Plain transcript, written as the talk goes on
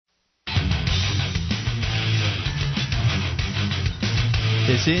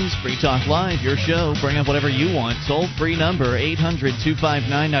This is Free Talk Live, your show. Bring up whatever you want. Toll-free number,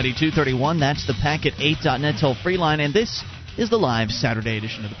 800-259-9231. That's the Packet8.net toll-free line. And this is the live Saturday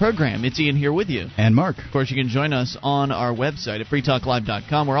edition of the program. It's Ian here with you. And Mark. Of course, you can join us on our website at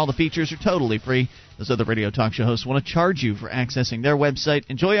freetalklive.com, where all the features are totally free. Those other radio talk show hosts want to charge you for accessing their website.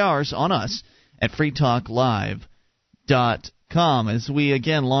 Enjoy ours on us at freetalklive.com. As we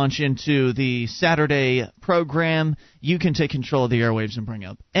again launch into the Saturday program, you can take control of the airwaves and bring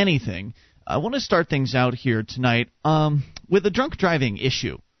up anything. I want to start things out here tonight with the drunk driving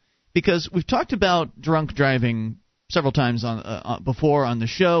issue, because we've talked about drunk driving several times before on the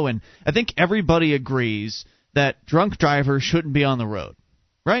show, and I think everybody agrees that drunk drivers shouldn't be on the road,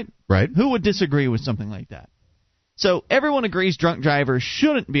 right? Right. Who would disagree with something like that? So everyone agrees drunk drivers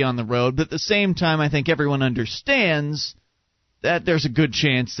shouldn't be on the road, but at the same time, I think everyone understands that there's a good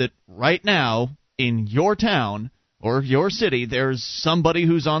chance that right now in your town or your city there's somebody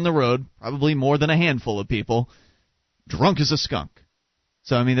who's on the road, probably more than a handful of people, drunk as a skunk.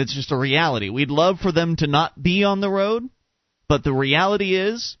 So, I mean, that's just a reality. We'd love for them to not be on the road, but the reality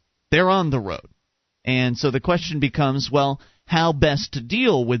is they're on the road. And so the question becomes, well, how best to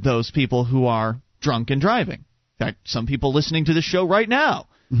deal with those people who are drunk and driving? In fact, some people listening to the show right now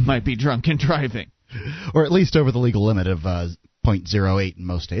might be drunk and driving. Or at least over the legal limit of 0.08 in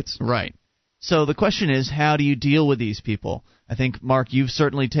most states. Right. So the question is, how do you deal with these people? I think, Mark, you've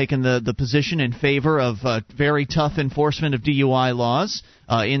certainly taken the position in favor of very tough enforcement of DUI laws,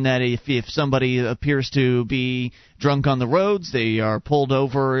 in that if somebody appears to be drunk on the roads, they are pulled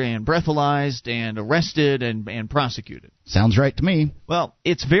over and breathalyzed and arrested and prosecuted. Sounds right to me. Well,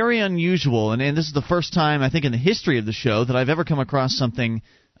 it's very unusual, and this is the first time, I think, in the history of the show that I've ever come across something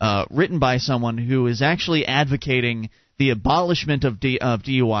written by someone who is actually advocating the abolishment of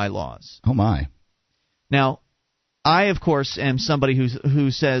DUI laws. Oh, my. Now, I, of course, am somebody who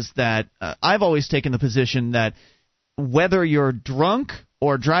says that I've always taken the position that whether you're drunk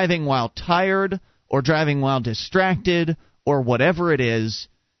or driving while tired or driving while distracted or whatever it is,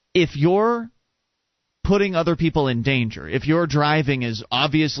 if you're putting other people in danger, if your driving is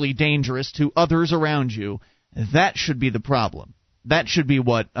obviously dangerous to others around you, that should be the problem. That should be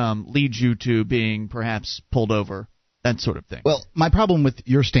what leads you to being perhaps pulled over, that sort of thing. Well, my problem with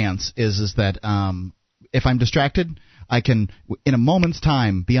your stance is that if I'm distracted, I can, in a moment's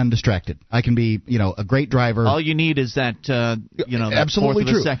time, be undistracted. I can be, a great driver. All you need is that, that absolutely fourth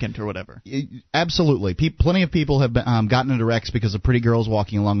of true. a second or whatever. Absolutely. Plenty of people have gotten into wrecks because of pretty girls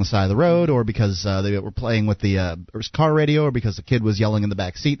walking along the side of the road, or because they were playing with the car radio, or because the kid was yelling in the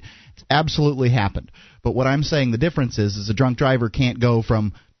back seat. It's absolutely happened. But what I'm saying the difference is a drunk driver can't go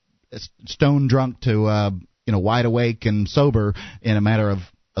from stone drunk to wide awake and sober in a matter of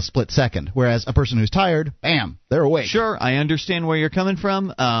a split second, whereas a person who's tired, bam, they're awake. Sure, I understand where you're coming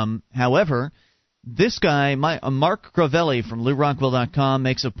from. However, this guy, Mark Gravelli from LouRockwell.com,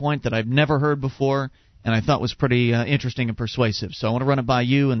 makes a point that I've never heard before, and I thought was pretty interesting and persuasive. So I want to run it by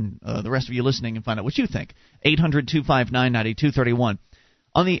you and the rest of you listening and find out what you think. 800-259-9231.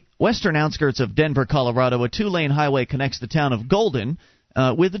 On the western outskirts of Denver, Colorado, a two-lane highway connects the town of Golden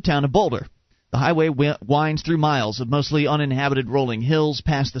with the town of Boulder. The highway winds through miles of mostly uninhabited rolling hills,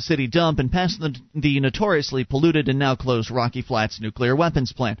 past the city dump, and past the notoriously polluted and now closed Rocky Flats nuclear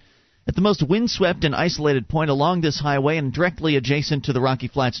weapons plant. At the most windswept and isolated point along this highway and directly adjacent to the Rocky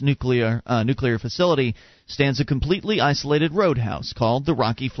Flats nuclear facility stands a completely isolated roadhouse called the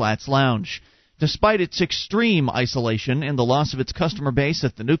Rocky Flats Lounge. Despite its extreme isolation and the loss of its customer base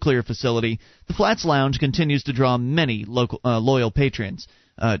at the nuclear facility, the Flats Lounge continues to draw many loyal patrons,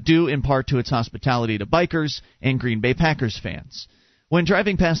 due in part to its hospitality to bikers and Green Bay Packers fans. When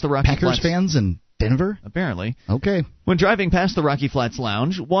driving past the Rocky Packers Flats... fans in Denver? Apparently. Okay. When driving past the Rocky Flats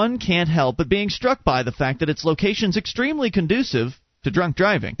Lounge, one can't help but being struck by the fact that its location's extremely conducive to drunk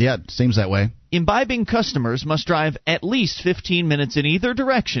driving. Yeah, it seems that way. Imbibing customers must drive at least 15 minutes in either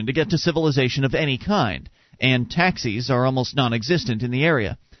direction to get to civilization of any kind, and taxis are almost non-existent in the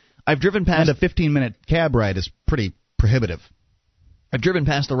area. I've driven past... And a 15-minute cab ride is pretty prohibitive. I've driven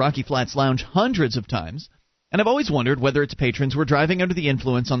past the Rocky Flats Lounge hundreds of times, and I've always wondered whether its patrons were driving under the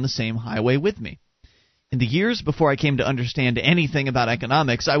influence on the same highway with me. In the years before I came to understand anything about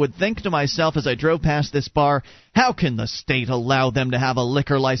economics, I would think to myself as I drove past this bar, how can the state allow them to have a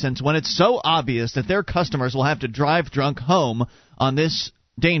liquor license when it's so obvious that their customers will have to drive drunk home on this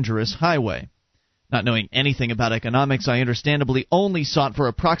dangerous highway? Not knowing anything about economics, I understandably only sought for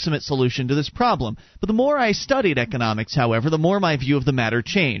a proximate solution to this problem. But the more I studied economics, however, the more my view of the matter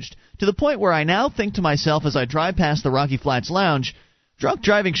changed, to the point where I now think to myself as I drive past the Rocky Flats Lounge, drunk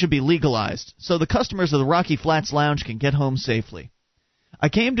driving should be legalized so the customers of the Rocky Flats Lounge can get home safely. I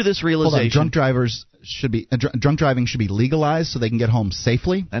came to this realization. Hold on, drunk driving should be legalized so they can get home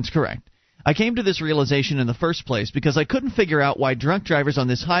safely? That's correct. I came to this realization in the first place because I couldn't figure out why drunk drivers on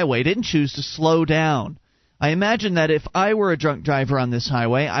this highway didn't choose to slow down. I imagine that if I were a drunk driver on this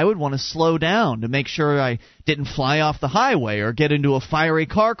highway, I would want to slow down to make sure I didn't fly off the highway or get into a fiery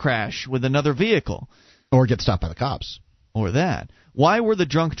car crash with another vehicle. Or get stopped by the cops. Or that. Why were the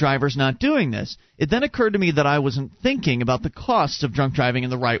drunk drivers not doing this? It then occurred to me that I wasn't thinking about the costs of drunk driving in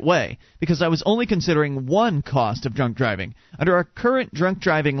the right way, because I was only considering one cost of drunk driving. Under our current drunk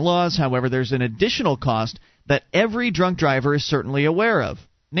driving laws, however, there's an additional cost that every drunk driver is certainly aware of,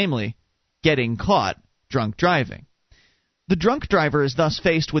 namely, getting caught drunk driving. The drunk driver is thus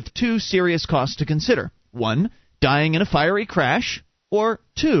faced with two serious costs to consider. One, dying in a fiery crash, or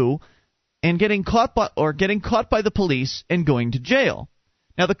two, and getting caught by the police and going to jail.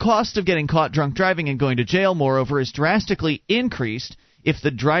 Now, the cost of getting caught drunk driving and going to jail, moreover, is drastically increased if the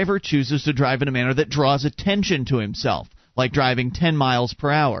driver chooses to drive in a manner that draws attention to himself, like driving 10 miles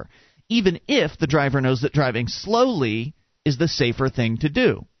per hour, even if the driver knows that driving slowly is the safer thing to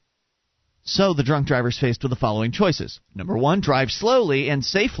do. So the drunk driver is faced with the following choices. Number one, drive slowly and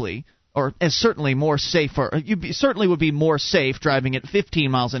safely, or as certainly more safer. Certainly would be more safe driving at 15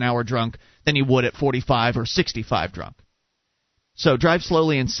 miles an hour drunk than you would at 45 or 65 drunk. So drive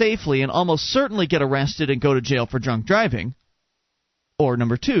slowly and safely and almost certainly get arrested and go to jail for drunk driving. Or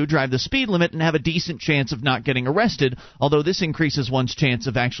number two, drive the speed limit and have a decent chance of not getting arrested, although this increases one's chance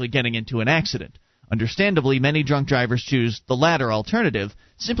of actually getting into an accident. Understandably, many drunk drivers choose the latter alternative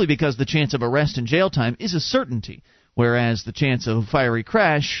simply because the chance of arrest and jail time is a certainty, whereas the chance of a fiery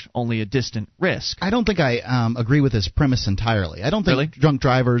crash, only a distant risk. I don't think I agree with this premise entirely. I don't think drunk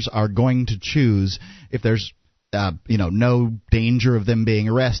drivers are going to choose, if there's no danger of them being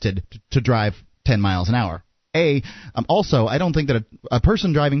arrested, to drive 10 miles an hour. Also, I don't think that a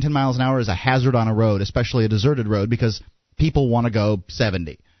person driving 10 miles an hour is a hazard on a road, especially a deserted road, because people want to go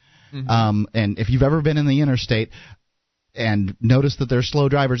 70. Mm-hmm. And if you've ever been in the interstate and noticed that there's slow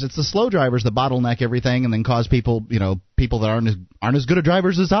drivers, it's the slow drivers that bottleneck everything and then cause people that aren't as good at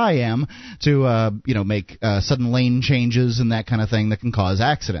drivers as I am to make sudden lane changes and that kind of thing that can cause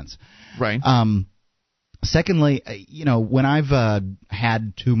accidents. Right. Secondly, when I've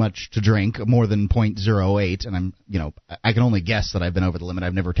had too much to drink, more than 0.08, and I can only guess that I've been over the limit.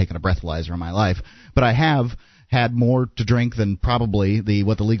 I've never taken a breathalyzer in my life, but I have had more to drink than probably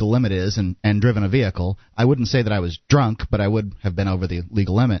what the legal limit is and driven a vehicle. I wouldn't say that I was drunk, but I would have been over the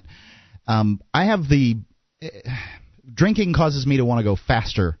legal limit. Drinking causes me to want to go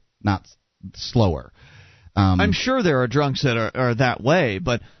faster, not slower. I'm sure there are drunks that are that way,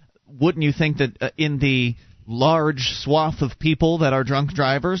 but wouldn't you think that in the large swath of people that are drunk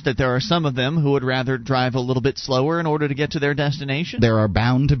drivers, that there are some of them who would rather drive a little bit slower in order to get to their destination? There are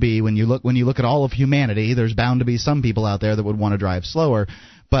bound to be, when you look at all of humanity, there's bound to be some people out there that would want to drive slower,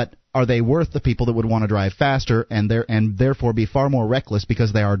 but are they worth the people that would want to drive faster and therefore be far more reckless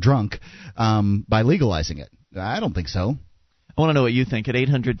because they are drunk by legalizing it? I don't think so. I want to know what you think at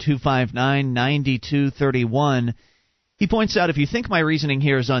 800-259-9231. He points out, if you think my reasoning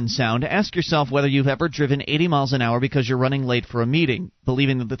here is unsound, ask yourself whether you've ever driven 80 miles an hour because you're running late for a meeting,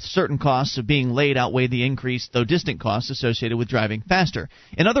 believing that the certain costs of being late outweigh the increased, though distant, costs associated with driving faster.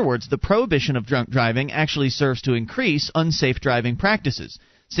 In other words, the prohibition of drunk driving actually serves to increase unsafe driving practices,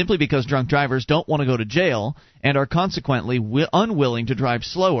 simply because drunk drivers don't want to go to jail and are consequently unwilling to drive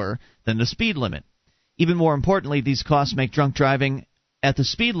slower than the speed limit. Even more importantly, these costs make drunk driving at the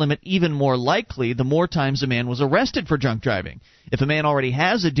speed limit even more likely the more times a man was arrested for drunk driving. If a man already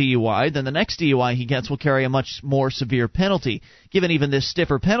has a DUI, then the next DUI he gets will carry a much more severe penalty. Given even this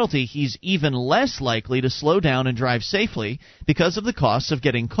stiffer penalty, he's even less likely to slow down and drive safely because of the costs of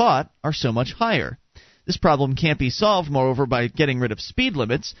getting caught are so much higher. This problem can't be solved, moreover, by getting rid of speed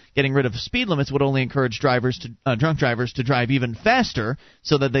limits. Getting rid of speed limits would only encourage drunk drivers to drive even faster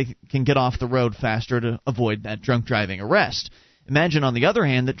so that they can get off the road faster to avoid that drunk driving arrest. Imagine, on the other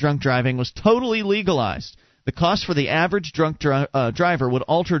hand, that drunk driving was totally legalized. The cost for the average drunk driver would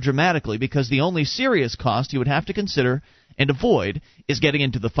alter dramatically because the only serious cost he would have to consider and avoid is getting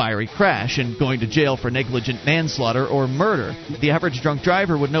into the fiery crash and going to jail for negligent manslaughter or murder. The average drunk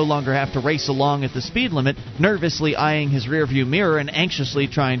driver would no longer have to race along at the speed limit, nervously eyeing his rearview mirror and anxiously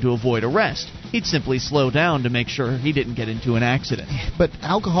trying to avoid arrest. He'd simply slow down to make sure he didn't get into an accident. But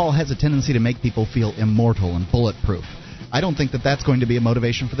alcohol has a tendency to make people feel immortal and bulletproof. I don't think that that's going to be a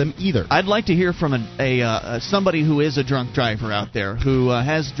motivation for them either. I'd like to hear from somebody who is a drunk driver out there, who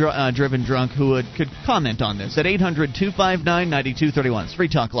has driven drunk, who could comment on this at 800-259-9231. It's Free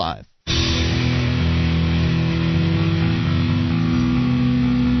Talk Live.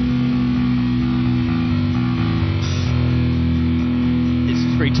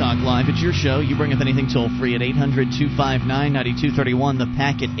 Live. It's your show. You bring up anything toll-free at 800-259-9231, the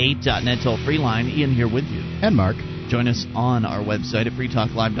packet8.net toll-free line. Ian here with you. And Mark. Join us on our website at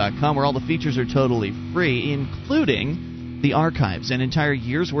freetalklive.com, where all the features are totally free, including the archives. An entire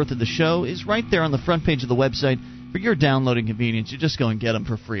year's worth of the show is right there on the front page of the website for your downloading convenience. You just go and get them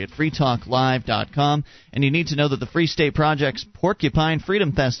for free at freetalklive.com. And you need to know that the Free State Project's Porcupine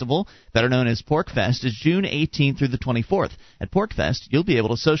Freedom Festival, better known as PorcFest, is June 18th through the 24th. At PorcFest, you'll be able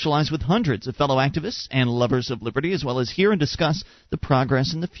to socialize with hundreds of fellow activists and lovers of liberty, as well as hear and discuss the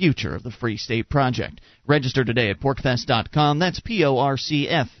progress and the future of the Free State Project. Register today at porcfest.com. That's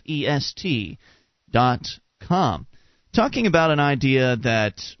PorcFest.com. Talking about an idea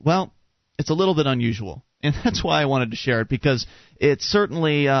that, well, it's a little bit unusual. And that's why I wanted to share it, because it's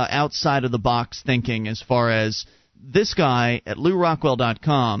certainly outside of the box thinking as far as this guy at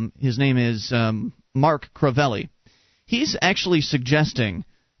LouRockwell.com, his name is Mark Crovelli. He's actually suggesting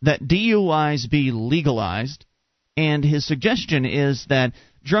that DUIs be legalized, and his suggestion is that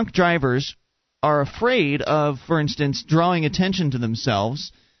drunk drivers are afraid of, for instance, drawing attention to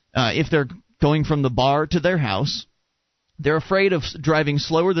themselves if they're going from the bar to their house. They're afraid of driving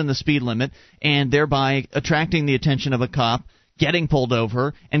slower than the speed limit and thereby attracting the attention of a cop, getting pulled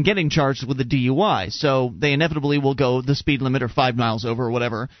over, and getting charged with a DUI. So they inevitably will go the speed limit or 5 miles over or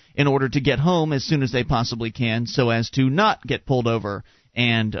whatever in order to get home as soon as they possibly can so as to not get pulled over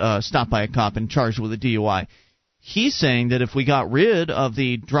and stopped by a cop and charged with a DUI. He's saying that if we got rid of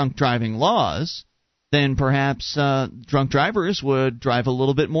the drunk driving laws, then perhaps drunk drivers would drive a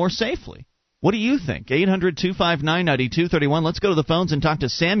little bit more safely. What do you think? 800-259-9231. Let's go to the phones and talk to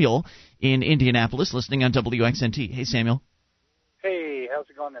Samuel in Indianapolis, listening on WXNT. Hey, Samuel. Hey, how's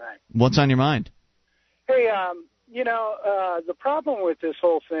it going tonight? What's on your mind? Hey, the problem with this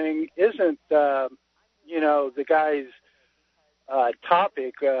whole thing isn't, the guy's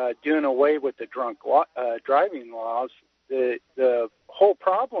topic, doing away with the drunk driving laws. The whole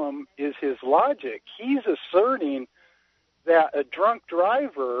problem is his logic. He's asserting that a drunk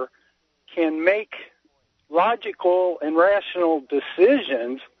driver can make logical and rational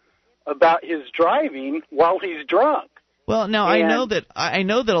decisions about his driving while he's drunk. Well, now I know that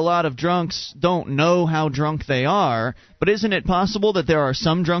a lot of drunks don't know how drunk they are, but isn't it possible that there are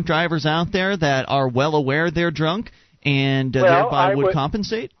some drunk drivers out there that are well aware they're drunk and thereby would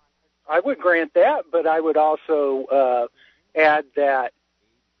compensate? I would grant that, but I would also add that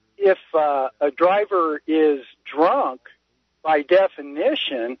if a driver is drunk, by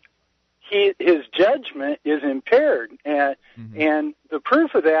definition, his judgment is impaired, and the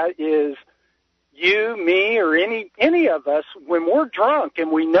proof of that is you, me, or any of us. When we're drunk and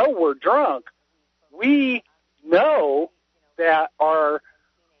we know we're drunk, we know that our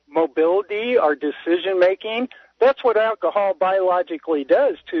mobility, our decision making, that's what alcohol biologically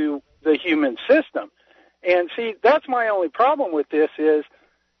does to the human system. And see, that's my only problem with this is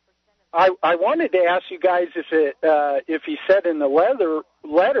I wanted to ask you guys if he said in the letter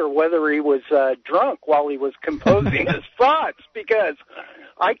whether he was drunk while he was composing his thoughts, because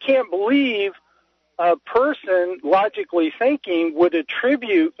I can't believe a person logically thinking would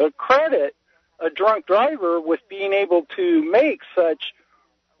attribute a drunk driver with being able to make such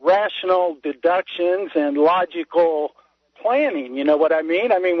rational deductions and logical planning. You know what I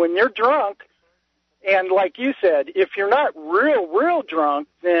mean? I mean, when you're drunk, and like you said, if you're not real drunk,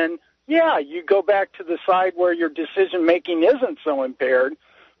 then yeah, you go back to the side where your decision-making isn't so impaired.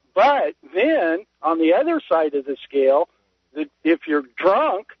 But then, on the other side of the scale, if you're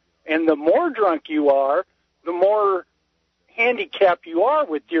drunk, and the more drunk you are, the more handicapped you are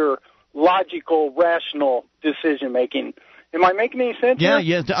with your logical, rational decision-making. Am I making any sense here?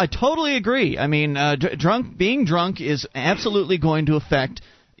 Yeah, I totally agree. I mean, being drunk is absolutely going to affect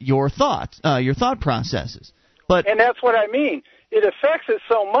your thought processes. And that's what I mean. It affects it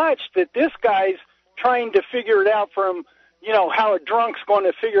so much that this guy's trying to figure it out from, how a drunk's going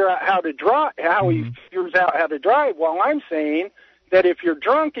to figure out how to drive, how he figures out how to drive. While I'm saying that if you're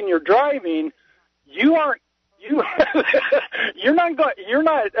drunk and you're driving, you're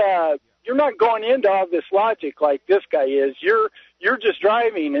not going into all this logic like this guy is. You're just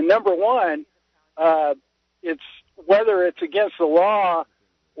driving, and number one, it's whether it's against the law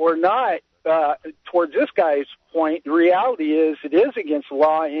or not. Towards this guy's point, the reality is it is against the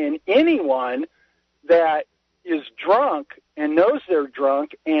law, and anyone that is drunk and knows they're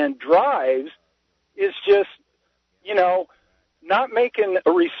drunk and drives is just, not making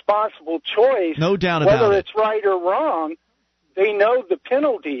a responsible choice. No doubt about it. Whether it's right or wrong, they know the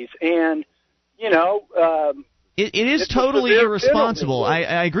penalties. And, It is totally irresponsible.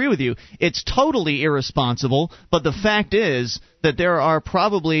 I agree with you. It's totally irresponsible, but the fact is that there are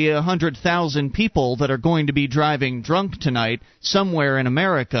probably 100,000 people that are going to be driving drunk tonight somewhere in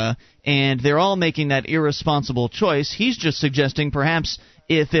America, and they're all making that irresponsible choice. He's just suggesting perhaps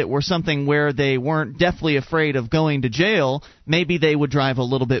if it were something where they weren't deathly afraid of going to jail, maybe they would drive a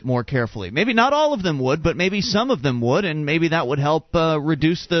little bit more carefully. Maybe not all of them would, but maybe some of them would, and maybe that would help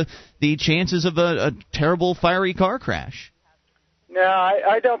reduce the chances of a terrible fiery car crash. No,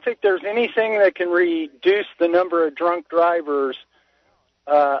 I don't think there's anything that can reduce the number of drunk drivers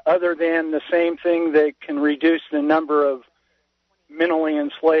other than the same thing that can reduce the number of mentally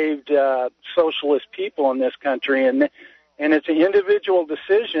enslaved socialist people in this country. And it's an individual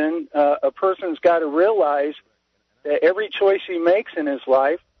decision. A person's got to realize that every choice he makes in his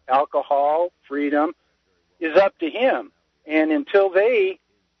life, alcohol, freedom, is up to him. And until they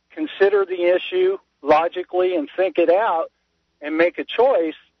consider the issue logically and think it out and make a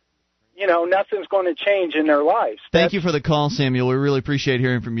choice, nothing's going to change in their lives. Thank you for the call, Samuel. We really appreciate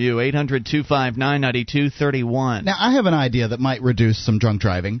hearing from you. 800-259-9231. Now, I have an idea that might reduce some drunk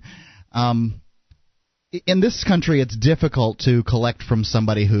driving. In this country, it's difficult to collect from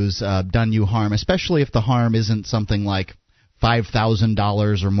somebody who's done you harm, especially if the harm isn't something like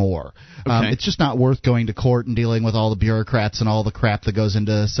 $5,000 or more. Okay. It's just not worth going to court and dealing with all the bureaucrats and all the crap that goes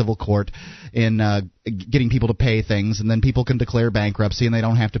into civil court in getting people to pay things, and then people can declare bankruptcy and they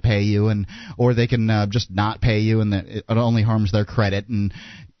don't have to pay you, or they can just not pay you, and it only harms their credit. And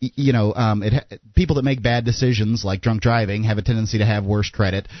people that make bad decisions like drunk driving have a tendency to have worse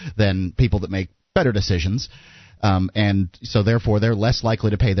credit than people that make better decisions, and so therefore they're less likely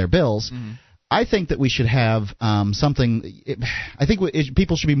to pay their bills. Mm-hmm. I think that we should have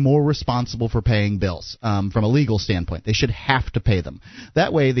people should be more responsible for paying bills from a legal standpoint. They should have to pay them.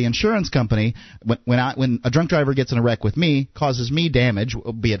 That way, the insurance company, when a drunk driver gets in a wreck with me, causes me damage,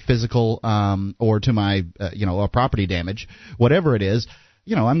 be it physical or to my a property damage, whatever it is.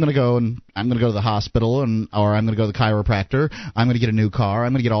 I'm going to go to the hospital, or I'm going to go to the chiropractor. I'm going to get a new car.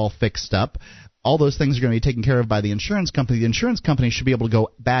 I'm going to get all fixed up. All those things are going to be taken care of by the insurance company. The insurance company should be able to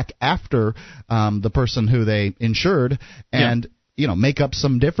go back after the person who they insured and make up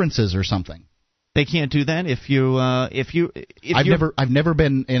some differences or something. They can't do that I've never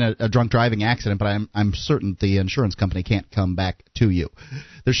been in a drunk driving accident, but I'm certain the insurance company can't come back to you.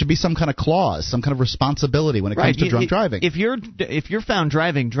 There should be some kind of clause, some kind of responsibility when it comes to drunk driving. If you're found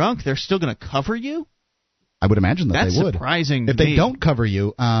driving drunk, they're still going to cover you? I would imagine that they would. That's surprising to me. If they don't cover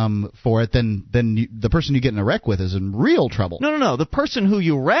you for it, then the person you get in a wreck with is in real trouble. No. The person who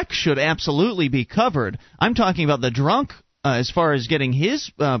you wreck should absolutely be covered. I'm talking about the drunk as far as getting his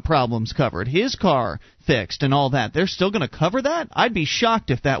problems covered, his car fixed and all that. They're still going to cover that? I'd be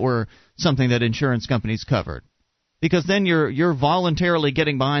shocked if that were something that insurance companies covered. Because then you're voluntarily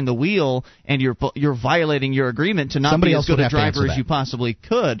getting behind the wheel and you're violating your agreement to not be as good a driver as you possibly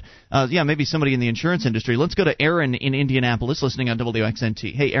could. Maybe somebody in the insurance industry. Let's go to Aaron in Indianapolis, listening on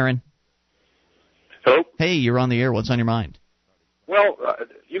WXNT. Hey, Aaron. Hello. Hey, you're on the air. What's on your mind? Well,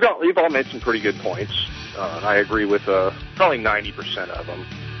 you've all made some pretty good points, and I agree with probably 90% of them.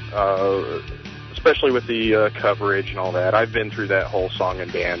 Especially with the coverage and all that. I've been through that whole song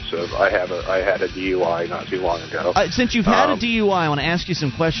and dance of I had a DUI not too long ago. Since you've had a DUI, I want to ask you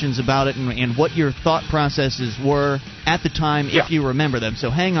some questions about it and what your thought processes were at the time, if you remember them. So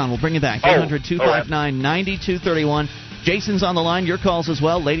hang on, we'll bring you back. 800-259-9231. Jason's on the line. Your calls as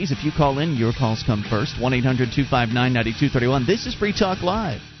well. Ladies, if you call in, your calls come first. 1-800-259-9231. This is Free Talk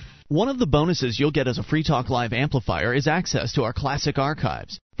Live. One of the bonuses you'll get as a Free Talk Live amplifier is access to our classic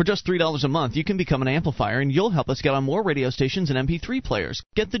archives. For just $3 a month, you can become an amplifier, and you'll help us get on more radio stations and MP3 players.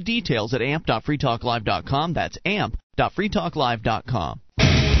 Get the details at amp.freetalklive.com. That's amp.freetalklive.com.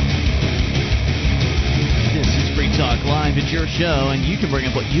 This is Free Talk Live. It's your show, and you can bring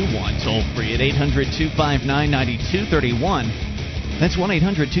up what you want toll-free at 800-259-9231. That's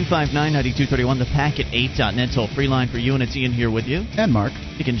 1-800-259-9231, the packet8.net toll-free line for you, and it's Ian here with you. And Mark.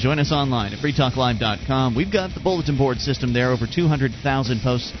 You can join us online at freetalklive.com. We've got the bulletin board system there, over 200,000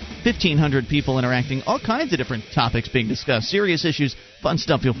 posts, 1,500 people interacting, all kinds of different topics being discussed, serious issues, fun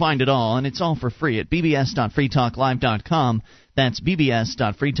stuff. You'll find it all, and it's all for free at bbs.freetalklive.com. That's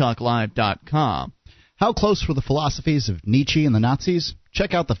bbs.freetalklive.com. How close were the philosophies of Nietzsche and the Nazis?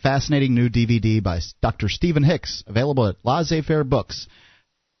 Check out the fascinating new DVD by Dr. Stephen Hicks, available at Laissez-Faire Books.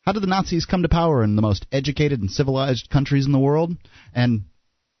 How did the Nazis come to power in the most educated and civilized countries in the world? And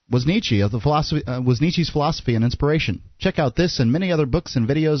was Nietzsche's philosophy an inspiration? Check out this and many other books and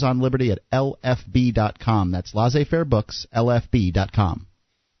videos on liberty at lfb.com. That's Laissez-Faire Books, lfb.com.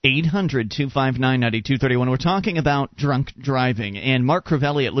 800-259-9231. We're talking about drunk driving, and Mark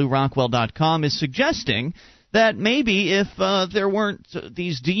Crivelli at LouRockwell.com is suggesting that maybe if there weren't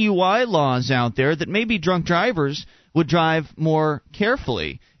these DUI laws out there, that maybe drunk drivers would drive more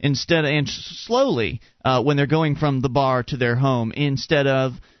carefully instead and slowly when they're going from the bar to their home, instead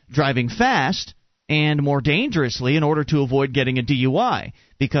of driving fast and more dangerously in order to avoid getting a DUI.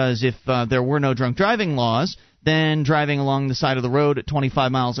 Because if there were no drunk driving laws, then driving along the side of the road at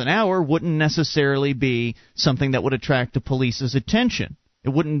 25 miles an hour wouldn't necessarily be something that would attract the police's attention. You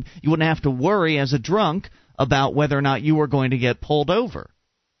wouldn't have to worry as a drunk about whether or not you were going to get pulled over.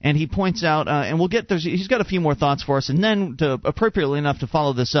 And he points out, and he's got a few more thoughts for us, and then appropriately enough to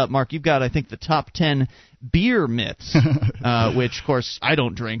follow this up, Mark, you've got, I think, the top 10 beer myths, which, of course, I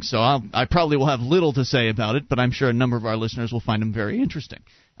don't drink, so I probably will have little to say about it, but I'm sure a number of our listeners will find them very interesting.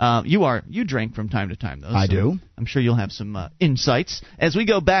 You drink from time to time, though. I do. I'm sure you'll have some insights. As we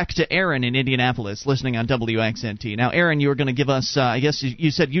go back to Aaron in Indianapolis, listening on WXNT. Now, Aaron, you were going to give us, I guess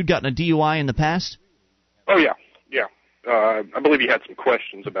you said you'd gotten a DUI in the past? Oh, yeah. I believe you had some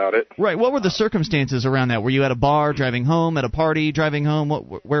questions about it. Right. What were the circumstances around that? Were you at a bar, driving home, at a party, driving home?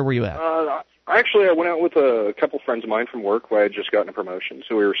 Where were you at? Actually, I went out with a couple friends of mine from work where I had just gotten a promotion,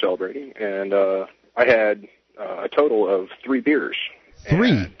 so we were celebrating, and I had a total of 3 beers. 3?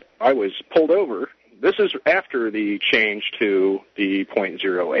 And I was pulled over. This is after the change to the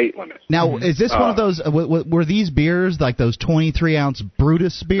 .08 limit. Now, is this one of those? Were these beers like those 23-ounce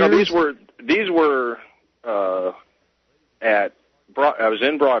Brutus beers? No, these were. I was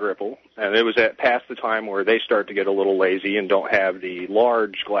in Broad Ripple, and it was past the time where they start to get a little lazy and don't have the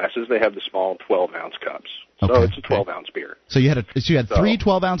large glasses. They have the small 12-ounce cups. So okay. It's a 12-ounce beer. So you had 3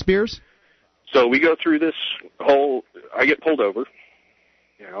 12-ounce beers? So we go through this I get pulled over.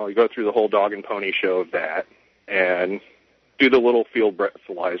 We go through the whole dog and pony show of that and do the little field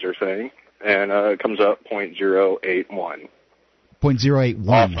breathalyzer thing, and it comes up .081.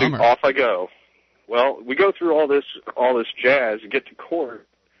 .081. Off I go. Well, we go through all this jazz and get to court,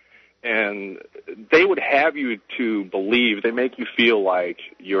 and they would have you to believe, they make you feel like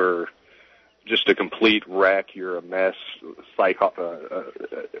you're just a complete wreck, you're a mess, right.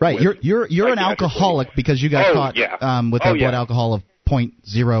 You're an alcoholic because you got caught with a blood alcohol of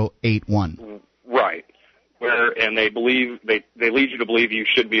 .081. Right. And they lead you to believe you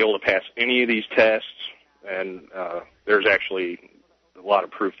should be able to pass any of these tests, and there's actually a lot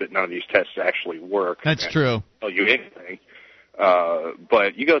of proof that none of these tests actually work. That's true. Tell you anything.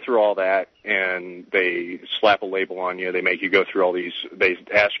 But you go through all that, and they slap a label on you. They make you go through all these. They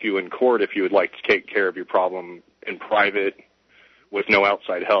ask you in court if you would like to take care of your problem in private with no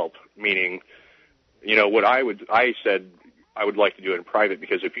outside help. Meaning, what I said I would like to do it in private,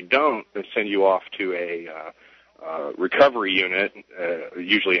 because if you don't, they send you off to a recovery unit,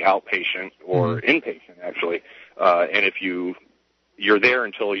 usually outpatient or inpatient, actually. And if you're there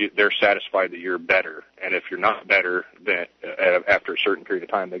until they're satisfied that you're better. And if you're not better, then after a certain period of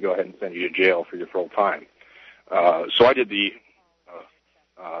time, they go ahead and send you to jail for your full time. So I did the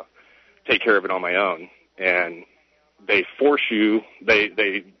take care of it on my own. And they force you,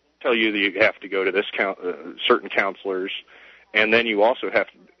 they tell you that you have to go to this certain counselors. And then you also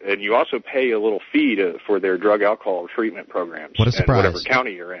pay a little fee for their drug alcohol treatment programs. What a surprise. In whatever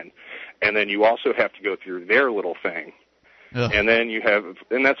county you're in. And then you also have to go through their little thing. Ugh. And then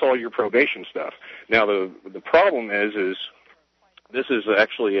and that's all your probation stuff. Now the problem is this is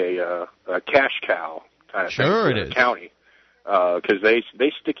actually a cash cow kind of thing for the county, because they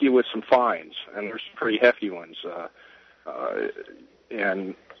stick you with some fines, and there's some pretty hefty ones.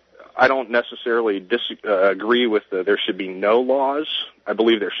 And I don't necessarily agree with there should be no laws. I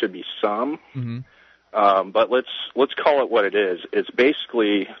believe there should be some. Mm-hmm. But let's call it what it is. It's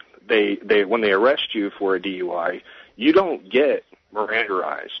basically they when they arrest you for a DUI, you don't get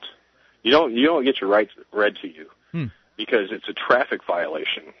Mirandaized. You don't get your rights read to you because it's a traffic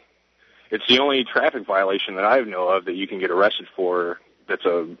violation. It's the only traffic violation that I know of that you can get arrested for that's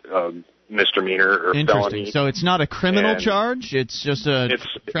a misdemeanor or felony. So it's not a criminal charge? It's just a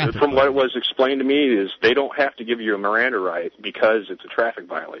traffic From what was explained to me is they don't have to give you a Miranda right because it's a traffic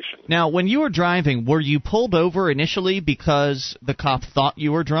violation. Now, when you were driving, were you pulled over initially because the cop thought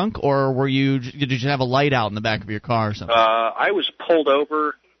you were drunk, or did you have a light out in the back of your car or something? I was pulled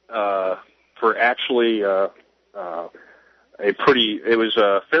over for actually it was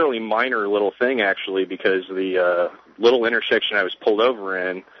a fairly minor little thing, actually, because the little intersection I was pulled over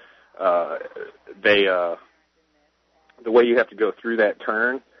in, the way you have to go through that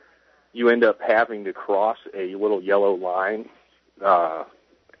turn, you end up having to cross a little yellow line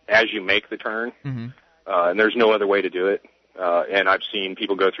as you make the turn, and there's no other way to do it. And I've seen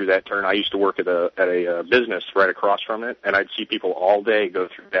people go through that turn. I used to work at a business right across from it, and I'd see people all day go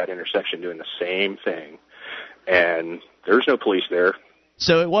through that intersection doing the same thing. And there's no police there.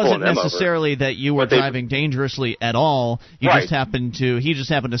 So it wasn't necessarily that you were driving dangerously at all. He just happened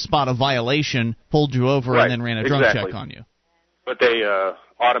to spot a violation, pulled you over, and then ran a drunk check on you. But they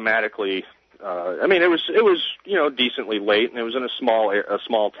automatically. It was decently late, and it was in a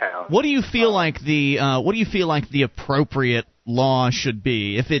small town. What do you feel like the appropriate law should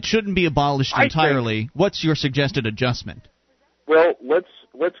be? If it shouldn't be abolished entirely, what's your suggested adjustment? Well, let's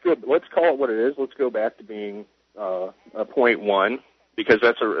call it what it is. Let's go back to being a 0.1, because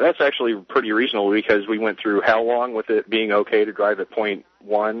that's actually pretty reasonable, because we went through how long with it being okay to drive at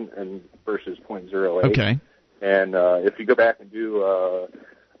 0.1 and versus 0.08. Okay. And if you go back and do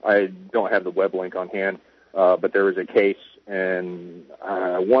I don't have the web link on hand, but there was a case in,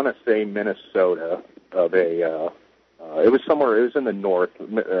 I want to say Minnesota, of it was in the north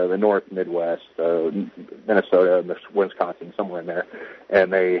Midwest, Minnesota, Wisconsin, somewhere in there,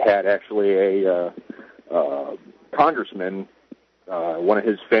 and they had actually a congressman, one of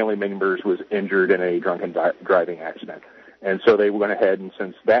his family members was injured in a drunken driving accident. And so they went ahead, and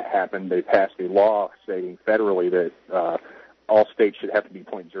since that happened, they passed a law stating federally that all states should have to be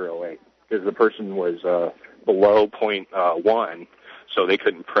 0.08, because the person was below 0.1, so they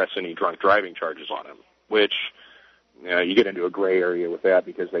couldn't press any drunk driving charges on him, which you get into a gray area with that,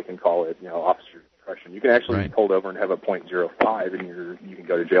 because they can call it officer discretion. You can actually be pulled over and have a 0.05, and you can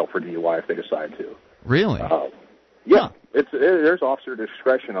go to jail for DUI if they decide to. Really? Yeah, there's officer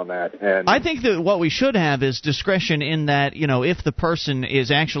discretion on that. And I think that what we should have is discretion in that, if the person is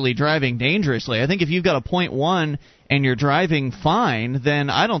actually driving dangerously. I think if you've got a 0.1 and you're driving fine,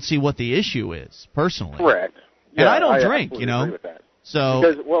 then I don't see what the issue is, personally. Correct. And I don't drink, agree with that. So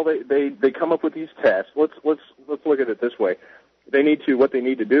because they come up with these tests. Let's look at it this way. What they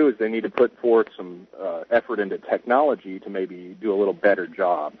need to do is they need to put forth some effort into technology to maybe do a little better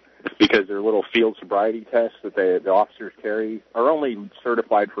job, because their little field sobriety tests that the officers carry are only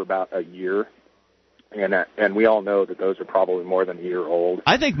certified for about a year, and we all know that those are probably more than a year old.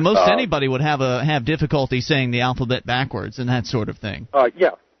 I think most anybody would have difficulty saying the alphabet backwards and that sort of thing.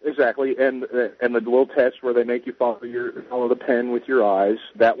 Yeah, exactly. And the little test where they make you follow the pen with your eyes,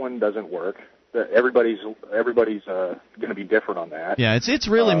 that one doesn't work. Everybody's going to be different on that. Yeah, it's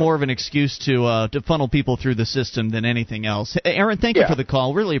really more of an excuse to funnel people through the system than anything else. Aaron, thank you for the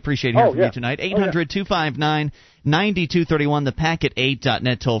call. Really appreciate hearing from you tonight. 800-259-9231, the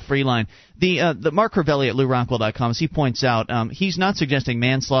packet8.net toll-free line. The Mark Crivelli at LouRockwell.com, as he points out, he's not suggesting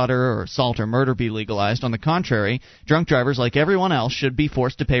manslaughter or assault or murder be legalized. On the contrary, drunk drivers, like everyone else, should be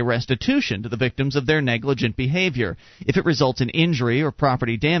forced to pay restitution to the victims of their negligent behavior if it results in injury or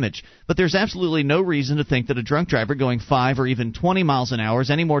property damage. But there's absolutely no reason to think that a drunk driver going 5 or even 20 miles an hour is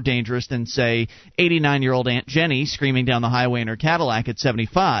any more dangerous than, say, 89-year-old Aunt Jenny screaming down the highway in her Cadillac at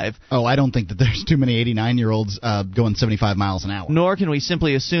 75. Oh, I don't think that there's too many 89-year-olds going 75 miles an hour. Nor can we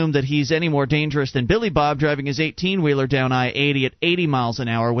simply assume that he's any more dangerous than Billy Bob driving his 18-wheeler down I-80 at 80 miles an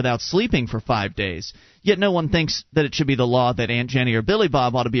hour without sleeping for 5 days. Yet no one thinks that it should be the law that Aunt Jenny or Billy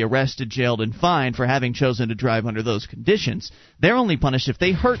Bob ought to be arrested, jailed, and fined for having chosen to drive under those conditions. They're only punished if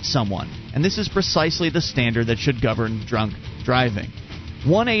they hurt someone, and this is precisely the standard that should govern drunk driving.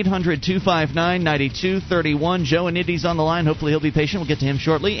 1-800-259-9231. Joe and Nitty's on the line. Hopefully he'll be patient. We'll get to him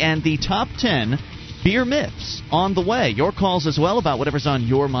shortly. And the top 10 beer myths on the way. Your calls as well about whatever's on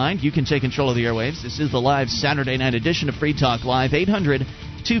your mind. You can take control of the airwaves. This is the live Saturday night edition of Free Talk Live.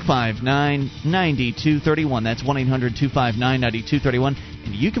 800-259-9231. That's 1-800-259-9231.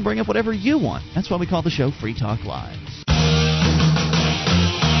 And you can bring up whatever you want. That's why we call the show Free Talk Live.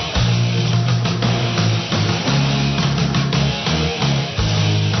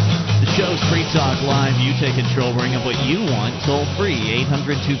 Show's Free Talk Live. You take control. Bring up what you want. Toll free.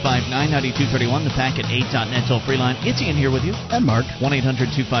 800-259-9231. The packet8.net toll free line. It's Ian here with you. And Mark.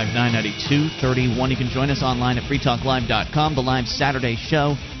 1-800-259-9231. You can join us online at freetalklive.com. The live Saturday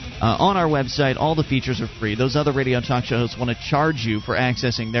show on our website. All the features are free. Those other radio talk shows want to charge you for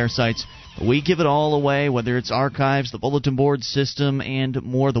accessing their sites. We give it all away, whether it's archives, the bulletin board system, and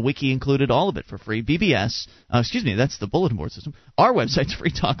more, the wiki included, all of it for free. BBS, that's the bulletin board system. Our website's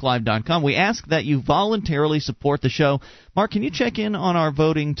freetalklive.com. We ask that you voluntarily support the show. Mark, can you check in on our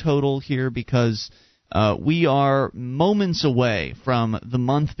voting total here? Because we are moments away from the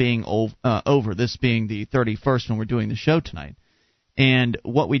month being over, this being the 31st when we're doing the show tonight. And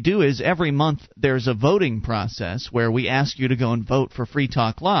what we do is every month there's a voting process where we ask you to go and vote for Free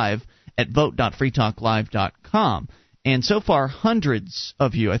Talk Live at vote.freetalklive.com. And so far, hundreds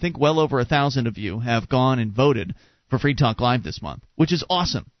of you, I think well over 1,000 of you, have gone and voted for Free Talk Live this month, which is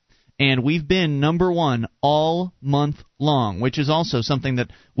awesome. And we've been number one all month long, which is also something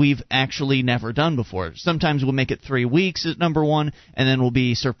that we've actually never done before. Sometimes we'll make it 3 weeks at number one, and then we'll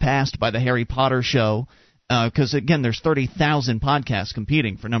be surpassed by the Harry Potter show, because, again, there's 30,000 podcasts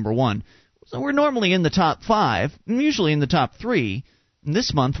competing for number one. So we're normally in the top 5, and usually in the top 3. And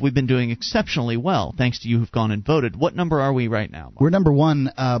this month we've been doing exceptionally well, thanks to you who've gone and voted. What number are we right now, Mark? We're number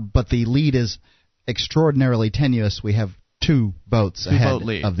one, but the lead is extraordinarily tenuous. We have 2 votes ahead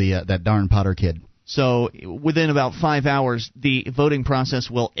of the that darn Potter kid. So within about 5 hours, the voting process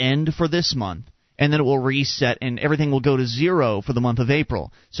will end for this month, and then it will reset, and everything will go to 0 for the month of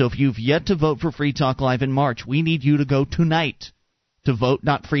April. So if you've yet to vote for Free Talk Live in March, we need you to go tonight to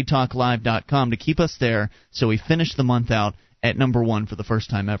vote.freetalklive.com to keep us there, so we finish the month out at number one for the first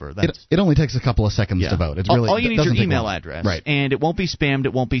time ever. It only takes a couple of seconds to vote. It's really, all you need is your email address, right? And it won't be spammed,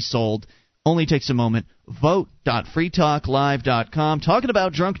 it won't be sold. Only takes a moment. Vote.freetalklive.com. Talking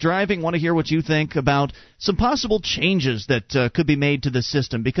about drunk driving, want to hear what you think about some possible changes that could be made to the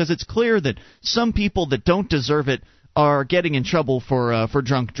system, because it's clear that some people that don't deserve it are getting in trouble for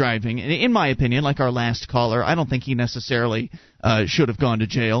drunk driving. In my opinion, like our last caller, I don't think he necessarily should have gone to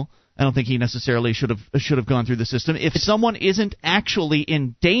jail. I don't think he necessarily should have gone through the system. If someone isn't actually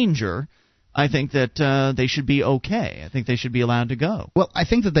in danger, I think that they should be okay. I think they should be allowed to go. Well, I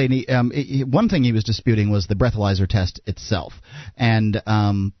think that they need. One thing he was disputing was the breathalyzer test itself, and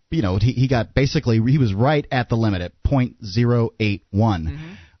he got he was right at the limit at .081.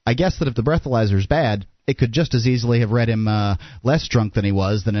 Mm-hmm. I guess that if the breathalyzer's bad, it could just as easily have read him less drunk than he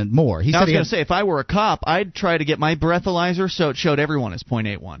was than more. I was going to say, if I were a cop, I'd try to get my breathalyzer so it showed everyone as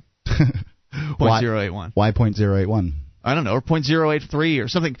 .81. .081. Why .081? I don't know, or .083 or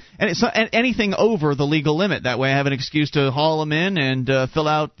something, and anything over the legal limit. That way I have an excuse to haul them in and fill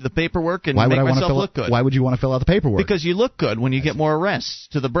out the paperwork and make myself look good. Why would you want to fill out the paperwork? Because you look good when you get more arrests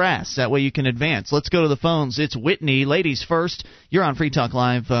to the brass. That way you can advance. Let's go to the phones. It's Whitney. Ladies first. You're on Free Talk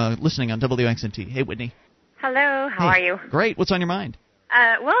Live, listening on WXNT. Hey, Whitney. Hello. How are you? Great. What's on your mind?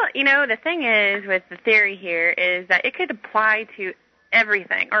 Well, the thing is with the theory here is that it could apply to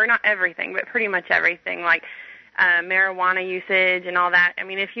everything, or not everything, but pretty much everything, like marijuana usage and all that. I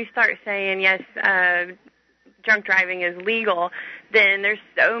mean, if you start saying, yes, drunk driving is legal, then there's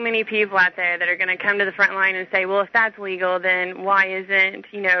so many people out there that are going to come to the front line and say, well, if that's legal, then why isn't,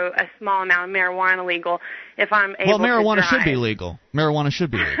 a small amount of marijuana legal if I'm able to drive? Well, marijuana should be legal. Marijuana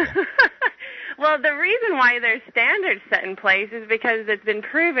should be legal. Well, the reason why there's standards set in place is because it's been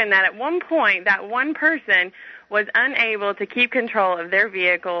proven that at one point that one person was unable to keep control of their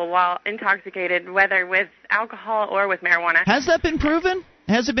vehicle while intoxicated, whether with alcohol or with marijuana. Has that been proven?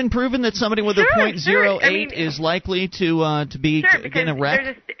 Has it been proven that somebody with a .08 is likely to be in a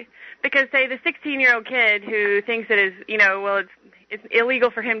wreck? Because, say, the 16-year-old kid who thinks it is, it's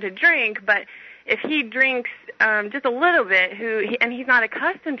illegal for him to drink, but if he drinks just a little bit, and he's not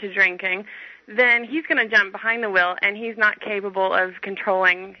accustomed to drinking, then he's going to jump behind the wheel, and he's not capable of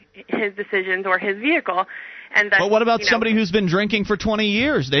controlling his decisions or his vehicle. But what about somebody who's been drinking for 20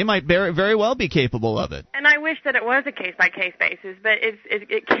 years? They might very well be capable of it. And I wish that it was a case-by-case basis, but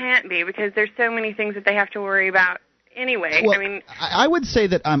it can't be, because there's so many things that they have to worry about anyway. Well, I would say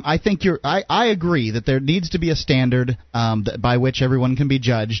that I think I agree that there needs to be a standard by which everyone can be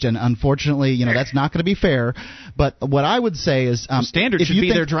judged, and unfortunately, that's not going to be fair. But what I would say is the standard should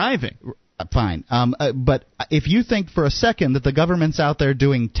be their driving. Fine. But if you think for a second that the government's out there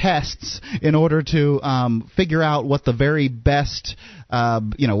doing tests in order to figure out what the very best,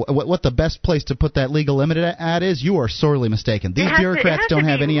 what the best place to put that legal limit at is, you are sorely mistaken. These bureaucrats don't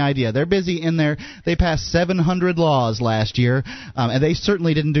have any idea. They're busy in there. They passed 700 laws last year, and they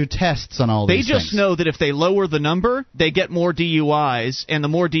certainly didn't do tests on all these things. They just know that if they lower the number, they get more DUIs, and the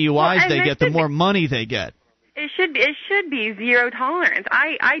more DUIs they get, the more money they get. It should be zero tolerance.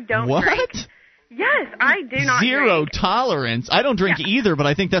 I don't what? drink. Yes, I do not Zero drink. tolerance? I don't drink either, but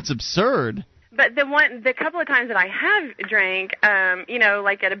I think that's absurd. But the couple of times that I have drank,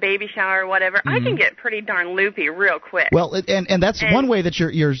 like at a baby shower or whatever, I can get pretty darn loopy real quick. Well, and that's one way that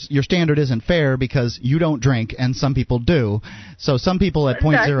your standard isn't fair, because you don't drink and some people do. So some people at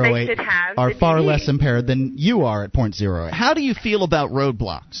 .08 are far less impaired than you are at .08. How do you feel about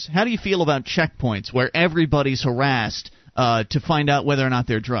roadblocks? How do you feel about checkpoints where everybody's harassed to find out whether or not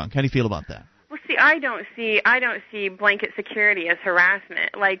they're drunk? How do you feel about that? Well, see, I don't see blanket security as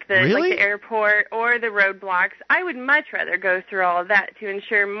harassment, like the airport or the roadblocks. I would much rather go through all of that to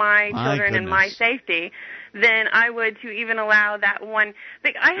ensure my children and my safety than I would to even allow that one.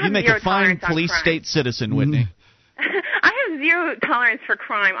 Like, I have you make zero a fine tolerance on police crime. state citizen, Whitney. I have zero tolerance for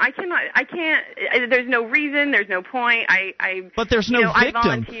crime. I can't. There's no reason. There's no point. But there's no victim. I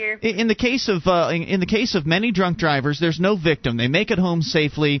volunteer. In the case of many drunk drivers, there's no victim. They make it home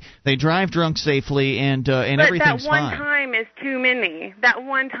safely. They drive drunk safely, and everything's fine. But that one time is too many. That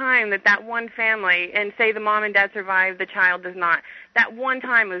one time that one family, and say the mom and dad survive, the child does not. That one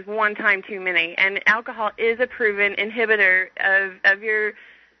time is one time too many. And alcohol is a proven inhibitor of your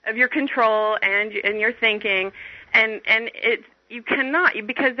control and your thinking. And you cannot,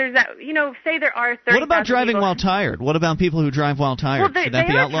 because there's that, say there are 30,000 What about driving people. while tired? What about people who drive while tired? Well, Should that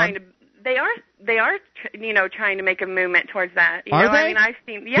be outlawed? They are trying to make a movement towards that. Are they? I mean, I've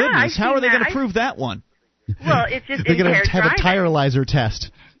seen. Yeah, Goodness, I've how seen are they that. going to prove that one? Well, it's just they're going to have driving. a tire-lyzer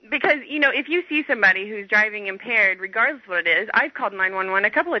test. Because, if you see somebody who's driving impaired, regardless of what it is, I've called 911 a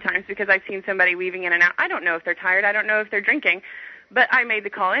couple of times because I've seen somebody weaving in and out. I don't know if they're tired. I don't know if they're drinking. But I made the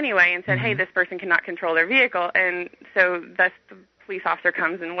call anyway and said, hey, this person cannot control their vehicle. And so thus the police officer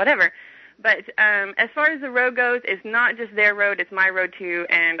comes and whatever. But as far as the road goes, it's not just their road, it's my road too,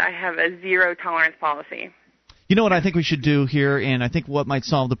 and I have a zero tolerance policy. You know what I think we should do here, and I think what might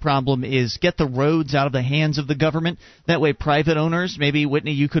solve the problem is get the roads out of the hands of the government. That way private owners, maybe,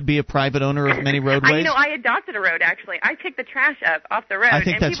 Whitney, you could be a private owner of many roadways. I adopted a road, actually. I pick the trash up off the road, I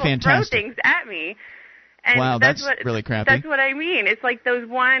think that's people fantastic. throw things at me. And wow, that's really crappy. That's what I mean. It's like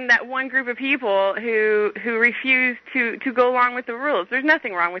that one group of people who refuse to go along with the rules. There's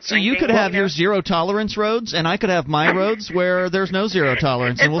nothing wrong with drinking. So you could have your zero tolerance roads, and I could have my roads where there's no zero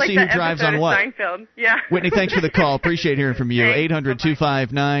tolerance, and we'll see who drives on what. Seinfeld. Yeah. Whitney, thanks for the call. Appreciate hearing from you.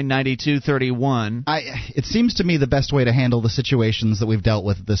 800-259-9231. It seems to me the best way to handle the situations that we've dealt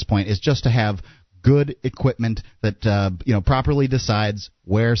with at this point is just to have good equipment that properly decides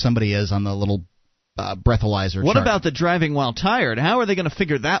where somebody is on the little breathalyzer. What chart. about the driving while tired? How are they going to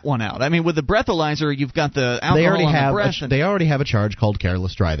figure that one out? I mean, with the breathalyzer, you've got the alcohol on the breath. They already have a charge called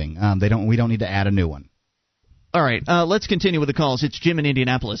careless driving. We don't need to add a new one. All right, let's continue with the calls. It's Jim in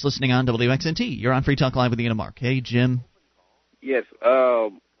Indianapolis, listening on WXNT. You're on Free Talk Live with Ian and Mark. Hey, Jim. Yes, I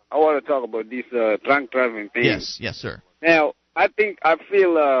want to talk about this drunk driving thing. Yes, sir. Now, I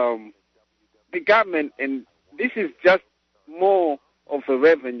feel the government, and this is just more of a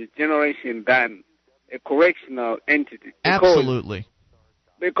revenue generation than a correctional entity. Absolutely.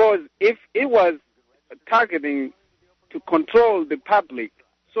 Because if it was targeting to control the public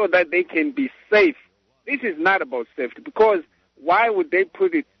so that they can be safe, this is not about safety. Because why would they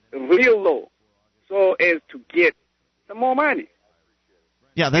put it real low so as to get some more money?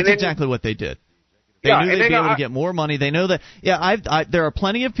 Yeah, that's exactly what they did. They knew they'd be able to get more money. They know that. Yeah, there are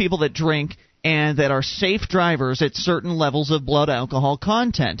plenty of people that drink and that are safe drivers at certain levels of blood alcohol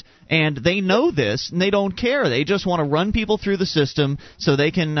content. And they know this, and they don't care. They just want to run people through the system so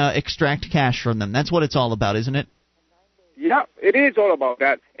they can extract cash from them. That's what it's all about, isn't it? Yeah, it is all about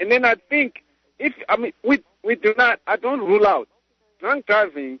that. And then I think, I don't rule out drunk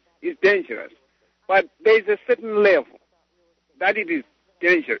driving is dangerous. But there's a certain level that it is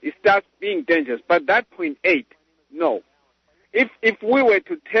dangerous. It starts being dangerous. But that 0.8, no. If we were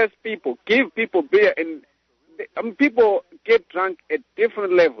to test people, give people beer, and people get drunk at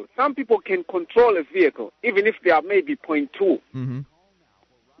different levels. Some people can control a vehicle, even if they are maybe 0.2. Mm-hmm.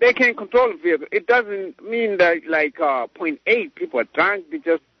 They can control a vehicle. It doesn't mean that 0.8 people are drunk. They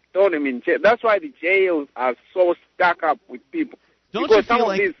just throw them in jail. That's why the jails are so stuck up with people. Don't you feel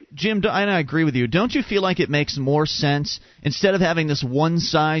like, Jim, and I agree with you, don't you feel like it makes more sense, instead of having this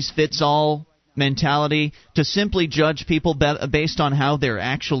one-size-fits-all mentality, to simply judge people based on how they're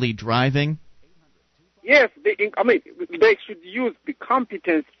actually driving? Yes, they should use the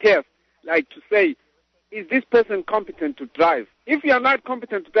competence test, like to say, is this person competent to drive? If you are not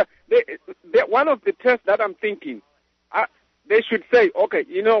competent to drive, one of the tests that I'm thinking, they should say, okay,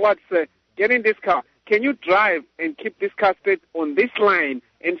 you know what, sir, get in this car. Can you drive and keep this car straight on this line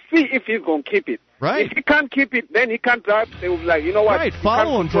and see if he's going to keep it? Right. If he can't keep it, then he can't drive. They will be like, you know what? Right,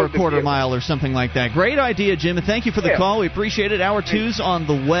 follow him for a quarter mile or something like that. Great idea, Jim, and thank you for the call. We appreciate it. Hour 2's on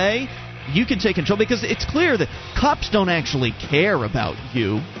the way. You can take control, because it's clear that cops don't actually care about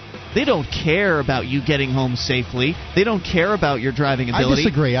you. They don't care about you getting home safely. They don't care about your driving ability. I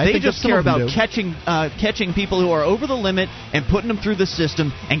disagree. They just care about catching people who are over the limit and putting them through the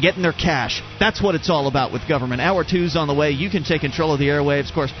system and getting their cash. That's what it's all about with government. Hour 2's on the way. You can take control of the airwaves.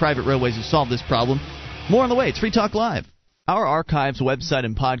 Of course, private roadways have solved this problem. More on the way. It's Free Talk Live. Our archives, website,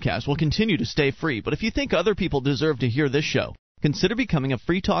 and podcast will continue to stay free, but if you think other people deserve to hear this show, consider becoming a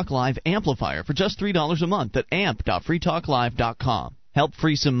Free Talk Live amplifier for just $3 a month at amp.freetalklive.com. Help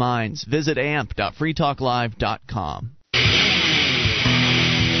free some minds. Visit amp.freetalklive.com.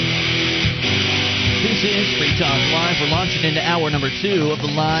 This This is Free Talk Live. We're launching into hour number 2 of the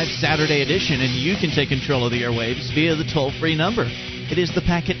live Saturday edition, and you can take control of the airwaves via the toll-free number. It is the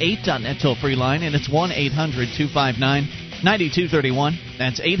Packet8.net toll-free line, and it's 1-800-259-9231.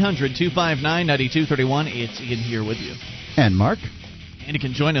 That's 800-259-9231. It's Ian here with you. And Mark. And you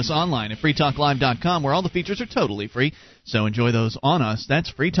can join us online at freetalklive.com, where all the features are totally free. So enjoy those on us.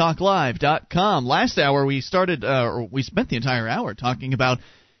 That's freetalklive.com. Last hour we spent the entire hour talking about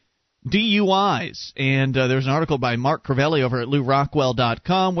DUIs, and there's an article by Mark Crivelli over at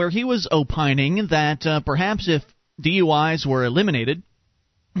LouRockwell.com where he was opining that perhaps if DUIs were eliminated,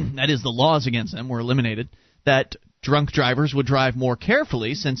 that is, the laws against them were eliminated, that drunk drivers would drive more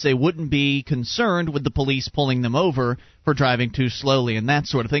carefully since they wouldn't be concerned with the police pulling them over for driving too slowly and that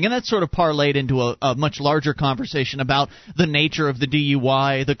sort of thing. And that sort of parlayed into a much larger conversation about the nature of the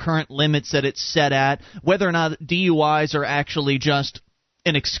DUI, the current limits that it's set at, whether or not DUIs are actually just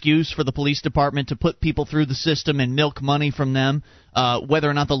an excuse for the police department to put people through the system and milk money from them, whether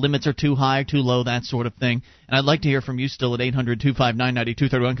or not the limits are too high, too low, that sort of thing. And I'd like to hear from you still at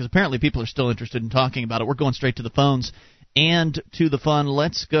 800-259-9231, because apparently people are still interested in talking about it. We're going straight to the phones and to the fun.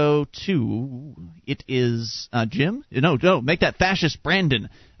 Let's go to, it is Jim? No, make that fascist Brandon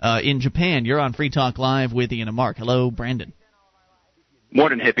in Japan. You're on Free Talk Live with Ian and Mark. Hello, Brandon.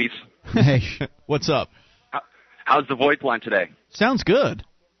 Morning, hippies. Hey, what's up? How's the VoIP line today? Sounds good.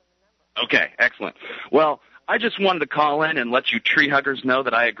 Okay, excellent. Well, I just wanted to call in and let you tree huggers know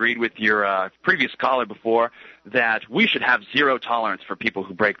that I agreed with your previous caller before that we should have zero tolerance for people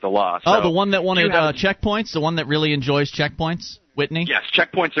who break the law. So the one that wanted checkpoints? The one that really enjoys checkpoints? Whitney? Yes,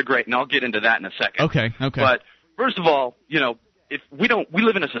 checkpoints are great, and I'll get into that in a second. Okay. But first of all, if we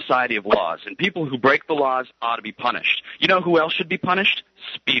live in a society of laws, and people who break the laws ought to be punished. You know who else should be punished?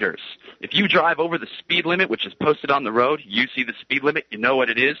 Speeders. If you drive over the speed limit, which is posted on the road, you see the speed limit, you know what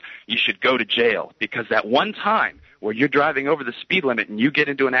it is, you should go to jail. Because that one time where you're driving over the speed limit and you get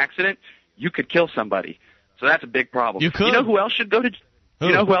into an accident, you could kill somebody. So that's a big problem. You could. You know who else should go to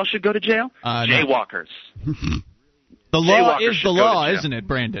jail? Jaywalkers. The law is the law, isn't it,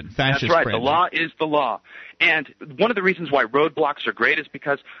 Brandon? That's right. Brandon. The law is the law. And one of the reasons why roadblocks are great is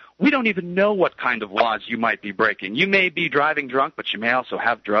because we don't even know what kind of laws you might be breaking. You may be driving drunk, but you may also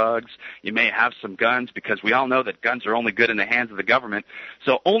have drugs. You may have some guns, because we all know that guns are only good in the hands of the government.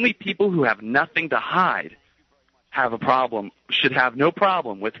 So only people who have nothing to hide have a problem, should have no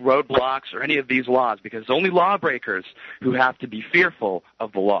problem with roadblocks or any of these laws, because it's only lawbreakers who have to be fearful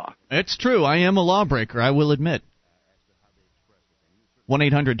of the law. It's true. I am a lawbreaker, I will admit.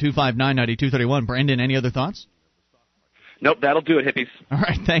 1-800-259-9231. Brandon, any other thoughts? Nope, that'll do it, hippies. All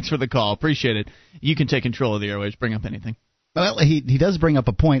right, thanks for the call. Appreciate it. You can take control of the airwaves. Bring up anything. Well, he does bring up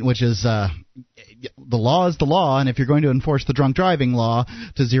a point, which is the law is the law, and if you're going to enforce the drunk driving law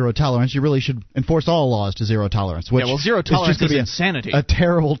to zero tolerance, you really should enforce all laws to zero tolerance. Which zero tolerance is insanity. A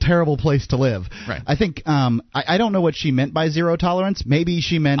terrible, terrible place to live. Right. I think I don't know what she meant by zero tolerance. Maybe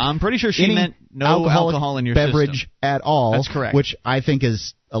she meant I'm pretty sure she meant no alcohol in your beverage system. at all. That's correct. Which I think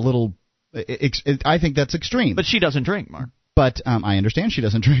is a little. I think that's extreme. But she doesn't drink, Mark. But I understand she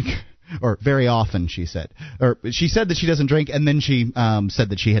doesn't drink. Or very often, she said. Or she said that she doesn't drink, and then she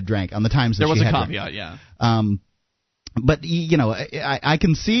said that she had drank on the times that she had drank. There was a caveat, yeah. But, I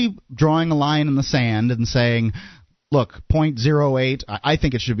can see drawing a line in the sand and saying, look, 0.08, I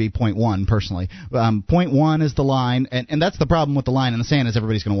think it should be 0.1, personally. 0.1 is the line, and that's the problem with the line in the sand, is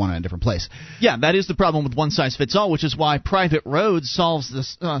everybody's going to want it in a different place. Yeah, that is the problem with one-size-fits-all, which is why private roads solves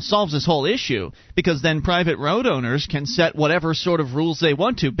this whole issue, because then private road owners can set whatever sort of rules they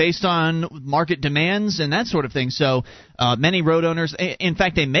want to based on market demands and that sort of thing. So many road owners, in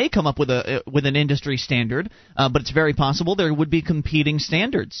fact, they may come up with an industry standard, but it's very possible there would be competing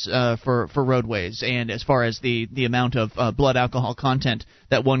standards for roadways, and as far as the amount of blood alcohol content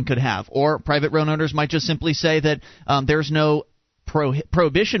that one could have. Or private road owners might just simply say that there's no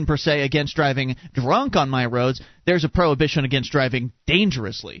prohibition per se against driving drunk on my roads. There's a prohibition against driving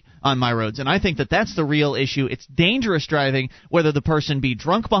dangerously on my roads. And I think that that's the real issue. It's dangerous driving, whether the person be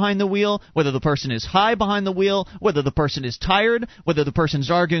drunk behind the wheel, whether the person is high behind the wheel, whether the person is tired, whether the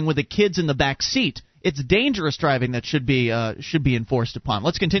person's arguing with the kids in the back seat. It's dangerous driving that should be enforced upon.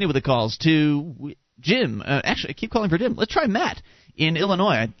 Let's continue with the calls to Jim. Actually, I keep calling for Jim. Let's try Matt in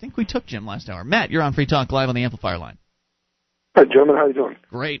Illinois. I think we took Jim last hour. Matt, you're on Free Talk Live on the Amplifier line. Hi, gentlemen. How you doing?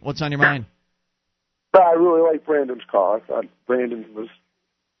 Great. What's on your mind? I really like Brandon's call. I thought Brandon was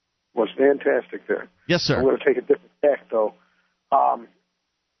fantastic there. Yes, sir. I'm going to take a different tack, though.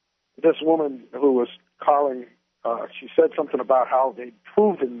 This woman who was calling, she said something about how they'd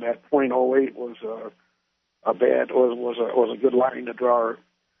proven that .08 was a good line to draw.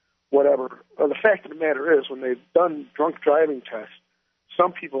 whatever. The fact of the matter is, when they've done drunk driving tests,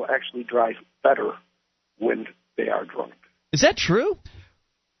 some people actually drive better when they are drunk. Is that true?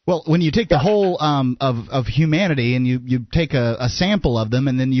 Well, when you take the whole of humanity and you take a sample of them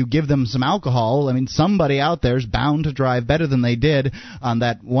and then you give them some alcohol, I mean, somebody out there is bound to drive better than they did on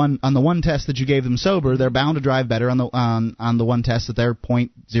the one test that you gave them sober. They're bound to drive better on the one test that they're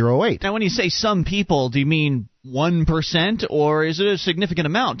 .08. Now, when you say some people, do you mean 1% or is it a significant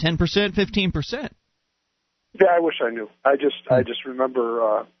amount? 10%, 15%? Yeah, I wish I knew. I just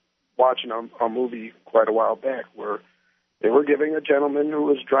remember watching a movie quite a while back where they were giving a gentleman who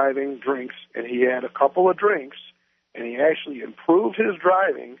was driving drinks, and he had a couple of drinks, and he actually improved his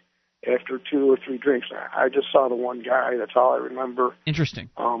driving after 2 or 3 drinks. I just saw the one guy. That's all I remember. Interesting.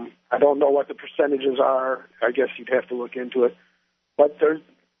 I don't know what the percentages are. I guess you'd have to look into it. But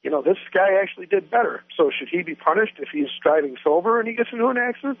this guy actually did better. So should he be punished if he's driving sober and he gets into an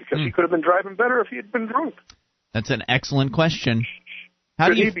accident? Because he could have been driving better if he had been drunk. That's an excellent question.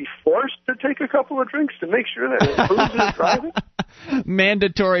 Should he be forced to take a couple of drinks to make sure that it improves his driving?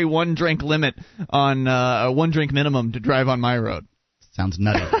 Mandatory 1-drink limit on a 1-drink minimum to drive on my road. Sounds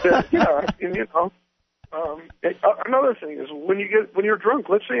nutty. Yeah, and, another thing is when you're drunk.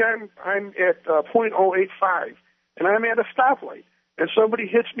 Let's say I'm at .085 and I'm at a stoplight and somebody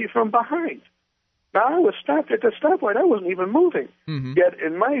hits me from behind. Now I was stopped at the stoplight. I wasn't even moving. Mm-hmm. Yet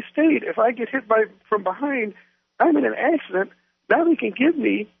in my state, if I get hit from behind, I'm in an accident. Now they can give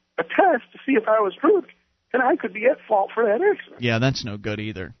me a test to see if I was drunk, and I could be at fault for that accident. Yeah, that's no good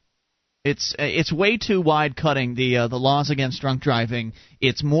either. It's way too wide-cutting, the laws against drunk driving.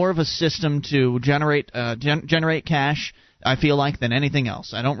 It's more of a system to generate cash, I feel like, than anything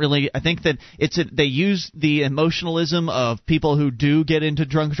else. I think that they use the emotionalism of people who do get into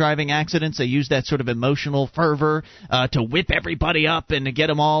drunk driving accidents. They use that sort of emotional fervor to whip everybody up and to get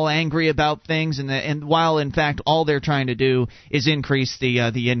them all angry about things. And while in fact all they're trying to do is increase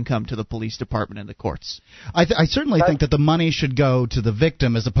the income to the police department and the courts. I certainly think that the money should go to the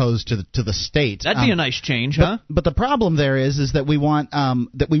victim as opposed to the state. That'd be a nice change, huh? But the problem there is that we want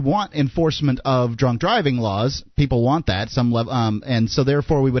enforcement of drunk driving laws. People want that. Some level, and so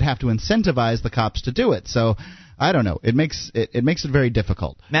therefore we would have to incentivize the cops to do it. So I don't know. It makes it very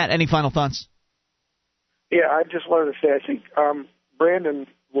difficult. Matt, any final thoughts? Yeah, I just wanted to say, I think Brandon,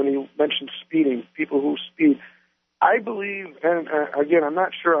 when he mentioned speeding, people who speed, I believe, and again, I'm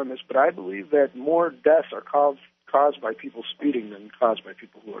not sure on this, but I believe that more deaths are caused by people speeding than caused by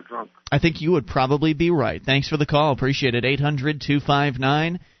people who are drunk. I think you would probably be right. Thanks for the call. Appreciate it.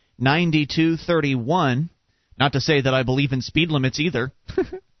 800-259-9231. Not to say that I believe in speed limits either. I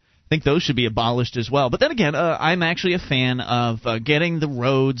think those should be abolished as well. But then again, I'm actually a fan of getting the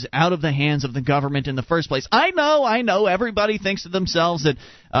roads out of the hands of the government in the first place. I know. Everybody thinks to themselves that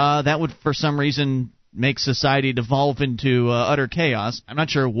that would, for some reason, make society devolve into utter chaos. I'm not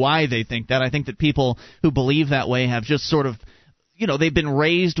sure why they think that. I think that people who believe that way have just sort of, they've been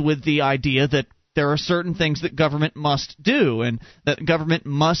raised with the idea that there are certain things that government must do and that government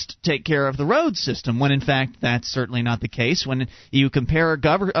must take care of the road system, when in fact that's certainly not the case. When you compare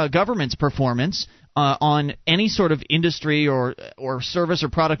a government's performance on any sort of industry or service or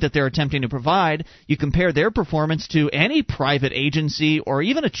product that they're attempting to provide, you compare their performance to any private agency or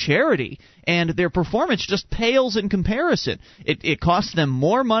even a charity, and their performance just pales in comparison. It costs them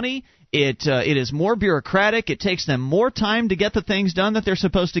more money. It is more bureaucratic. It takes them more time to get the things done that they're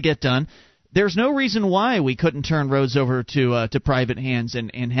supposed to get done. There's no reason why we couldn't turn roads over to private hands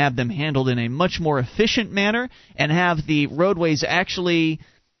and have them handled in a much more efficient manner and have the roadways actually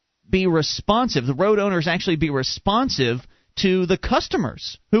be responsive, the road owners actually be responsive to the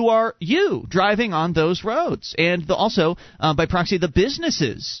customers who are you driving on those roads, and also by proxy the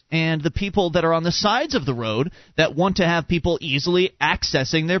businesses and the people that are on the sides of the road that want to have people easily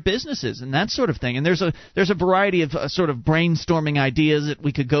accessing their businesses and that sort of thing. And there's a variety of sort of brainstorming ideas that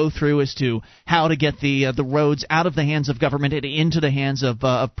we could go through as to how to get the roads out of the hands of government and into the hands of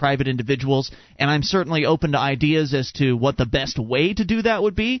private individuals. And I'm certainly open to ideas as to what the best way to do that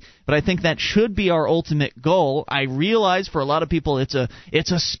would be, but I think that should be our ultimate goal. I realize for a lot of people it's a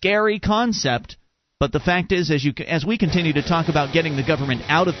scary concept, but the fact is, as we continue to talk about getting the government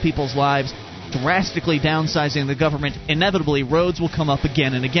out of people's lives, drastically downsizing the government, inevitably roads will come up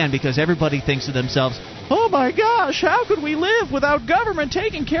again and again because everybody thinks to themselves, oh my gosh, how could we live without government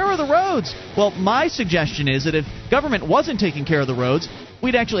taking care of the roads? Well, my suggestion is that if government wasn't taking care of the roads,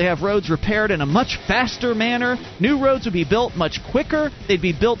 we'd actually have roads repaired in a much faster manner. New roads would be built much quicker. They'd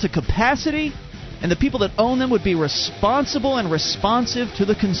be built to capacity. And the people that own them would be responsible and responsive to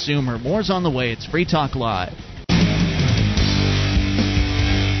the consumer. More's on the way. It's Free Talk Live.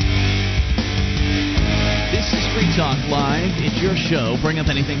 Talk Live. It's your show. Bring up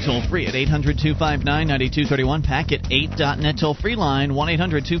anything toll-free at 800-259-9231. Packet8.net toll-free line,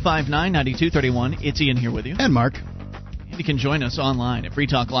 1-800-259-9231. It's Ian here with you. And Mark. And you can join us online at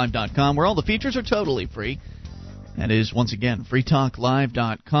freetalklive.com, where all the features are totally free. That is, once again,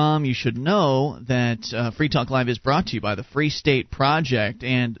 freetalklive.com. You should know that Free Talk Live is brought to you by the Free State Project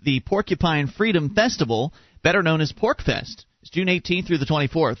and the Porcupine Freedom Festival, better known as PorcFest. It's June 18th through the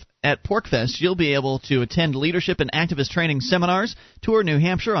 24th. At PorcFest, you'll be able to attend leadership and activist training seminars, tour New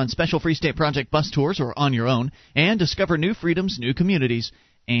Hampshire on special Free State Project bus tours or on your own, and discover new freedoms, new communities,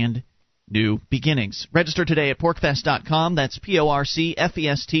 and new beginnings. Register today at porcfest.com. That's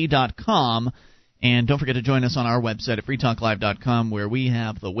porcfest.com. And don't forget to join us on our website at freetalklive.com, where we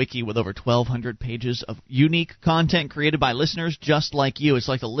have the wiki with over 1,200 pages of unique content created by listeners just like you. It's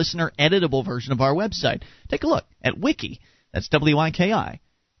like the listener-editable version of our website. Take a look at wiki. That's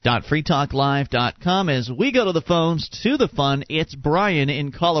wiki.freetalklive.com. As we go to the phones, to the fun, it's Brian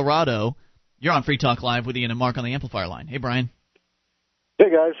in Colorado. You're on Free Talk Live with Ian and Mark on the amplifier line. Hey, Brian. Hey,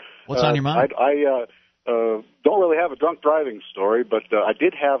 guys. What's on your mind? I don't really have a drunk driving story, but I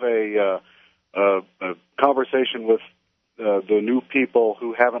did have a conversation with the new people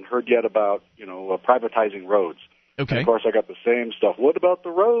who haven't heard yet about, privatizing roads. Okay. And of course, I got the same stuff. What about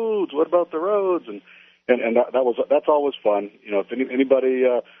the roads? What about the roads? And that's always fun. If anybody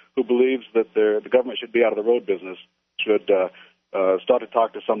who believes that the government should be out of the road business should start to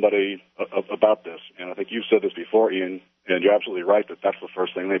talk to somebody about this. And I think you've said this before, Ian, and you're absolutely right that that's the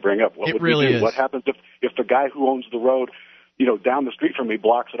first thing they bring up. What would really we do? is. What happens if the guy who owns the road, down the street from me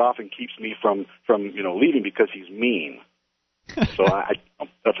blocks it off and keeps me from leaving because he's mean? So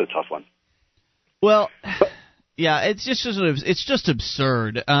that's a tough one. Well, yeah, it's just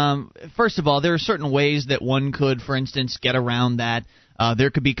absurd. First of all, there are certain ways that one could, for instance, get around that.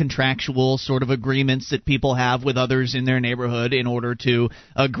 There could be contractual sort of agreements that people have with others in their neighborhood in order to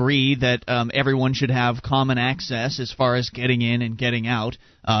agree that everyone should have common access as far as getting in and getting out,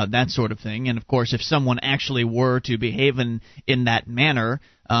 that sort of thing. And, of course, if someone actually were to behave in that manner,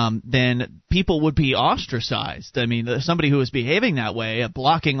 then people would be ostracized. I mean, somebody who is behaving that way,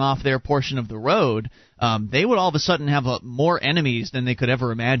 blocking off their portion of the road, they would all of a sudden have more enemies than they could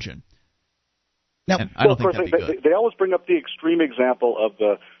ever imagine. Now, I don't think that'd be good. They always bring up the extreme example of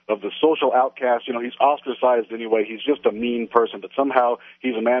the social outcast. He's ostracized anyway. He's just a mean person, but somehow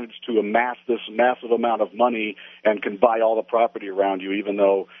he's managed to amass this massive amount of money and can buy all the property around you, even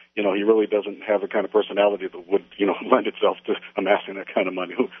though he really doesn't have the kind of personality that would lend itself to amassing that kind of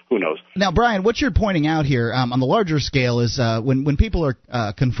money. Who knows? Now, Brian, what you're pointing out here on the larger scale is when people are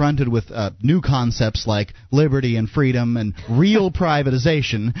confronted with new concepts like liberty and freedom and real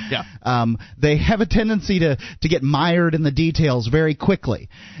privatization, they have a tendency to get mired in the details very quickly.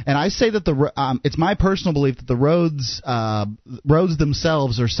 And I say that it's my personal belief that the roads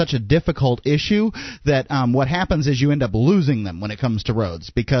themselves are such a difficult issue that what happens is you end up losing them when it comes to roads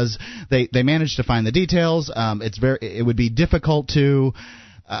because they manage to find the details. It would be difficult to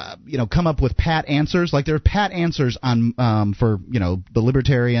come up with pat answers. Like there are pat answers on for the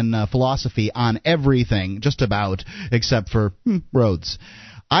libertarian philosophy on everything, just about, except for roads.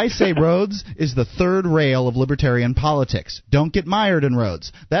 I say roads is the third rail of libertarian politics. Don't get mired in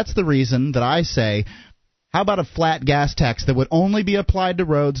roads. That's the reason that I say, how about a flat gas tax that would only be applied to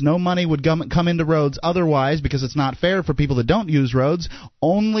roads? No money would come into roads otherwise because it's not fair for people that don't use roads.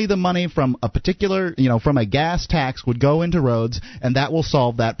 Only the money from a particular, from a gas tax would go into roads, and that will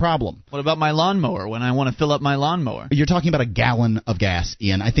solve that problem. What about my lawnmower when I want to fill up my lawnmower? You're talking about a gallon of gas,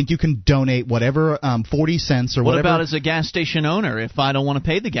 Ian. I think you can donate whatever, 40 cents or whatever. What about as a gas station owner if I don't want to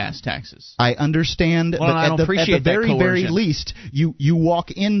pay the gas taxes? I understand, well, but at the very least, you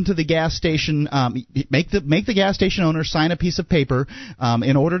walk into the gas station, make the gas station owner sign a piece of paper.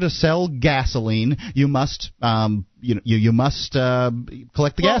 In order to sell gasoline, you must you must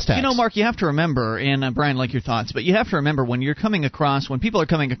collect the gas tax. Mark, you have to remember, and Brian, like your thoughts, but you have to remember when people are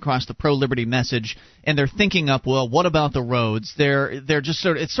coming across the pro-liberty message and they're thinking up, well, what about the roads? They're just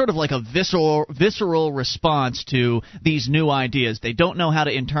it's sort of like a visceral response to these new ideas. They don't know how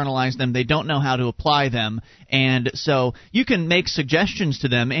to internalize them. They don't know how to apply them. And so you can make suggestions to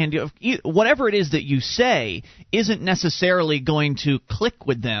them, and whatever it is that you say isn't necessarily going to click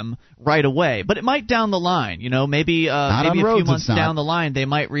with them right away. But it might down the line. Maybe maybe a few months down the line they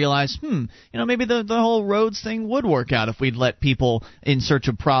might realize, maybe the whole roads thing would work out if we'd let people in search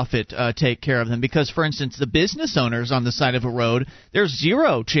of profit take care of them. Because, for instance, the business owners on the side of a road, there's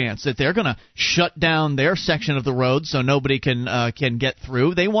zero chance that they're going to shut down their section of the road so nobody can get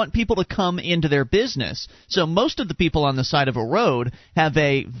through. They want people to come into their business. So most of the people on the side of a road have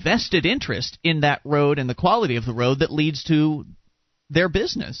a vested interest in that road and the quality of the road that leads to their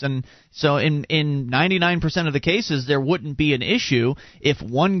business. And so in 99% of the cases, there wouldn't be an issue. If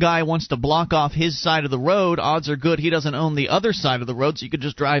one guy wants to block off his side of the road, odds are good he doesn't own the other side of the road, so you could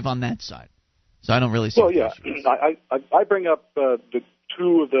just drive on that side. So I don't really see. Well, yeah, I bring up the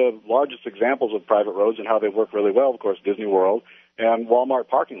two of the largest examples of private roads and how they work really well, of course, Disney World and Walmart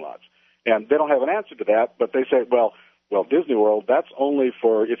parking lots. And they don't have an answer to that, but they say, well, Disney World, that's only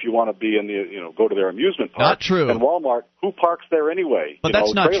for if you want to be in the, go to their amusement park. Not true. And Walmart, who parks there anyway? But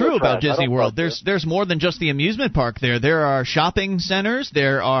that's not true about Disney World. There's more than just the amusement park there. There are shopping centers.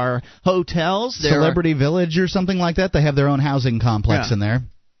 There are hotels. Celebrity Village or something like that. They have their own housing complex in there.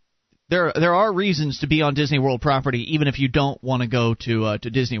 There are reasons to be on Disney World property, even if you don't want to go to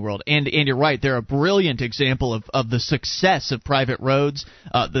Disney World. And you're right, they're a brilliant example of the success of private roads.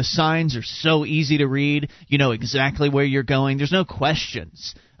 The signs are so easy to read. You know exactly where you're going. There's no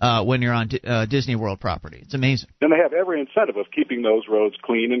questions when you're on Disney World property. It's amazing. And they have every incentive of keeping those roads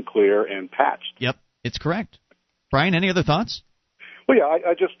clean and clear and patched. Yep, it's correct. Brian, any other thoughts? Well, yeah,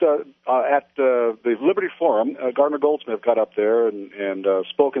 I just at the Liberty Forum, Gardner Goldsmith got up there and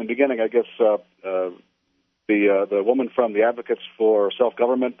spoke in the beginning. I guess the woman from the Advocates for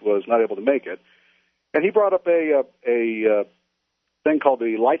Self-Government was not able to make it, and he brought up a thing called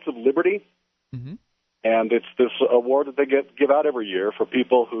the Lights of Liberty, and it's this award that they give out every year for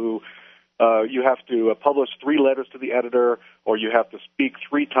people who you have to publish 3 letters to the editor, or you have to speak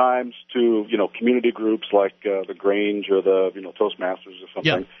 3 times to community groups like the Grange or the Toastmasters or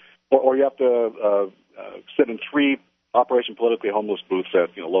something, or you have to sit in 3 Operation Politically Homeless booths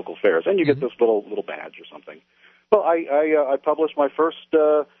at local fairs, and you get this little badge or something. Well, I published my first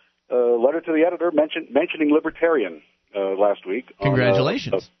letter to the editor mentioning libertarian last week.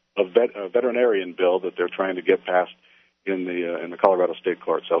 Congratulations! On a veterinarian bill that they're trying to get passed in the Colorado State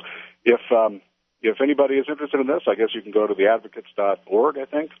Court. So if anybody is interested in this, I guess you can go to theadvocates.org, I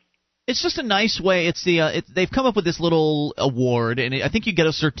think. It's just a nice way. It's they've come up with this little award, and I think you get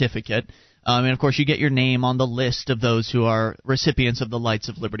a certificate. And, of course, you get your name on the list of those who are recipients of the Lights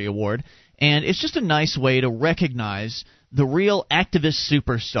of Liberty Award. And it's just a nice way to recognize the real activist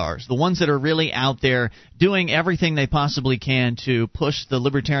superstars, the ones that are really out there doing everything they possibly can to push the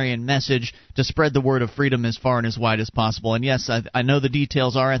libertarian message, to spread the word of freedom as far and as wide as possible. And, yes, I know the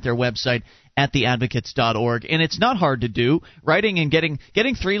details are at their website, at theadvocates.org, and it's not hard to do. Writing and getting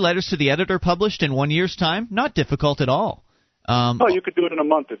 3 letters to the editor published in 1 year's time, not difficult at all. You could do it in a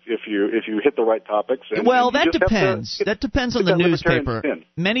month if you hit the right topics. That depends. That depends on the newspaper.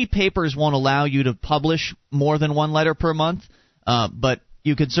 Many papers won't allow you to publish more than 1 letter per month, but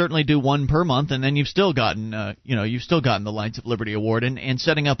you could certainly do 1 per month, and then you've still gotten the Lights of Liberty Award. And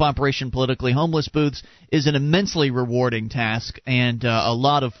setting up Operation Politically Homeless booths is an immensely rewarding task and a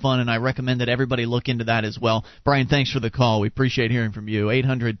lot of fun, and I recommend that everybody look into that as well. Brian, thanks for the call. We appreciate hearing from you.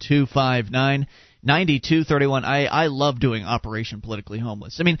 800-259-9231. I love doing Operation Politically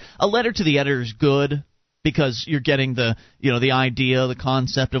Homeless. I mean, a letter to the editor is good because you're getting the idea, the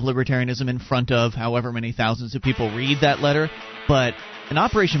concept of libertarianism in front of however many thousands of people read that letter. But an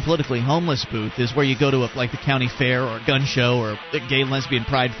Operation Politically Homeless booth is where you go to like the county fair or a gun show or a gay and lesbian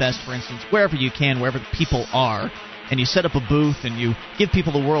pride fest, for instance, wherever you can, wherever the people are. And you set up a booth and you give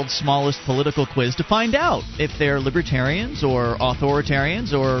people the world's smallest political quiz to find out if they're libertarians or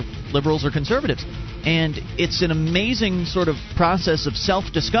authoritarians or liberals or conservatives. And it's an amazing sort of process of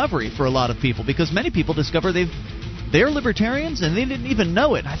self-discovery for a lot of people, because many people discover they're libertarians and they didn't even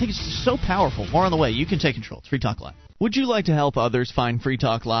know it. I think it's just so powerful. More on the way. You can take control. It's Free Talk Live. Would you like to help others find Free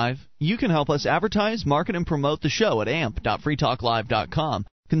Talk Live? You can help us advertise, market, and promote the show at amp.freetalklive.com.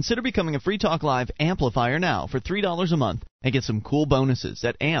 Consider becoming a Free Talk Live amplifier now for $3 a month and get some cool bonuses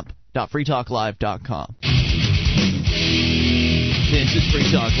at amp.freetalklive.com. This is Free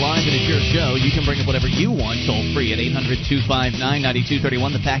Talk Live, and it's your show. You can bring up whatever you want, toll-free at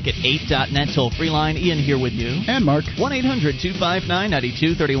 800-259-9231, the packet8.net toll-free line. Ian here with you. And Mark.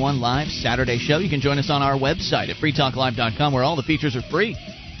 1-800-259-9231, live Saturday show. You can join us on our website at freetalklive.com, where all the features are free.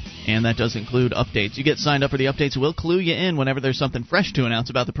 And that does include updates. You get signed up for the updates. We'll clue you in whenever there's something fresh to announce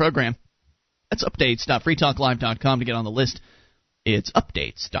about the program. That's updates.freetalklive.com to get on the list. It's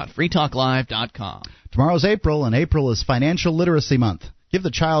updates.freetalklive.com. Tomorrow's April, and April is Financial Literacy Month. Give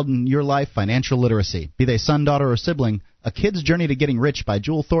the child in your life financial literacy. Be they son, daughter, or sibling, A Kid's Journey to Getting Rich by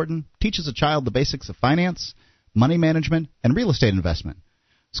Jewel Thornton teaches a child the basics of finance, money management, and real estate investment.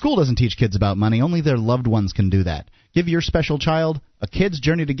 School doesn't teach kids about money. Only their loved ones can do that. Give your special child A Kid's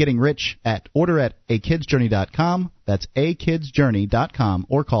Journey to Getting Rich order at akidsjourney.com. That's akidsjourney.com,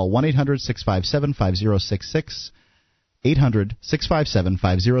 or call 1-800-657-5066.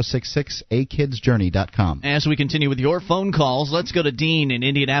 800-657-5066, akidsjourney.com. As we continue with your phone calls, let's go to Dean in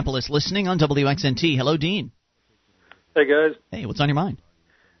Indianapolis listening on WXNT. Hello, Dean. Hey, guys. Hey, what's on your mind?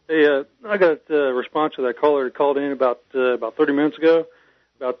 Hey, I got a response to that caller who called in about 30 minutes ago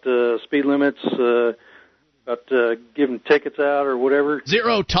about speed limits, about giving tickets out or whatever.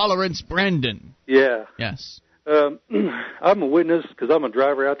 Zero tolerance, Brandon. Yeah. Yes. I'm a witness, because I'm a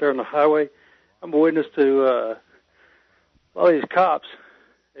driver out there on the highway. I'm a witness to all these cops,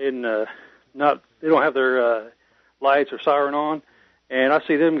 and they don't have their lights or siren on, and I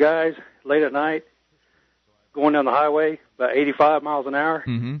see them guys late at night going down the highway about 85 miles an hour.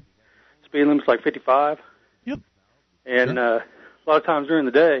 Mm-hmm. Speed limit's like 55. Yep. And a lot of times during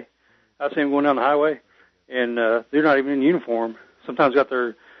the day, I see them going down the highway, and they're not even in uniform. Sometimes got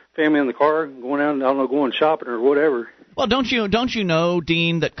their family in the car going down, I don't know, going shopping or whatever. Well, don't you know,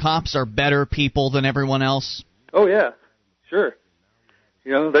 Dean, that cops are better people than everyone else? Oh yeah, sure.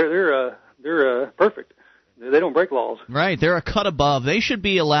 You know, they're perfect. They don't break laws. Right, they're a cut above. They should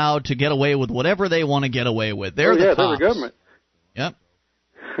be allowed to get away with whatever they want to get away with. They're the cops. They're the government. Yep.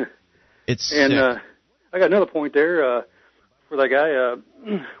 It's and I got another point there for that guy.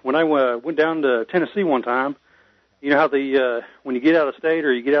 When I went down to Tennessee one time, you know how when you get out of state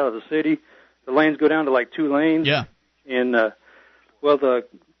or you get out of the city, the lanes go down to like 2 lanes. Yeah. And the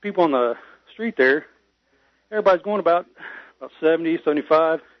people on the street there, everybody's going about 70,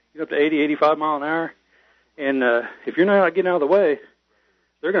 75, up to 80, 85 mile an hour. And if you're not getting out of the way,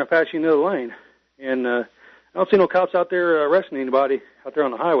 they're going to pass you into the lane. And I don't see no cops out there arresting anybody out there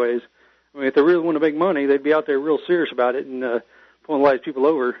on the highways. I mean, if they really want to make money, they'd be out there real serious about it and pulling a lot of people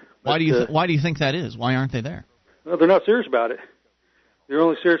over. Why do you think that is? Why aren't they there? Well, they're not serious about it. They're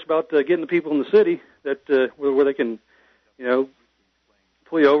only serious about getting the people in the city that where they can,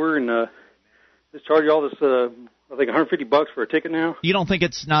 pull you over and just charge you all this. I think $150 for a ticket now. You don't think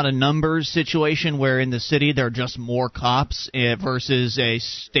it's not a numbers situation where in the city there are just more cops versus a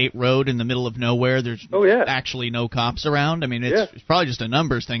state road in the middle of nowhere? There's actually no cops around. I mean, it's probably just a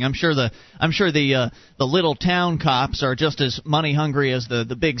numbers thing. I'm sure the little town cops are just as money hungry as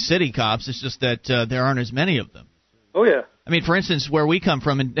the big city cops. It's just that there aren't as many of them. Oh yeah. I mean, for instance, where we come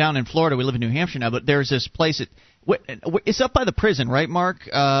from, down in Florida, we live in New Hampshire now, but there's this place. It's up by the prison, right, Mark?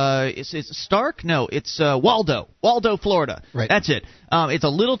 It's Stark? No, it's Waldo, Florida. Right. That's it. It's a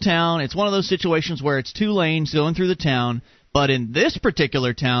little town. It's one of those situations where it's 2 lanes going through the town. But in this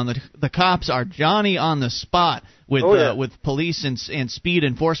particular town, the cops are Johnny on the spot with police and speed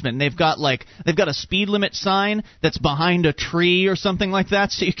enforcement. And they've got a speed limit sign that's behind a tree or something like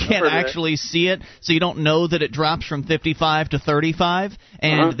that, so you can't actually see it, so you don't know that it drops from 55 to 35.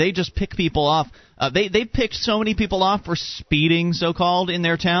 And they just pick people off. They picked so many people off for speeding, so-called, in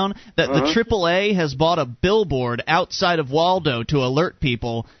their town that the AAA has bought a billboard outside of Waldo to alert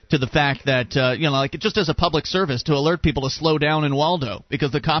people to the fact that, just as a public service, to alert people to slow down in Waldo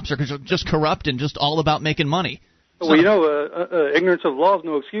because the cops are just corrupt and just all about making money. Well, ignorance of law is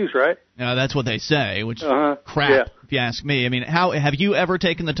no excuse, right? That's what they say, which crap, if you ask me. I mean, have you ever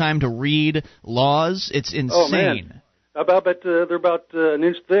taken the time to read laws? It's insane. Oh, man. I bet they're about an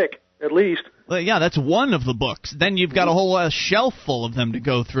inch thick, at least. Well, yeah, that's one of the books. Then you've got a whole shelf full of them to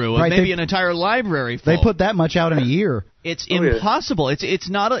go through, right, maybe an entire library full. They put that much out in a year. It's impossible. It's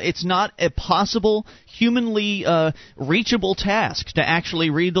not a possible humanly reachable task to actually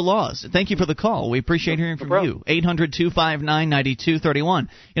read the laws. Thank you for the call. We appreciate hearing from you. 800-259-9231.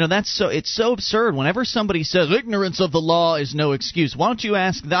 It's so absurd. Whenever somebody says ignorance of the law is no excuse, why don't you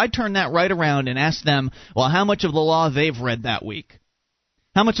ask? I turn that right around and ask them, well, how much of the law they've read that week?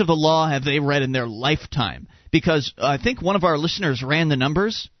 How much of the law have they read in their lifetime? Because I think one of our listeners ran the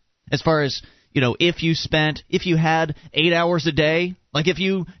numbers as far as, if you had 8 hours a day, like if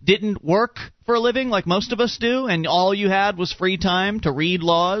you didn't work for a living like most of us do and all you had was free time to read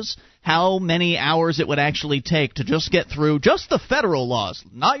laws, how many hours it would actually take to just get through just the federal laws,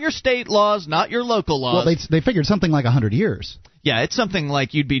 not your state laws, not your local laws. Well, they figured something like 100 years. Yeah, it's something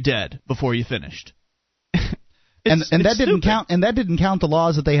like you'd be dead before you finished. And that didn't count. And that didn't count the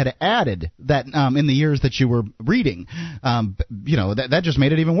laws that they had added that in the years that you were reading. That just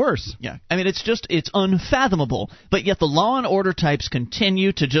made it even worse. Yeah, I mean it's unfathomable. But yet the law and order types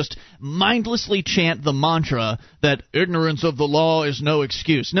continue to just mindlessly chant the mantra that ignorance of the law is no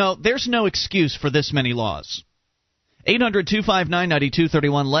excuse. No, there's no excuse for this many laws.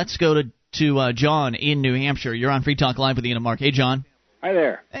 800-259-9231. Let's go to John in New Hampshire. You're on Free Talk Live with Ian and Mark. Hey, John. Hi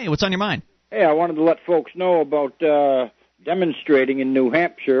there. Hey, what's on your mind? Hey, I wanted to let folks know about demonstrating in New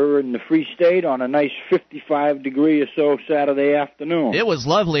Hampshire in the Free State on a nice 55-degree or so Saturday afternoon. It was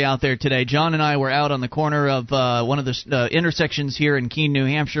lovely out there today. John and I were out on the corner of one of the intersections here in Keene, New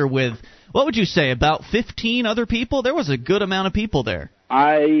Hampshire with, what would you say, about 15 other people? There was a good amount of people there.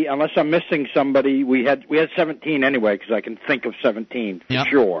 Unless I'm missing somebody, we had 17 anyway, because I can think of 17 for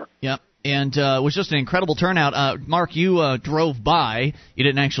sure. Yep. And it was just an incredible turnout. Mark, you drove by. You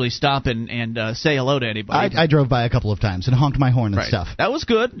didn't actually stop and say hello to anybody. I drove by a couple of times and honked my horn and stuff. That was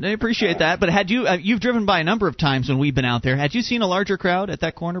good. I appreciate that. But had you've driven by a number of times when we've been out there. Had you seen a larger crowd at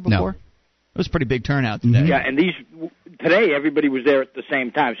that corner before? No. It was a pretty big turnout today. Yeah, and today everybody was there at the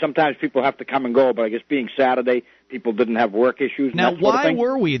same time. Sometimes people have to come and go, but I guess being Saturday, people didn't have work issues. Now, why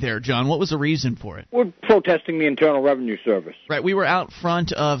were we there, John? What was the reason for it? We're protesting the Internal Revenue Service. Right, we were out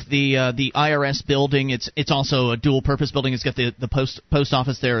front of the IRS building. It's also a dual-purpose building. It's got the post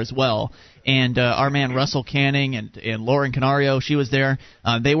office there as well. And our man Russell Canning and Lauren Canario, she was there.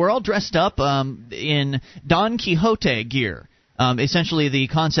 They were all dressed up in Don Quixote gear. Essentially, the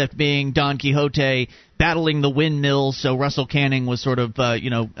concept being Don Quixote battling the windmills. So Russell Canning was sort of,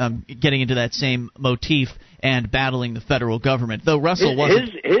 getting into that same motif and battling the federal government. Though Russell wasn't.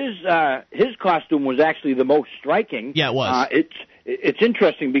 His costume was actually the most striking. Yeah, it was. It's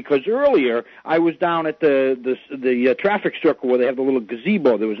interesting because earlier I was down at the traffic circle where they have the little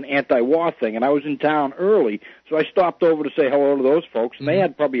gazebo. There was an anti-war thing, and I was in town early, so I stopped over to say hello to those folks, and they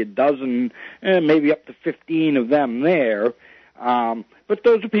had probably a dozen, maybe up to 15 of them there. But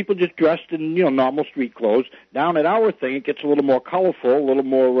those are people just dressed in normal street clothes. Down at our thing, it gets a little more colorful, a little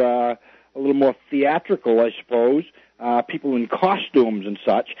more theatrical, I suppose. People in costumes and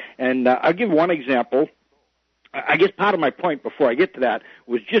such. And I'll give one example. I guess part of my point before I get to that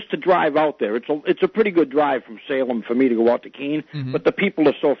was just to drive out there. It's a pretty good drive from Salem for me to go out to Keene, but the people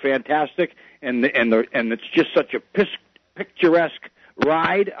are so fantastic, and it's just such a picturesque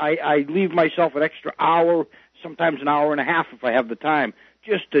ride. I leave myself an extra hour, sometimes an hour and a half if I have the time,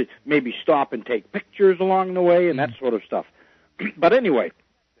 just to maybe stop and take pictures along the way and that sort of stuff. But anyway,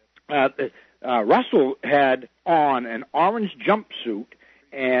 Russell had on an orange jumpsuit,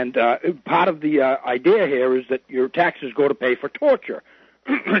 and part of the idea here is that your taxes go to pay for torture.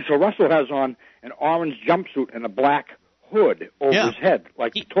 So Russell has on an orange jumpsuit and a black hood over his head.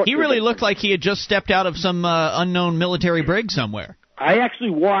 Like he really looked like he had just stepped out of some unknown military brig somewhere. I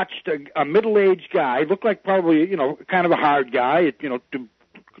actually watched a middle-aged guy, looked like probably, kind of a hard guy,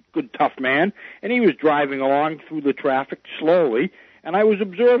 good tough man, and he was driving along through the traffic slowly, and I was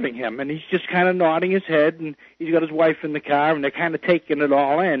observing him, and he's just kind of nodding his head, and he's got his wife in the car, and they're kind of taking it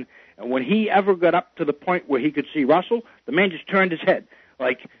all in. And when he ever got up to the point where he could see Russell, the man just turned his head.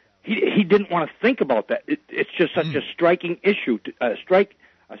 Like, he didn't want to think about that. It's just such a striking issue, striking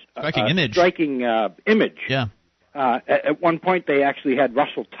image. Striking image. Yeah. At one point, they actually had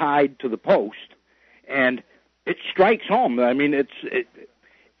Russell tied to the post, and it strikes home. I mean,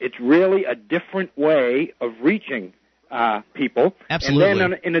 it's really a different way of reaching people. Absolutely. And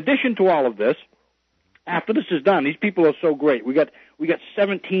then, in addition to all of this, after this is done, these people are so great. We got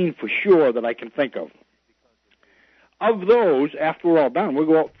 17 for sure that I can think of. Of those, after we're all done, we'll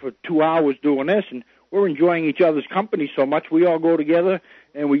go out for 2 hours doing this, and we're enjoying each other's company so much. We all go together,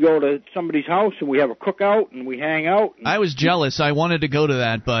 and we go to somebody's house, and we have a cookout, and we hang out. I was jealous. I wanted to go to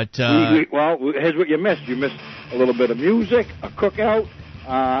that, but... Well, here's what you missed. You missed a little bit of music, a cookout.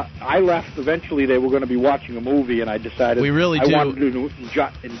 I left. Eventually, they were going to be watching a movie, and I decided I wanted to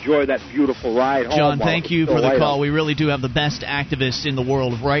enjoy that beautiful ride home. John, thank you for the call. We really do have the best activists in the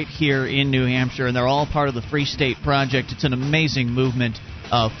world right here in New Hampshire, and they're all part of the Free State Project. It's an amazing movement.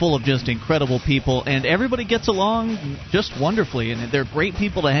 Full of just incredible people, and everybody gets along just wonderfully, and they're great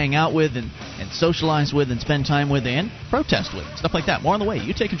people to hang out with and socialize with and spend time with and protest with, stuff like that. More on the way.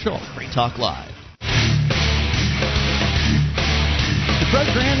 You take control. Free Talk Live. The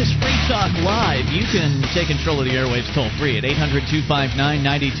program is Free Talk Live. You can take control of the airwaves toll-free at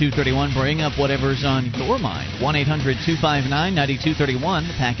 800-259-9231. Bring up whatever's on your mind. 1-800-259-9231,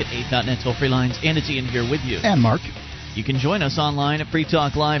 the packet8.net toll-free lines, and it's Ian here with you. And Mark. You can join us online at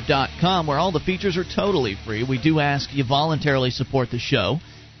freetalklive.com, where all the features are totally free. We do ask you voluntarily support the show.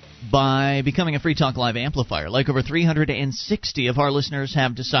 by becoming a Free Talk Live amplifier, like over 360 of our listeners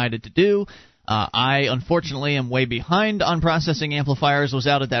have decided to do. I, unfortunately, am way behind on processing amplifiers. Was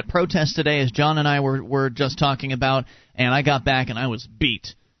out at that protest today, as John and I were just talking about, and I got back and I was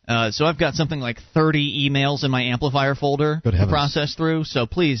beat. So I've got something like 30 emails in my amplifier folder to process through, so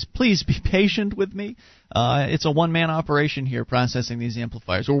please be patient with me. It's a one-man operation here processing these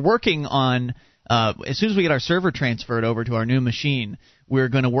amplifiers. We're working on, as soon as we get our server transferred over to our new machine, we're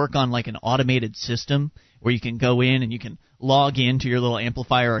going to work on like an automated system where you can go in and you can log into your little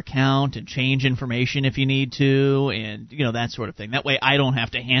amplifier account and change information if you need to, and that sort of thing. That way I don't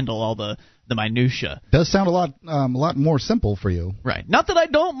have to handle all the minutia. Does sound a lot more simple for you. Right. Not that I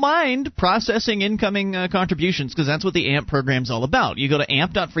don't mind processing incoming contributions, because that's what the AMP program's all about. You go to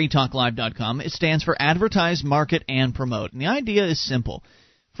amp.freetalklive.com. It stands for Advertise, Market, and Promote. And the idea is simple.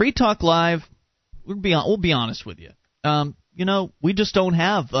 Free Talk Live, we'll be honest with you. We just don't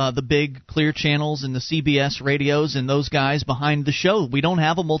have the big clear channels and the CBS radios and those guys behind the show. We don't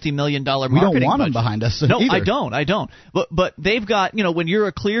have a multi-million-dollar marketing budget. We don't want them behind us No, either. I don't. But they've got, when you're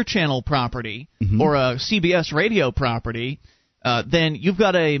a clear channel property or a CBS radio property, then you've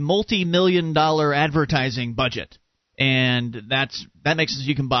got a multi-million-dollar advertising budget. And that makes it so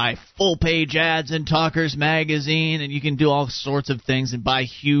you can buy full-page ads in Talkers Magazine, and you can do all sorts of things and buy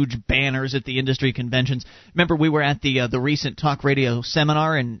huge banners at the industry conventions. Remember, we were at the recent talk radio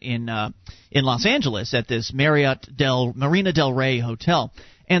seminar in Los Angeles at this Marina Del Rey hotel,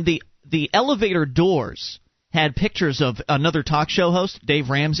 and the elevator doors had pictures of another talk show host, Dave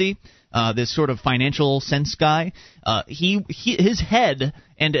Ramsey, this sort of financial sense guy. His head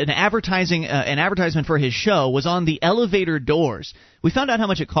and an advertisement for his show was on the elevator doors. We found out how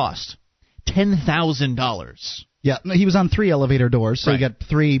much it cost. $10,000. Yeah, he was on 3 elevator doors, so you got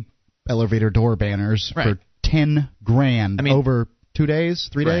 3 elevator door banners for $10,000 over 2 days,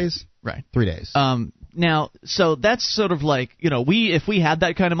 3 days? Right. 3 days. Now, so that's sort of like, if we had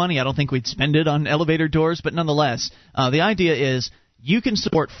that kind of money, I don't think we'd spend it on elevator doors, but nonetheless, the idea is you can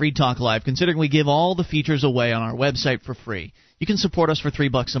support Free Talk Live, considering we give all the features away on our website for free. You can support us for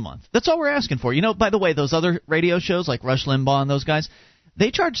 $3 a month. That's all we're asking for. By the way, those other radio shows like Rush Limbaugh and those guys,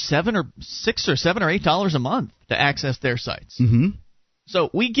 they charge $6 or $7 or $8 a month to access their sites. Mm-hmm. So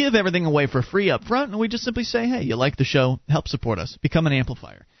we give everything away for free up front, and we just simply say, hey, you like the show, help support us, become an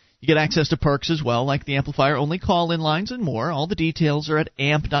amplifier. You get access to perks as well, like the amplifier-only call-in lines and more. All the details are at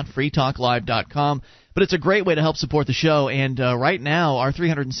amp.freetalklive.com. But it's a great way to help support the show, and right now our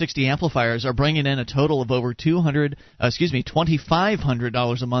 360 amplifiers are bringing in a total of over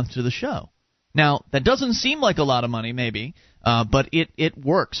 $2,500 a month to the show. Now, that doesn't seem like a lot of money, maybe, but it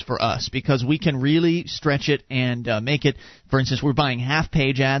works for us because we can really stretch it and make it. For instance, we're buying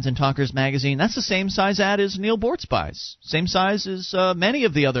half-page ads in Talkers Magazine. That's the same size ad as Neil Bortz buys, same size as many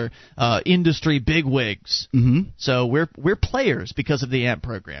of the other industry bigwigs. Mm-hmm. So we're players because of the AMP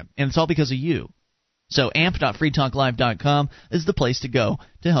program, and it's all because of you. So amp.freetalklive.com is the place to go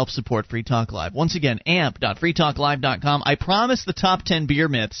to help support Free Talk Live. Once again, amp.freetalklive.com. I promise the top 10 beer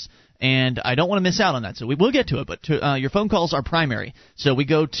myths, and I don't want to miss out on that, so we will get to it, but your phone calls are primary. So we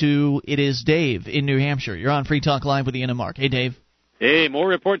go to, it is Dave in New Hampshire. You're on Free Talk Live with Ian and Mark. Hey, Dave. Hey, more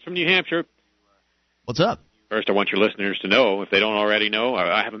reports from New Hampshire. What's up? First, I want your listeners to know, if they don't already know,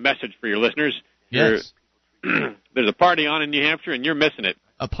 I have a message for your listeners. Yes. There's a party on in New Hampshire, and you're missing it.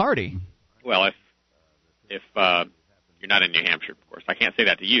 A party? Well, if you're not in New Hampshire, of course. I can't say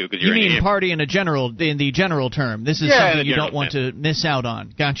that to you because you're in New Hampshire. You mean party in the general term. This is something you don't want to miss out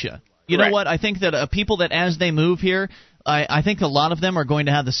on. Gotcha. You know what? I think that people that as they move here, I think a lot of them are going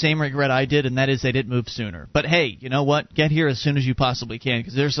to have the same regret I did, and that is they didn't move sooner. But hey, you know what? Get here as soon as you possibly can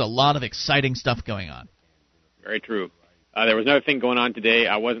because there's a lot of exciting stuff going on. Very true. There was another thing going on today.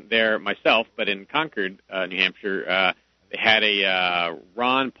 I wasn't there myself, but in Concord, New Hampshire, they had a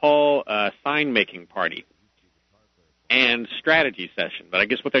Ron Paul sign-making party and strategy session. But I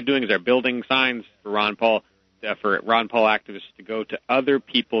guess what they're doing is they're building signs for Ron Paul activists to go to other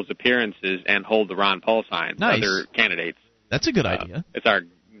people's appearances and hold the Ron Paul signs. Nice. Other candidates. That's a good idea. It's our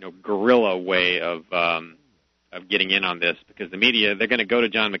guerrilla way of getting in on this because the media, they're going to go to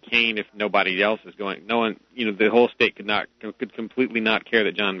John McCain if nobody else is going. No one, the whole state could completely not care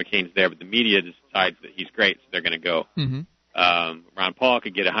that John McCain's there, but the media decides that he's great, so they're going to go. Mm-hmm. Ron Paul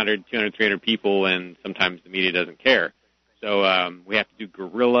could get 100, 200, 300 people, and sometimes the media doesn't care. So we have to do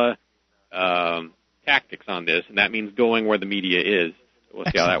guerrilla tactics on this, and that means going where the media is. So we'll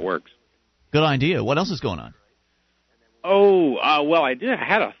see how that works. Good idea. What else is going on? Well, I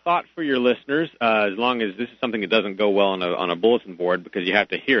had a thought for your listeners, as long as this is something that doesn't go well on a bulletin board because you have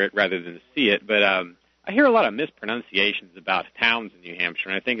to hear it rather than see it. But I hear a lot of mispronunciations about towns in New Hampshire,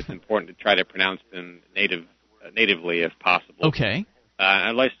 and I think it's important to try to pronounce them natively if possible. Okay.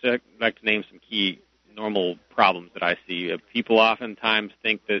 I'd like to name some key normal problems that I see. People oftentimes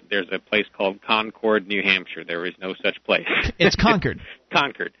think that there's a place called Concord, New Hampshire. There is no such place. It's Concord.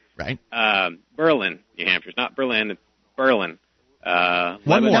 Concord. Right. Berlin, New Hampshire. It's not Berlin, it's Berlin.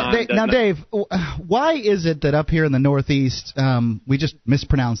 One more. Now, Dave, why is it that up here in the Northeast we just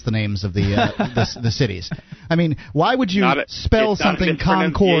mispronounce the names of the cities? I mean, why would you spell something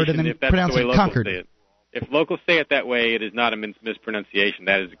Concord and then pronounce it Concord? If locals say it that way, it is not a mispronunciation.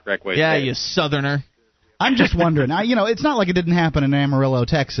 That is the correct way to say it. Yeah, you Southerner. I'm just wondering. It's not like it didn't happen in Amarillo,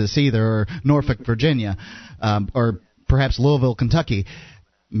 Texas, either, or Norfolk, Virginia, or perhaps Louisville, Kentucky,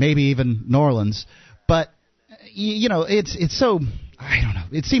 maybe even New Orleans. But it's so. I don't know.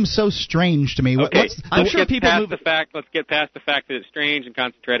 It seems so strange to me. Okay, I'm sure people let's get past the fact that it's strange and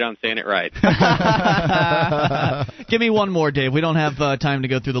concentrate on saying it right. Give me one more, Dave. We don't have time to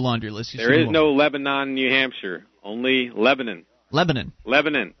go through the laundry list. There is no Lebanon, New Hampshire. Only Lebanon. Lebanon.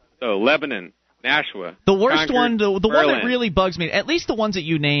 So Lebanon, Nashua. The worst Concord, one, the Berlin. one that really bugs me, at least the ones that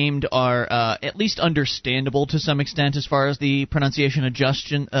you named are at least understandable to some extent as far as the pronunciation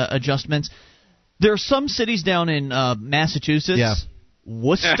adjustments. There are some cities down in Massachusetts. Yeah.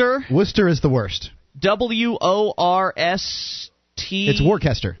 Worcester. Worcester is the worst. Worst. It's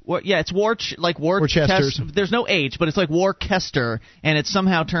Worcester. It's Worcester. There's no H, but it's like Worcester, and it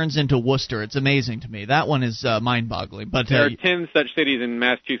somehow turns into Worcester. It's amazing to me. That one is mind-boggling. But there are 10 such cities in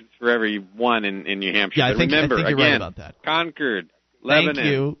Massachusetts for every one in New Hampshire. Yeah, I think remember, you're again, right about that. Concord, Lebanon, Thank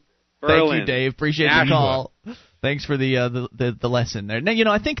you. Berlin, Thank you, Dave. Appreciate Nashua. the call. Thanks for the lesson there.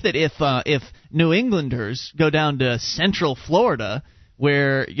 Now, I think that if New Englanders go down to Central Florida,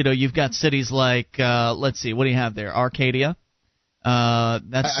 where you've got cities like let's see, what do you have there? Arcadia.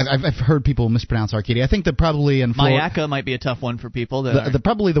 I've heard people mispronounce Arcadia. I think that probably in Florida, Mayaca might be a tough one for people.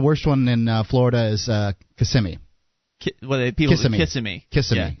 Probably the worst one in Florida is Kissimmee. Kissimmee.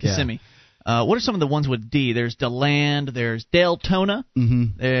 Kissimmee. Kissimmee. What are some of the ones with D? There's DeLand. There's Deltona.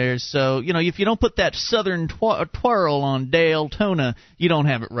 Mm-hmm. There's if you don't put that southern twirl on Deltona, you don't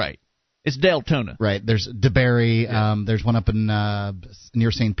have it right. It's Deltona. Right. There's DeBerry. Yeah. There's one up in near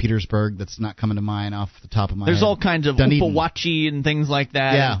St. Petersburg that's not coming to mind off the top of my head. There's all kinds of Upawachi and things like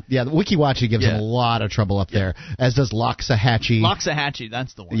that. Yeah. The Wikiwachi gives them a lot of trouble up there, as does Loxahatchee. Loxahatchee,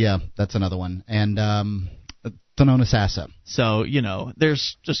 that's the one. Yeah, that's another one. And Thonotosassa. So,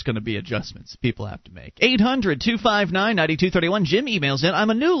 there's just going to be adjustments people have to make. 800-259-9231. Jim emails in. I'm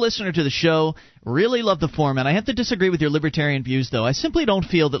a new listener to the show. Really love the format. I have to disagree with your libertarian views, though. I simply don't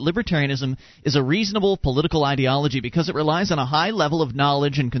feel that libertarianism is a reasonable political ideology because it relies on a high level of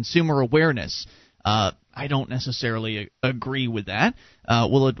knowledge and consumer awareness. I don't necessarily agree with that.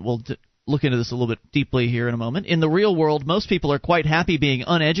 We'll look into this a little bit deeply here in a moment. In the real world, most people are quite happy being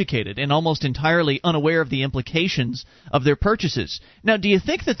uneducated and almost entirely unaware of the implications of their purchases. Now, do you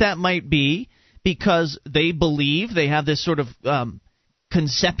think that might be because they believe they have this sort of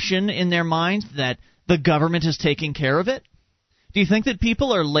conception in their minds that the government is taking care of it? Do you think that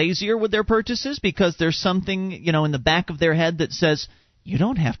people are lazier with their purchases because there's something, in the back of their head that says, you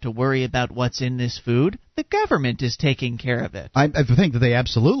don't have to worry about what's in this food. The government is taking care of it. I think that they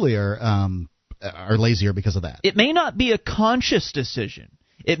absolutely are lazier because of that. It may not be a conscious decision.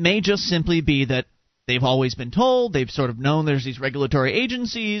 It may just simply be that they've always been told, they've sort of known there's these regulatory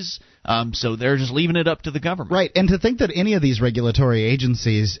agencies, so they're just leaving it up to the government. Right, and to think that any of these regulatory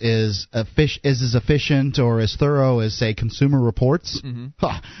agencies is as efficient or as thorough as, say, Consumer Reports,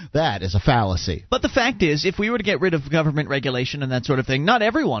 that is a fallacy. But the fact is, if we were to get rid of government regulation and that sort of thing, not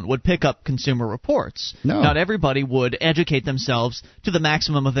everyone would pick up Consumer Reports. No. Not everybody would educate themselves to the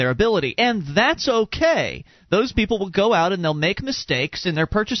maximum of their ability, and that's okay. Those people will go out and they'll make mistakes in their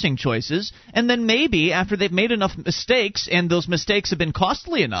purchasing choices, and then maybe after they've made enough mistakes and those mistakes have been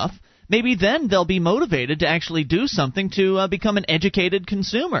costly enough, maybe then they'll be motivated to actually do something to become an educated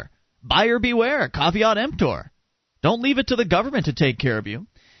consumer. Buyer beware, caveat emptor. Don't leave it to the government to take care of you.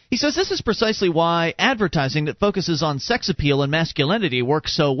 He says this is precisely why advertising that focuses on sex appeal and masculinity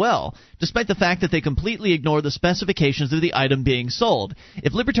works so well, despite the fact that they completely ignore the specifications of the item being sold.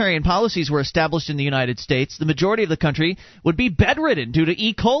 If libertarian policies were established in the United States, the majority of the country would be bedridden due to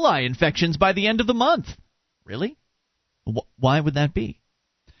E. coli infections by the end of the month. Really? Why would that be?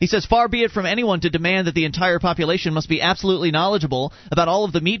 He says, far be it from anyone to demand that the entire population must be absolutely knowledgeable about all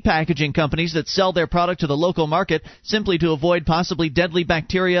of the meat packaging companies that sell their product to the local market simply to avoid possibly deadly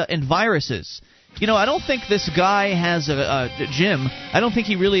bacteria and viruses. I don't think this guy has Jim. I don't think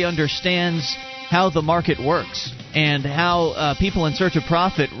he really understands how the market works and how people in search of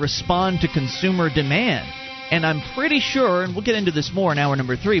profit respond to consumer demand. And I'm pretty sure, and we'll get into this more in hour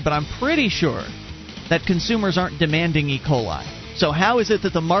number 3, but I'm pretty sure that consumers aren't demanding E. coli. So how is it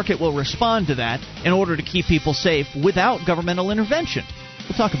that the market will respond to that in order to keep people safe without governmental intervention?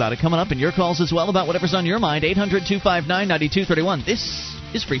 We'll talk about it coming up in your calls as well about whatever's on your mind. 800-259-9231. This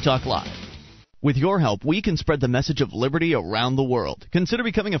is Free Talk Live. With your help, we can spread the message of liberty around the world. Consider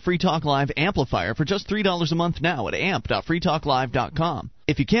becoming a Free Talk Live amplifier for just $3 a month now at amp.freetalklive.com.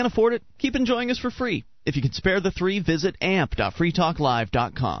 If you can't afford it, keep enjoying us for free. If you can spare the $3, visit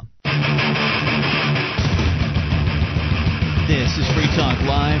amp.freetalklive.com. This is Free Talk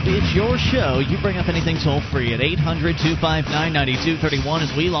Live. It's your show. You bring up anything toll-free at 800-259-9231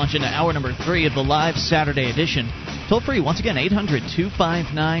 as we launch into hour number 3 of the live Saturday edition. Toll-free, once again,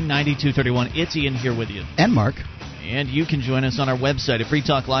 800-259-9231. It's Ian here with you. And Mark. And you can join us on our website at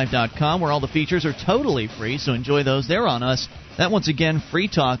freetalklive.com, where all the features are totally free, so enjoy those. They're on us. That, once again,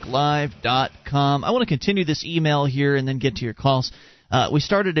 freetalklive.com. I want to continue this email here and then get to your calls. We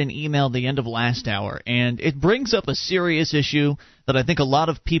started an email at the end of last hour, and it brings up a serious issue that I think a lot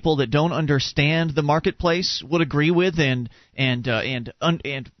of people that don't understand the marketplace would agree with and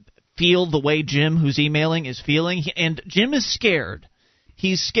feel the way Jim, who's emailing, is feeling. And Jim is scared.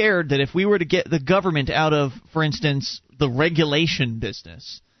 He's scared that if we were to get the government out of, for instance, the regulation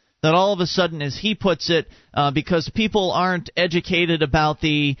business, that all of a sudden, as he puts it, because people aren't educated about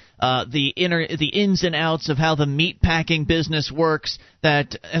the ins and outs of how the meat packing business works,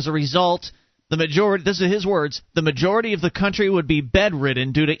 that as a result, the majority, this is his words, the majority of the country would be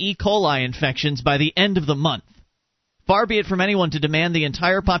bedridden due to E. coli infections by the end of the month. Far be it from anyone to demand the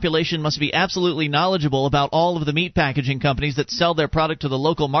entire population must be absolutely knowledgeable about all of the meat packaging companies that sell their product to the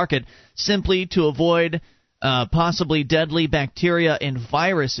local market simply to avoid possibly deadly bacteria and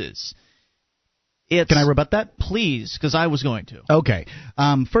viruses. Can I rebut that? Please, because I was going to. Okay.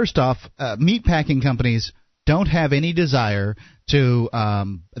 First off, meat packing companies don't have any desire to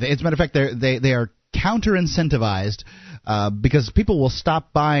as a matter of fact, they are counter-incentivized because people will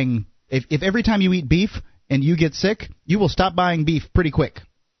stop buying. If every time you eat beef and you get sick, you will stop buying beef pretty quick.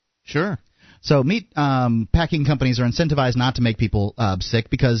 Sure. So meat packing companies are incentivized not to make people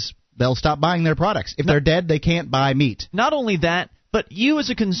sick because they'll stop buying their products. If they're dead, they can't buy meat. Not only that, but you as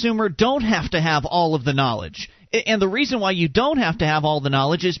a consumer don't have to have all of the knowledge. And the reason why you don't have to have all the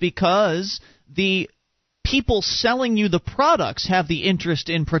knowledge is because the people selling you the products have the interest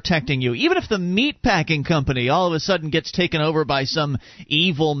in protecting you. Even if the meat packing company all of a sudden gets taken over by some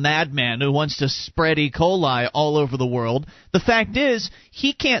evil madman who wants to spread E. coli all over the world, the fact is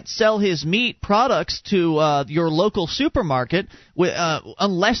he can't sell his meat products to your local supermarket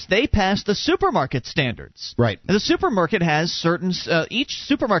unless they pass the supermarket standards. Right. And the supermarket has certain each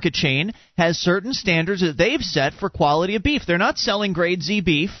supermarket chain has certain standards that they've set for quality of beef. They're not selling grade Z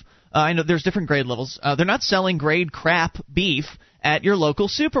beef. I know there's different grade levels. They're not selling grade crap beef at your local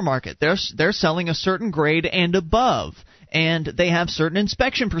supermarket. They're selling a certain grade and above, and they have certain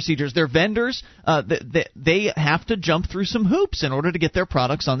inspection procedures. Their vendors, they have to jump through some hoops in order to get their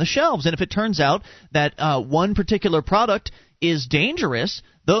products on the shelves. And if it turns out that one particular product is dangerous,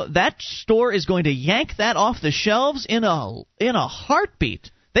 that store is going to yank that off the shelves in a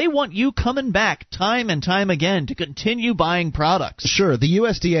heartbeat. They want you coming back time and time again to continue buying products. Sure, the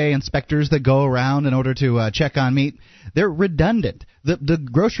USDA inspectors that go around in order to check on meat, they're redundant. The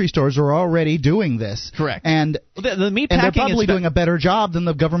grocery stores are already doing this. Correct. And the meat packing they're probably doing a better job than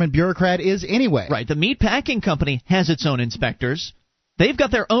the government bureaucrat is anyway. Right. The meat packing company has its own inspectors. They've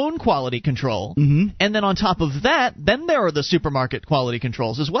got their own quality control. Mm-hmm. And then on top of that, then there are the supermarket quality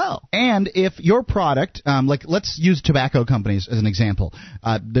controls as well. And if your product, like let's use tobacco companies as an example.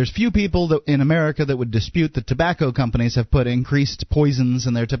 There's few people in America that would dispute that tobacco companies have put increased poisons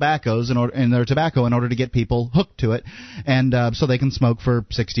in their tobacco in order to get people hooked to it, and so they can smoke for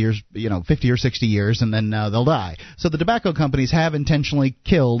 50 or 60 years, and then they'll die. So the tobacco companies have intentionally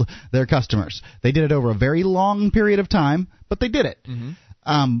killed their customers. They did it over a very long period of time, but they did it. Mm-hmm.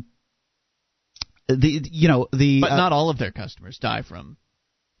 But not all of their customers die from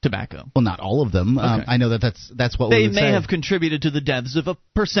tobacco. Well, not all of them. Okay. I know that's what they we would say. may have contributed to the deaths of a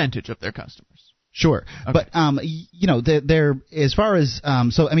percentage of their customers. Sure, okay. But they're as far as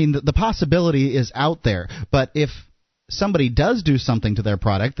the possibility is out there. But if somebody does do something to their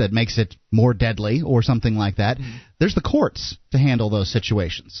product that makes it more deadly or something like that, there's the courts to handle those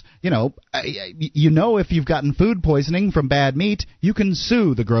situations. If you've gotten food poisoning from bad meat, you can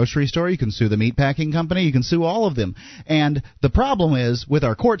sue the grocery store, you can sue the meat packing company, you can sue all of them. And the problem is with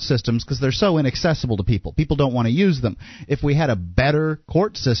our court systems, because they're so inaccessible to people. People don't want to use them. If we had a better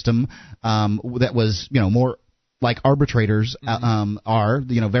court system that was, more like arbitrators are,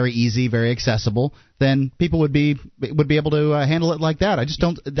 very easy, very accessible, then people would be able to handle it like that. I just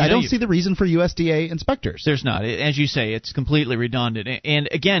don't see the reason for USDA inspectors. There's not. As you say, it's completely redundant. And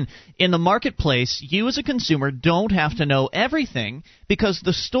again, in the marketplace, you as a consumer don't have to know everything because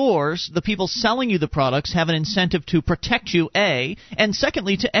the stores, the people selling you the products, have an incentive to protect you, A, and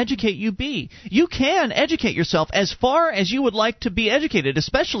secondly, to educate you, B. You can educate yourself as far as you would like to be educated,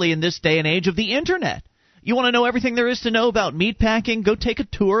 especially in this day and age of the Internet. You want to know everything there is to know about meatpacking? Go take a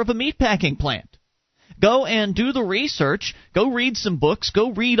tour of a meatpacking plant. Go and do the research. Go read some books. Go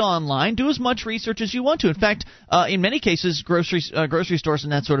read online. Do as much research as you want to. In fact, in many cases, grocery stores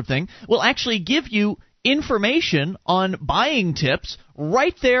and that sort of thing will actually give you information on buying tips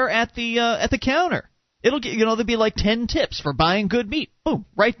right there at the counter. It'll there'll be like 10 tips for buying good meat. Boom,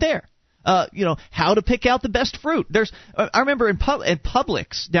 right there. How to pick out the best fruit. I remember in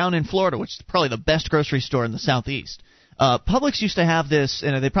Publix down in Florida, which is probably the best grocery store in the Southeast. Publix used to have this,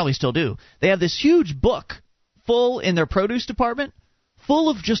 and they probably still do. They have this huge book full in their produce department, full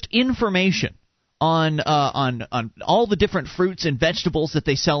of just information on all the different fruits and vegetables that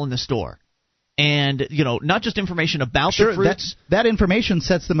they sell in the store. And, not just information about the fruits. That information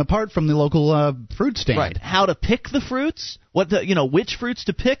sets them apart from the local fruit stand. Right. How to pick the fruits, which fruits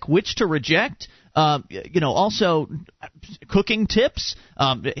to pick, which to reject, also cooking tips,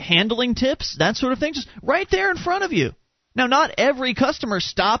 handling tips, that sort of thing, just right there in front of you. Now, not every customer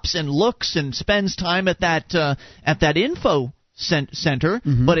stops and looks and spends time at that info center,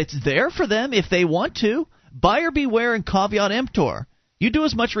 but it's there for them if they want to. Buyer beware and caveat emptor. You do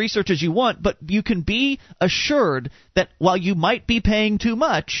as much research as you want, but you can be assured that while you might be paying too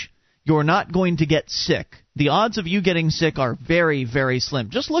much, you're not going to get sick. The odds of you getting sick are very, very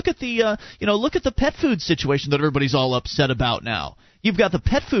slim. Just look at the pet food situation that everybody's all upset about now. You've got the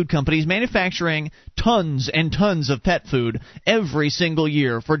pet food companies manufacturing tons and tons of pet food every single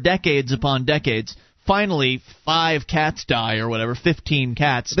year for decades upon decades. Finally, 5 cats die or whatever, 15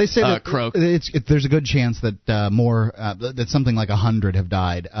 cats they say that croak. There's a good chance that that something like 100 have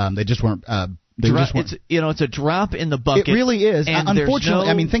died. They just weren't. It's a drop in the bucket. It really is. And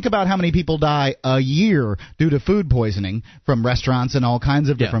unfortunately, think about how many people die a year due to food poisoning from restaurants and all kinds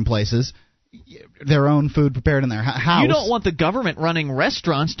of different places. Their own food prepared in their house. You don't want the government running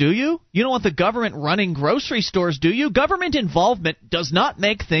restaurants, do you? You don't want the government running grocery stores, do you? Government involvement does not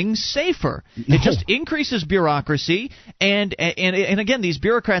make things safer. No. It just increases bureaucracy, and again, these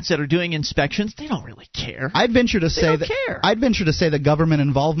bureaucrats that are doing inspections, they don't really care. I'd venture to say that government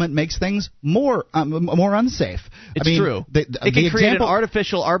involvement makes things more unsafe. It's true. It can create an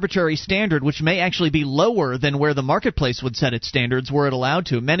artificial, arbitrary standard, which may actually be lower than where the marketplace would set its standards were it allowed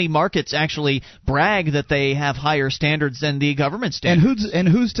to. Many markets actually brag that they have higher standards than the government standards. And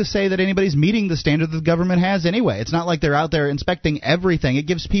who's to say that anybody's meeting the standard that the government has anyway? It's not like they're out there inspecting everything. It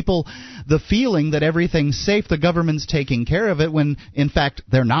gives people the feeling that everything's safe, the government's taking care of it, when in fact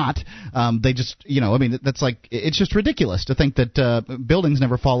they're not. They just, that's like, it's just ridiculous to think that buildings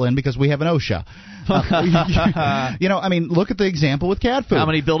never fall in because we have an OSHA. Look at the example with cat food. How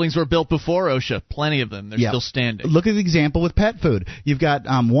many buildings were built before OSHA? Plenty of them. They're still standing. Look at the example with pet food. You've got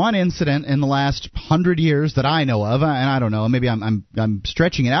one incident in the last 100 years that I know of, and I don't know, maybe I'm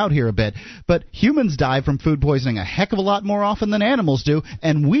stretching it out here a bit, but humans die from food poisoning a heck of a lot more often than animals do,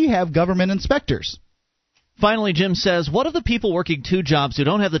 and we have government inspectors. Finally, Jim says, what of the people working 2 jobs who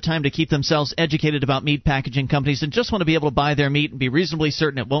don't have the time to keep themselves educated about meat packaging companies and just want to be able to buy their meat and be reasonably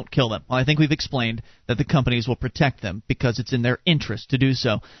certain it won't kill them? Well, I think we've explained that the companies will protect them because it's in their interest to do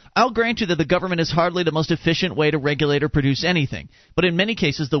so. I'll grant you that the government is hardly the most efficient way to regulate or produce anything, but in many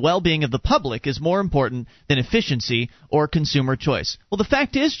cases the well-being of the public is more important than efficiency or consumer choice. Well, the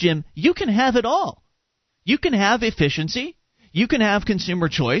fact is, Jim, you can have it all. You can have efficiency, you can have consumer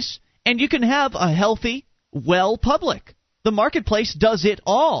choice, and you can have a healthy, public. The marketplace does it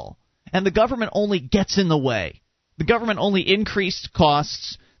all, and the government only gets in the way. The government only increases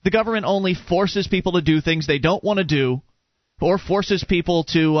costs. The government only forces people to do things they don't want to do, or forces people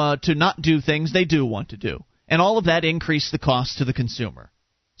to not do things they do want to do. And all of that increases the cost to the consumer.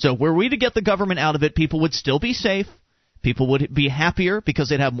 So were we to get the government out of it, people would still be safe. People would be happier because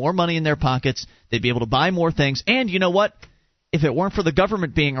they'd have more money in their pockets. They'd be able to buy more things. And you know what? if it weren't for the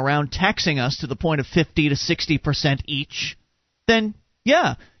government being around taxing us to the point of 50 to 60% each, then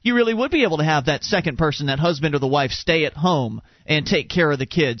yeah, you really would be able to have that second person, that husband or the wife, stay at home and take care of the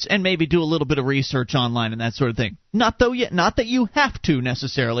kids and maybe do a little bit of research online and that sort of thing. Not that you have to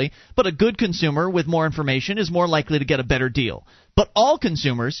necessarily, but a good consumer with more information is more likely to get a better deal. But all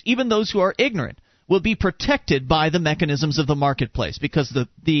consumers, even those who are ignorant, will be protected by the mechanisms of the marketplace because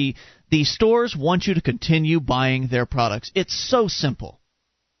the stores want you to continue buying their products. It's so simple.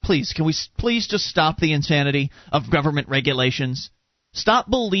 Please, can we please just stop the insanity of government regulations? Stop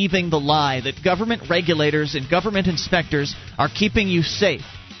believing the lie that government regulators and government inspectors are keeping you safe.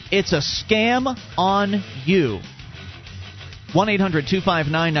 It's a scam on you.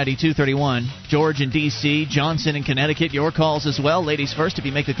 1-800-259-9231. George in D.C., Johnson in Connecticut. Your calls as well. Ladies first, if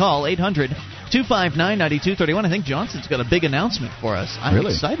you make the call, 800-259-9231. I think Johnson's got a big announcement for us. I'm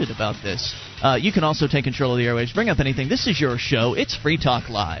really excited about this. You can also take control of the airwaves. Bring up anything. This is your show. It's Free Talk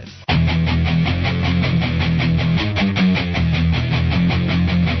Live.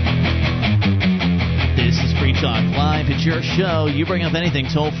 This is Free Talk Live. It's your show. You bring up anything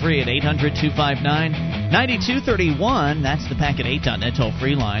toll free at 800-259-9231. That's the packet8.net toll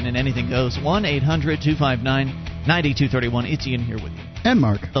free line, and anything goes. 1-800-259-9231. It's Ian here with you. And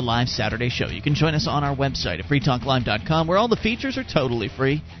Mark. The live Saturday show. You can join us on our website at freetalklive.com, where all the features are totally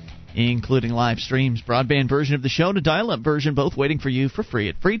free, including live streams, broadband version of the show, and a dial-up version, both waiting for you for free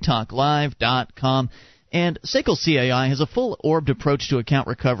at freetalklive.com. And SACL CAI has a full-orbed approach to account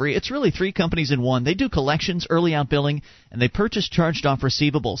recovery. It's really three companies in one. They do collections, early out billing, and they purchase charged-off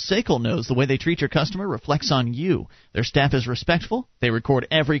receivables. SACL knows the way they treat your customer reflects on you. Their staff is respectful, they record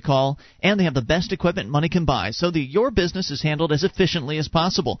every call, and they have the best equipment money can buy, so your business is handled as efficiently as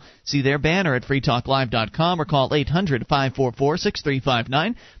possible. See their banner at freetalklive.com or call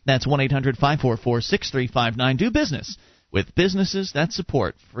 800-544-6359. That's 1-800-544-6359. Do business with businesses that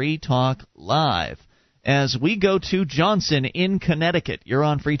support Free Talk Live. As we go to Johnson in Connecticut. You're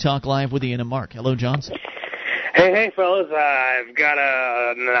on Free Talk Live with Ian and Mark. Hello, Johnson. Hey, fellas. I've got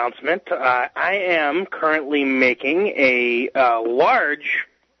an announcement. I am currently making a large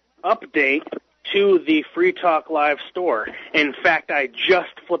update to the Free Talk Live store. In fact, I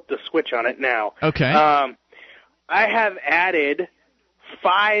just flipped the switch on it now. Okay. I have added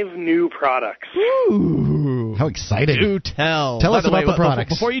 5 new products. Ooh. How exciting. Do tell. Tell us about the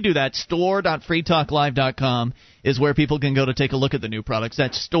products. Before you do that, store.freetalklive.com is where people can go to take a look at the new products.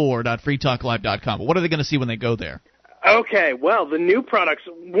 That's store.freetalklive.com. But what are they going to see when they go there? Okay, well, the new products,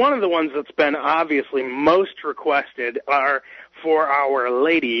 one of the ones that's been obviously most requested are for our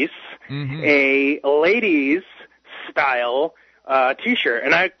ladies, a ladies-style T-shirt.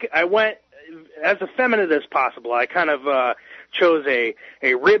 And I went as effeminate as possible. I kind of chose a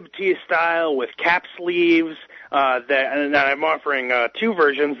rib tee style with cap sleeves. And I'm offering 2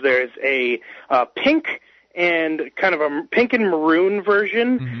 versions. There's a pink and kind of a pink and maroon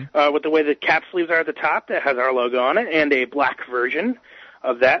version with the way the cap sleeves are at the top that has our logo on it, and a black version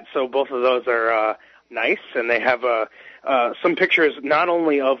of that. So both of those are nice, and they have some pictures not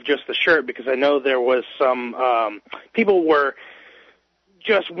only of just the shirt, because I know there was some people were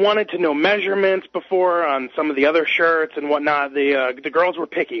just wanted to know measurements before on some of the other shirts and whatnot. The girls were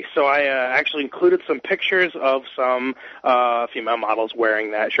picky, so I actually included some pictures of some female models wearing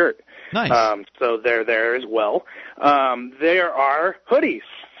that shirt. Nice. So they're there as well. There are hoodies,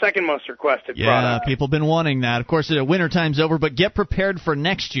 second most requested product. Yeah, people have been wanting that. Of course, winter time's over, but get prepared for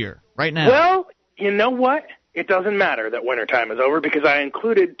next year, right now. Well, you know what? It doesn't matter that wintertime is over because I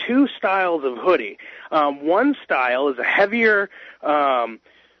included 2 styles of hoodie. One style is a heavier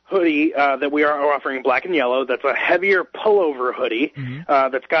hoodie that we are offering black and yellow. That's a heavier pullover hoodie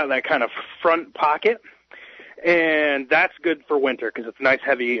that's got that kind of front pocket. And that's good for winter because it's a nice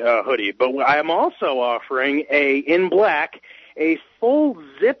heavy hoodie. But I am also offering in black, a full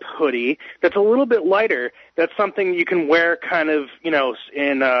zip hoodie that's a little bit lighter. That's something you can wear kind of, in,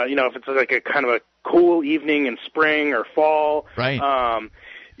 if it's like a kind of a cool evening in spring or fall. Right.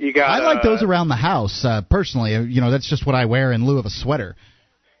 You got. I like those around the house, personally. That's just what I wear in lieu of a sweater.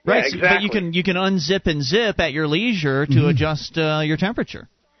 Right, yeah, exactly. But you can unzip and zip at your leisure to adjust your temperature.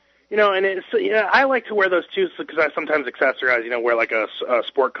 And I like to wear those too because I sometimes accessorize. Wear like a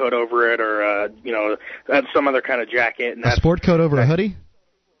sport coat over it, or some other kind of jacket. And a sport coat over a hoodie?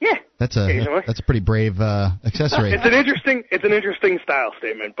 Yeah, that's a pretty brave accessory. It's an interesting style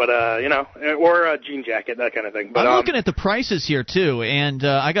statement, but or a jean jacket, that kind of thing. But I'm looking at the prices here too, and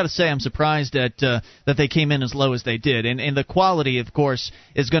I got to say I'm surprised that they came in as low as they did, and the quality, of course,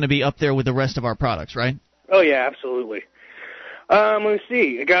 is going to be up there with the rest of our products, right? Oh yeah, absolutely. Let me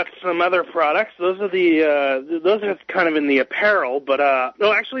see. I got some other products. Those are kind of in the apparel, but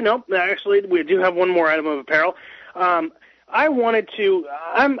no, actually, no. Actually, we do have one more item of apparel. I'm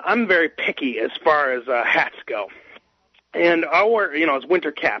very picky as far as hats go, and I'll wear, as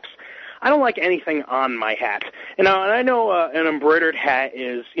winter caps. I don't like anything on my hat. And I know an embroidered hat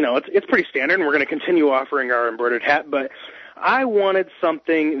is, it's pretty standard, and we're going to continue offering our embroidered hat, but I wanted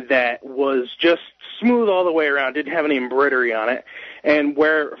something that was just smooth all the way around, didn't have any embroidery on it, and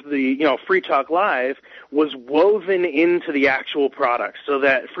where the, Free Talk Live was woven into the actual product, so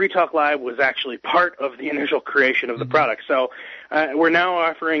that Free Talk Live was actually part of the initial creation of the product. So we're now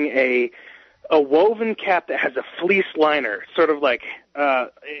offering a woven cap that has a fleece liner, sort of like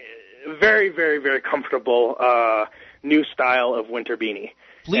very, very, very comfortable new style of winter beanie.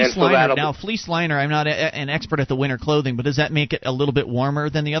 Fleece liner. Now, fleece liner, I'm not an expert at the winter clothing, but does that make it a little bit warmer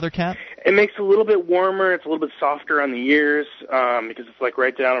than the other cap? It makes it a little bit warmer. It's a little bit softer on the ears because it's like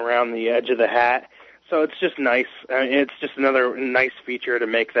right down around the edge of the hat. So it's just nice. It's just another nice feature to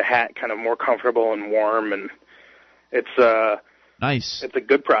make the hat kind of more comfortable and warm, and it's nice. It's a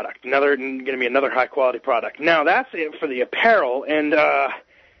good product. Going to be another high quality product. Now that's it for the apparel, and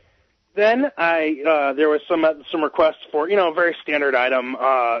then there was some requests for, a very standard item,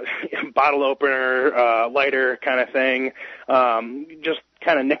 bottle opener, lighter kind of thing, just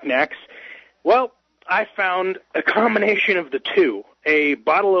kind of knickknacks. Well, I found a combination of the two, a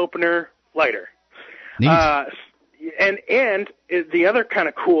bottle opener, lighter. Neat. And the other kind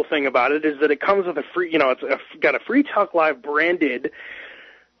of cool thing about it is that it comes with a free, it's got a Free Talk Live branded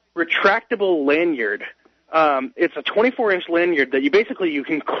retractable lanyard. It's a 24-inch lanyard that you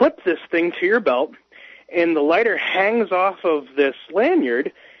can clip this thing to your belt, and the lighter hangs off of this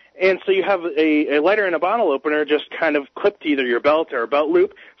lanyard, and so you have a lighter and a bottle opener just kind of clipped to either your belt or a belt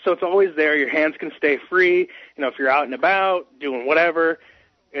loop, so it's always there. Your hands can stay free, if you're out and about, doing whatever.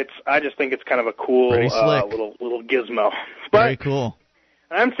 I just think it's kind of a cool little gizmo. But very cool.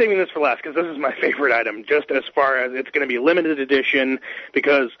 I'm saving this for last because this is my favorite item, just as far as it's going to be limited edition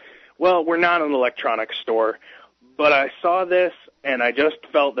because, well, we're not an electronics store, but I saw this and I just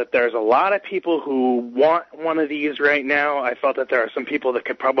felt that there's a lot of people who want one of these right now. I felt that there are some people that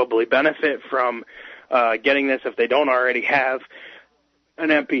could probably benefit from getting this if they don't already have an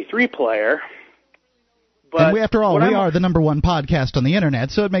MP3 player. But and after all, we are the #1 podcast on the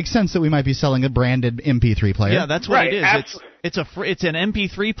internet, so it makes sense that we might be selling a branded MP3 player. Yeah, that's what it is. It's an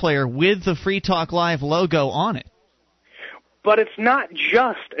MP3 player with the Free Talk Live logo on it. But it's not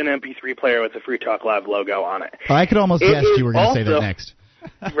just an MP3 player with the Free Talk Live logo on it. I could almost guess you were going to say that next.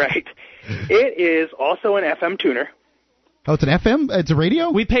 Right. It is also an FM tuner. Oh, it's an FM? It's a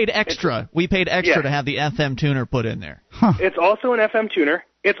radio? We paid extra. To have the FM tuner put in there. Huh. It's also an FM tuner.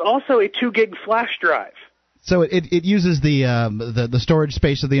 It's also a 2 gig flash drive. So it uses the storage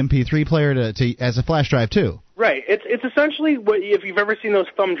space of the MP3 player to as a flash drive too. Right. It's essentially if you've ever seen those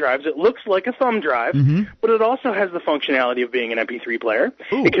thumb drives, it looks like a thumb drive, but it also has the functionality of being an MP3 player.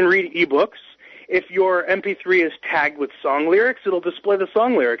 Ooh. It can read ebooks. If your MP3 is tagged with song lyrics, it'll display the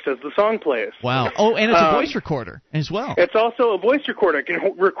song lyrics as the song plays. Wow. Oh, and it's a voice recorder as well. It's also a voice recorder. It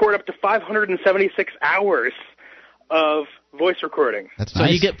can record up to 576 hours of voice recording. That's so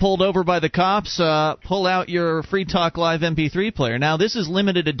nice. You get pulled over by the cops, pull out your Free Talk Live MP3 player. Now, this is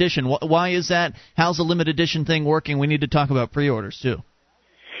limited edition. Why is that? How's the limited edition thing working? We need to talk about pre-orders, too.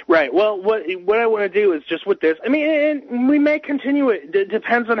 Right. Well, what I want to do is just with this, and we may continue it. It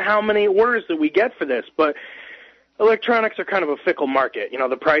depends on how many orders that we get for this, but electronics are kind of a fickle market.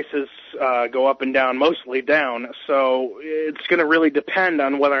 The prices go up and down, mostly down, so it's going to really depend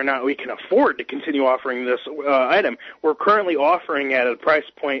on whether or not we can afford to continue offering this item. We're currently offering at a price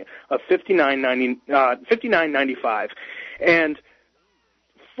point of $59.95, and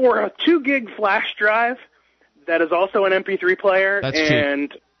for a 2 gig flash drive that is also an MP3 player, that's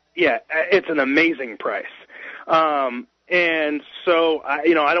and cheap. Yeah, it's an amazing price. And so, I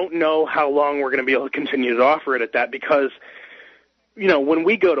don't know how long we're going to be able to continue to offer it at that because, when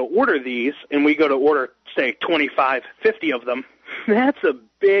we go to order these and we go to order, say, 25, 50 of them, that's a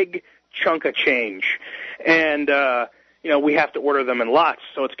big chunk of change. And, we have to order them in lots,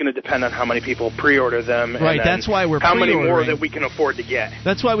 so it's going to depend on how many people pre-order them. Right, and that's why we're how pre-ordering. many more that we can afford to get.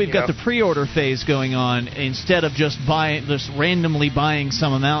 That's why we've got the pre-order phase going on instead of just randomly buying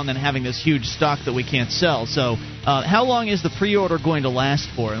some amount and then having this huge stock that we can't sell. So how long is the pre-order going to last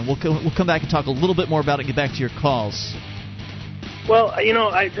for? And we'll come back and talk a little bit more about it and get back to your calls. Well,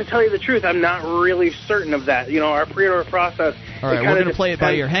 to tell you the truth, I'm not really certain of that. Our pre-order process... All right, we're going to play it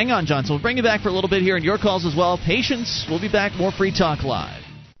by ear. Hang on, John. So we'll bring you back for a little bit here and your calls as well. Patience. We'll be back. More Free Talk Live.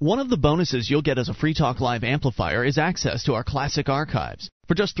 One of the bonuses you'll get as a Free Talk Live amplifier is access to our classic archives.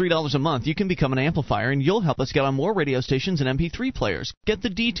 For just $3 a month, you can become an amplifier, and you'll help us get on more radio stations and MP3 players. Get the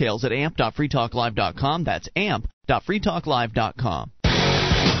details at amp.freetalklive.com. That's amp.freetalklive.com.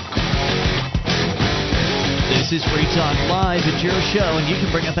 This is Free Talk Live. It's your show, and you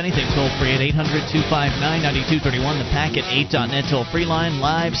can bring up anything toll-free at 800-259-9231, the Packet 8.net toll-free line,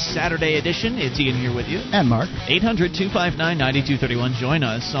 live Saturday edition. It's Ian here with you. And Mark. 800-259-9231. Join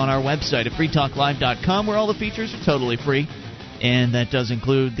us on our website at freetalklive.com, where all the features are totally free. And that does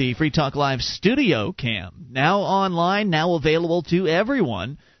include the Free Talk Live Studio Cam, now online, now available to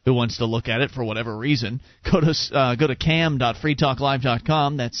everyone who wants to look at it for whatever reason. Go to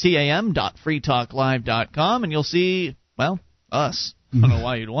cam.freetalklive.com. That's cam.freetalklive.com, and you'll see, well, us. I don't know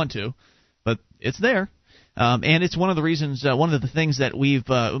why you'd want to, but it's there. And it's one of the reasons, one of the things that we've,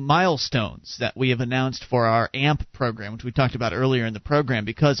 milestones that we have announced for our AMP program, which we talked about earlier in the program.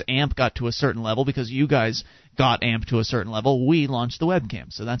 Because AMP got to a certain level, because you guys got AMP to a certain level, we launched the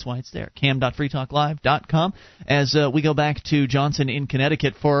webcam. So that's why it's there. cam.freetalklive.com. As we go back to Johnson in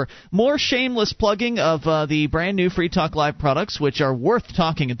Connecticut for more shameless plugging of the brand new Free Talk Live products, which are worth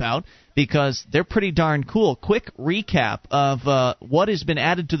talking about, because they're pretty darn cool. Quick recap of what has been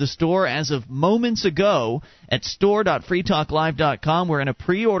added to the store as of moments ago at store.freetalklive.com. We're in a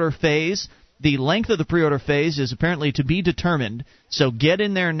pre-order phase. The length of the pre-order phase is apparently to be determined, so get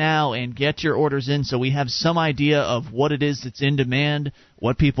in there now and get your orders in so we have some idea of what it is that's in demand,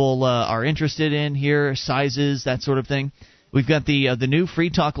 what people are interested in here, sizes, that sort of thing. We've got the new Free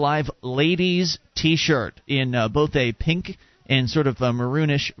Talk Live Ladies T-shirt in both a pink and sort of a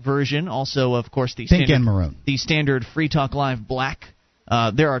maroonish version. Also, of course, the pink and maroon. The standard Free Talk Live black.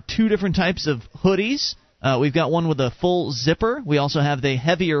 There are two different types of hoodies. We've got one with a full zipper. We also have the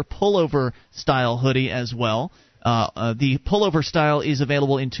heavier pullover style hoodie as well. The pullover style is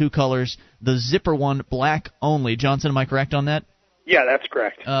available in two colors. The zipper one, black only. Johnson, am I correct on that? Yeah, that's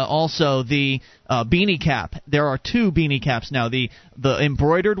correct. Also, the beanie cap. There are two beanie caps now. The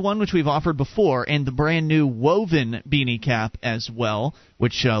embroidered one, which we've offered before, and the brand new woven beanie cap as well,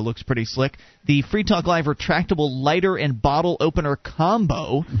 which looks pretty slick. The Free Talk Live retractable lighter and bottle opener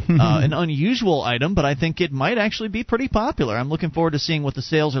combo, an unusual item, but I think it might actually be pretty popular. I'm looking forward to seeing what the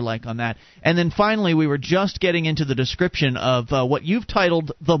sales are like on that. And then finally, we were just getting into the description of what you've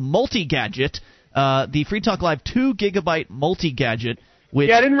titled the multi-gadget, the Free Talk Live 2 gigabyte multi-gadget.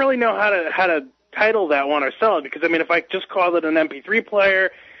 Which I didn't really know how to title that one or sell it, because, I mean, if I just called it an MP3 player,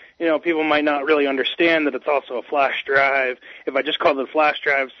 you know, people might not really understand that it's also a flash drive. If I just called it a flash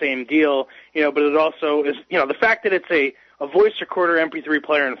drive, same deal, you know, but it also is, you know, the fact that it's a voice recorder, MP3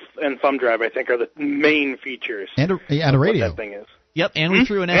 player, and thumb drive, I think, are the main features. And a radio. What that thing is. Yep, and we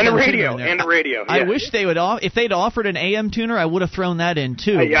threw an and FM a radio, tuner in there. and a radio. I yeah. wish they would, if they'd offered an AM tuner, I would have thrown that in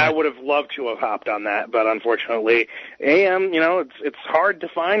too. Yeah, I would have loved to have hopped on that, but unfortunately, AM, you know, it's hard to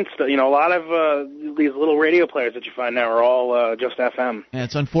find. You know, a lot of these little radio players that you find now are all just FM. Yeah,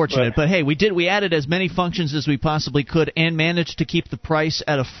 it's unfortunate, but hey, we added as many functions as we possibly could, and managed to keep the price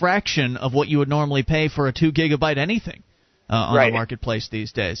at a fraction of what you would normally pay for a 2 gigabyte anything on the marketplace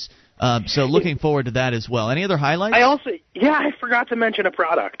these days. So looking forward to that as well. Any other highlights? I forgot to mention a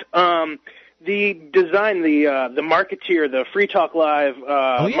product. The design, the Marketeer, the Free Talk Live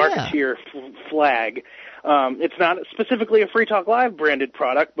Marketeer flag. It's not specifically a Free Talk Live branded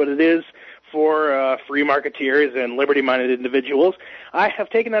product, but it is for free marketeers and liberty-minded individuals. I have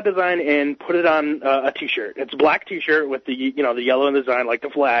taken that design and put it on a T-shirt. It's a black T-shirt with the yellow design like the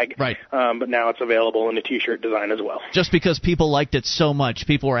flag. Right. But now it's available in a T-shirt design as well. Just because people liked it so much,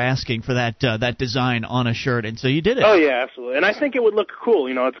 people were asking for that design on a shirt, and so you did it. Oh yeah, absolutely. And I think it would look cool.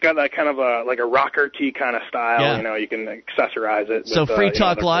 You know, it's got that kind of like a rocker tee kind of style. Yeah. You know, you can accessorize it. So Free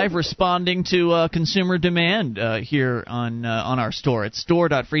Talk Live responding to consumer demand here on our store. It's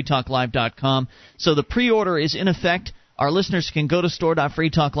store.freetalklive.com. So the pre-order is in effect. Our listeners can go to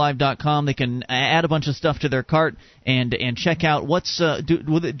store.freetalklive.com. They can add a bunch of stuff to their cart and check out what's. Do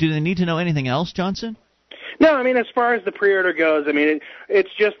they need to know anything else, Johnson? No, I mean, as far as the pre-order goes, I mean,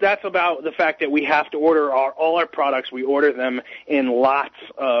 it's just that's about the fact that we have to order all our products. We order them in lots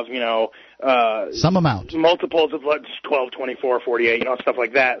of, some amount, multiples of 12, 24, 48, stuff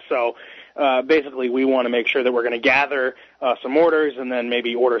like that. So basically, we want to make sure that we're going to gather some orders and then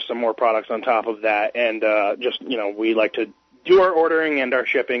maybe order some more products on top of that. And we like to do our ordering and our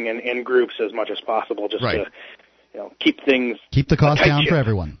shipping in groups as much as possible, just to keep the cost down for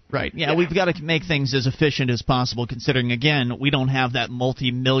everyone. Right. Yeah, we've got to make things as efficient as possible, considering, again, we don't have that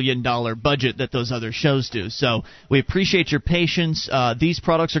multi-million-dollar budget that those other shows do. So we appreciate your patience. These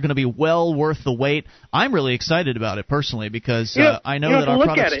products are going to be well worth the wait. I'm really excited about it personally because I know that our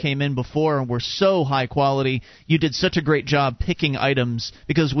products came in before and were so high quality. You did such a great job picking items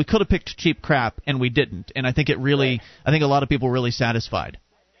because we could have picked cheap crap and we didn't. And I think I think a lot of people were really satisfied.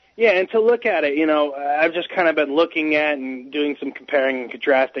 Yeah, and to look at it, I've just kind of been looking at and doing some comparing and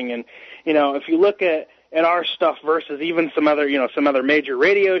contrasting, and if you look at our stuff versus even some other major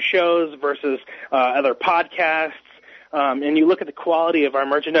radio shows versus other podcasts, and you look at the quality of our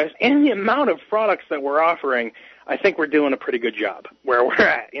merchandise and the amount of products that we're offering, I think we're doing a pretty good job where we're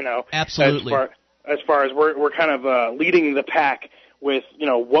at. Absolutely. As far as we're kind of leading the pack with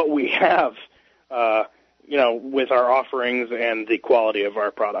what we have. With our offerings and the quality of our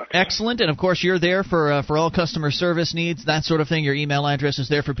products. Excellent, and of course you're there for all customer service needs, that sort of thing. Your email address is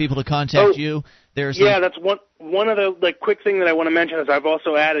there for people to contact you. That's one of the quick thing that I want to mention is I've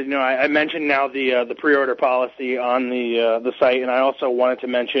also added. I mentioned now the pre-order policy on the site, and I also wanted to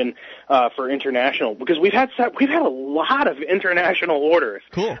mention for international because we've had a lot of international orders.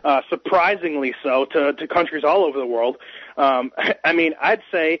 Cool. Surprisingly so to countries all over the world. I'd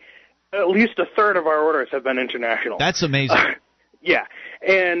say at least a third of our orders have been international. That's amazing. Yeah.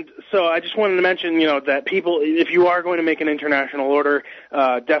 And so I just wanted to mention, that people, if you are going to make an international order,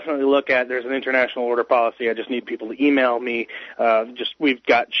 definitely look at, there's an international order policy. I just need people to email me. We've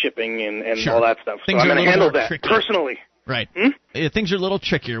got shipping and sure. all that stuff. Things so I'm going to handle that tricky. Personally. Right. Things are a little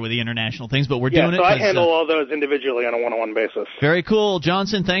trickier with the international things, but we're doing it. So I handle all those individually on a one-on-one basis. Very cool.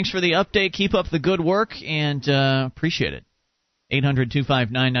 Johnson, thanks for the update. Keep up the good work and appreciate it.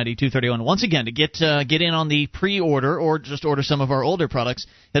 800-259-9231. Once again, to get in on the pre-order or just order some of our older products,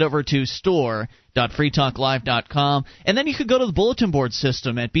 head over to store.freetalklive.com. And then you could go to the bulletin board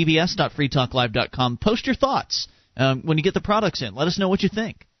system at bbs.freetalklive.com. Post your thoughts when you get the products in. Let us know what you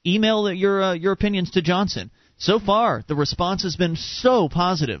think. Email your opinions to Johnson. So far, the response has been so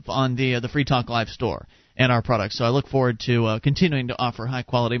positive on the Free Talk Live store and our products. So I look forward to continuing to offer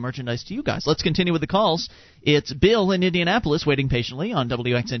high-quality merchandise to you guys. Let's continue with the calls. It's Bill in Indianapolis waiting patiently on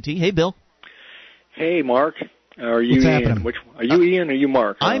WXNT. Hey, Bill. Hey, Mark. Are you What's Ian? happening? Are you Ian or are you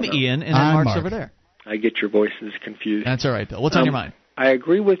Mark? I'm Ian, and I'm Mark's Mark. over there. I get your voices confused. That's all right, Bill. What's on your mind? I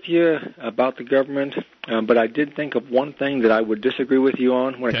agree with you about the government, but I did think of one thing that I would disagree with you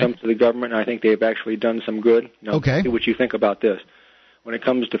on when it comes to the government. I think they've actually done some good. Okay. See what you think about this. When it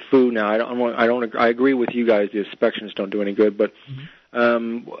comes to food, now I agree with you guys. The inspections don't do any good, but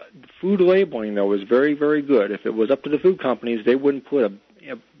food labeling though is very, very good. If it was up to the food companies, they wouldn't put a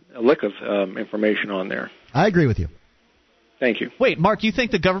lick of information on there. I agree with you. Thank you. Wait, Mark, you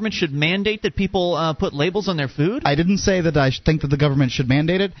think the government should mandate that people put labels on their food? I didn't say that I think that the government should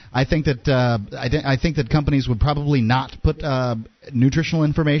mandate it. I think that I think that companies would probably not put nutritional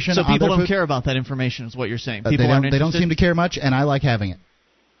information on their food. So people don't care about that information is what you're saying. They don't seem to care much, and I like having it.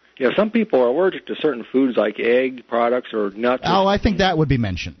 Yeah, some people are allergic to certain foods like egg products or nuts. Oh, I think that would be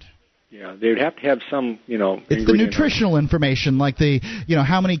mentioned. Yeah, they'd have to have some, It's the nutritional information, like the,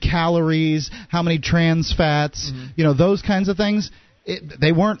 how many calories, how many trans fats, those kinds of things.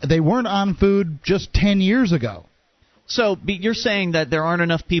 They weren't on food just 10 years ago. So you're saying that there aren't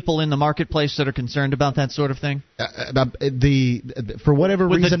enough people in the marketplace that are concerned about that sort of thing? For whatever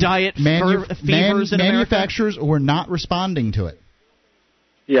With reason, the diet fevers in manufacturers were not responding to it.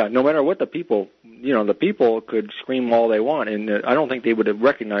 Yeah, no matter what the people could scream all they want, and I don't think they would have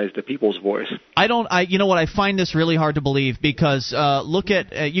recognized the people's voice. I find this really hard to believe because look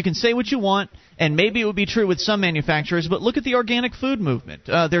at you can say what you want, and maybe it would be true with some manufacturers, but look at the organic food movement.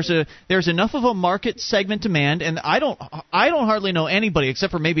 There's enough of a market segment demand, and I don't hardly know anybody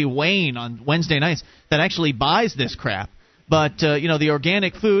except for maybe Wayne on Wednesday nights that actually buys this crap. But the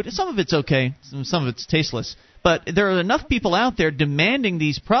organic food, some of it's okay, some of it's tasteless. But there are enough people out there demanding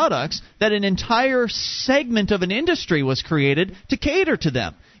these products that an entire segment of an industry was created to cater to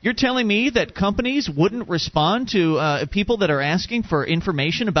them. You're telling me that companies wouldn't respond to people that are asking for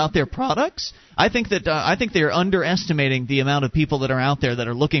information about their products? I think they're underestimating the amount of people that are out there that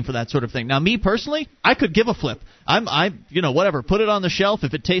are looking for that sort of thing. Now, me personally, I could give a flip. Whatever, put it on the shelf.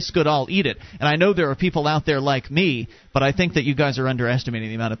 If it tastes good, I'll eat it. And I know there are people out there like me, but I think that you guys are underestimating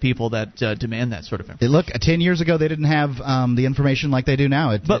the amount of people that demand that sort of information. Look, 10 years ago they didn't have the information like they do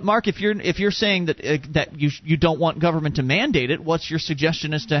now. But Mark, if you're saying that you don't want government to mandate it, what's your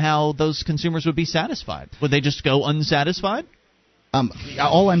suggestion as to how those consumers would be satisfied? Would they just go unsatisfied?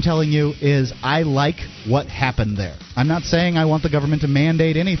 All I'm telling you is I like what happened there. I'm not saying I want the government to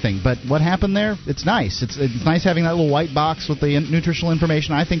mandate anything, but what happened there, it's nice. It's nice having that little white box with the nutritional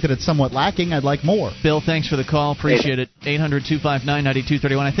information. I think that it's somewhat lacking. I'd like more. Bill, thanks for the call. Appreciate it.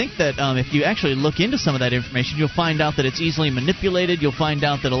 800-259-9231. I think that if you actually look into some of that information, you'll find out that it's easily manipulated. You'll find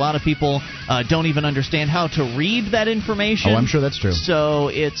out that a lot of people don't even understand how to read that information. Oh, I'm sure that's true. So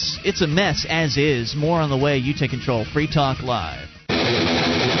it's a mess as is. More on the way. You take control. Free Talk Live.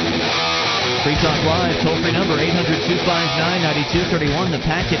 Free Talk Live, toll-free number, 800-259-9231, the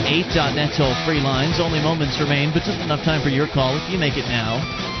packet8.net toll-free lines. Only moments remain, but just enough time for your call if you make it now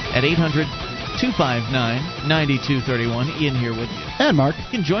at 800-259-9231. Ian here with you. And Mark. You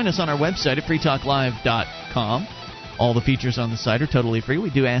can join us on our website at freetalklive.com. All the features on the site are totally free.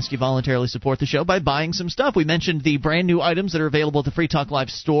 We do ask you voluntarily support the show by buying some stuff. We mentioned the brand new items that are available at the Free Talk Live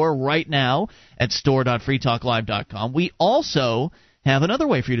store right now at store.freetalklive.com. We also have another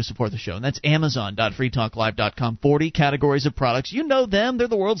way for you to support the show, and that's Amazon.freetalklive.com. 40 categories of products. You know them. They're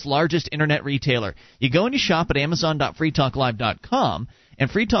the world's largest internet retailer. You go and you shop at Amazon.freetalklive.com, and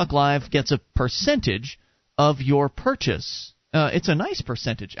Free Talk Live gets a percentage of your purchase. It's a nice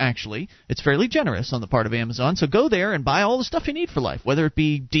percentage, actually. It's fairly generous on the part of Amazon. So go there and buy all the stuff you need for life, whether it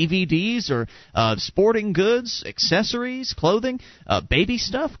be DVDs or sporting goods, accessories, clothing, baby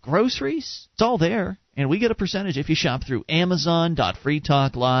stuff, groceries. It's all there. And we get a percentage if you shop through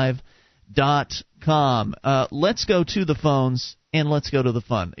Amazon.freetalklive.com. Let's go to the phones and let's go to the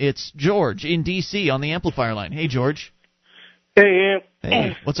fun. It's George in D.C. on the amplifier line. Hey, George. Hey, Ian.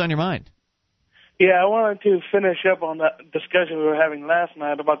 Hey, what's on your mind? Yeah, I wanted to finish up on that discussion we were having last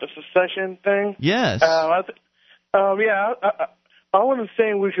night about the secession thing. Yes. I wasn't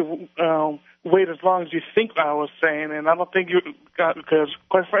saying we should wait as long as you think I was saying, and I don't think because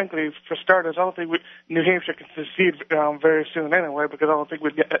quite frankly, for starters, I don't think New Hampshire can secede very soon anyway, because I don't think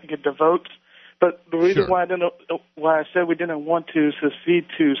we'd get the votes. But the reason why I said we didn't want to secede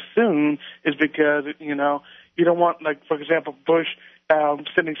too soon is because, you don't want, like, for example, Bush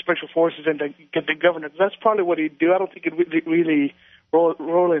sending special forces in to get the governor. That's probably what he'd do. I don't think he'd really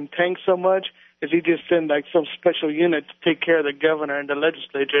roll in tanks so much as he just send like some special unit to take care of the governor and the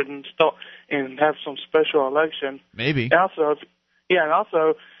legislature and have some special election. Maybe. And also,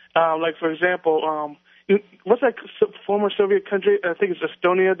 like for example, what's that former Soviet country? I think it's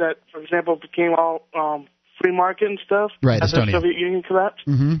Estonia that, for example, became all free market and stuff. Right, after Estonia. the Soviet Union collapsed.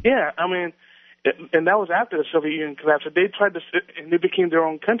 Mm-hmm. Yeah, I mean. And that was after the Soviet Union collapsed. They tried to, and they became their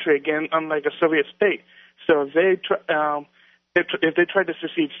own country again, unlike a Soviet state. So if they tried to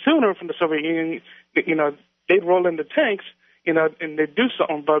secede sooner from the Soviet Union, they'd roll in the tanks, and they'd do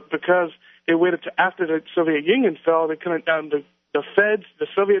something. But because they waited to after the Soviet Union fell, they couldn't. The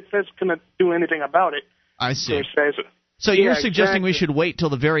Soviet feds couldn't do anything about it. I see. So you're suggesting we should wait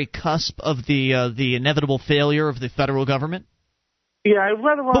till the very cusp of the inevitable failure of the federal government? Yeah, I'd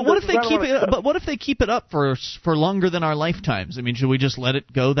rather. But what if they keep it? But what if they keep it up for longer than our lifetimes? I mean, should we just let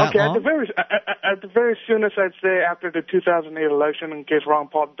it go that long? At the very soonest, I'd say after the 2008 election, in case Ron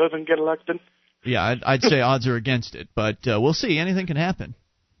Paul doesn't get elected. Yeah, I'd say odds are against it, but we'll see. Anything can happen.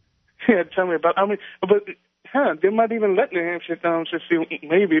 Yeah, tell me about. They might even let New Hampshire secede,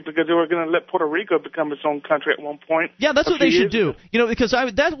 maybe, because they were going to let Puerto Rico become its own country at one point. Yeah, that's what they should do. Because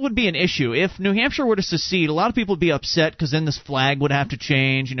that would be an issue. If New Hampshire were to secede, a lot of people would be upset because then this flag would have to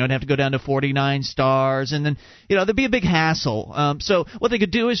change. It'd have to go down to 49 stars, and then there'd be a big hassle. So what they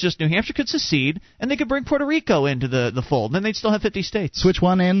could do is just New Hampshire could secede, and they could bring Puerto Rico into the fold, and then they'd still have 50 states. Switch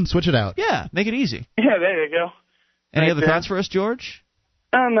one in, switch it out. Yeah, make it easy. Yeah, there you go. Any other thoughts for us, George?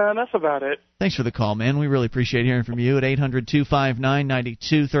 No, that's about it. Thanks for the call, man. We really appreciate hearing from you at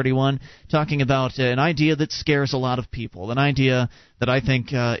 800-259-9231, talking about an idea that scares a lot of people, an idea that I think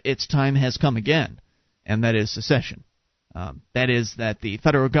its time has come again, and that is secession. That is that the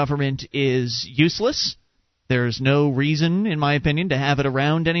federal government is useless. There's no reason, in my opinion, to have it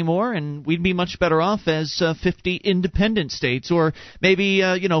around anymore, and we'd be much better off as 50 independent states, or maybe,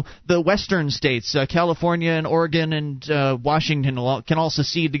 the western states, California and Oregon and Washington can all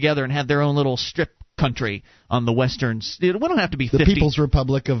secede together and have their own little strip country on the western. We don't have to be 50. The People's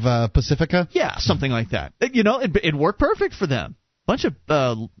Republic of Pacifica? Yeah, something like that. It'd work perfect for them. Bunch of,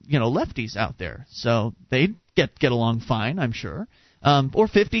 lefties out there, so they'd get along fine, I'm sure. Or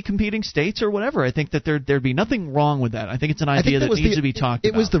 50 competing states or whatever. I think that there'd be nothing wrong with that. I think it's an idea that needs to be talked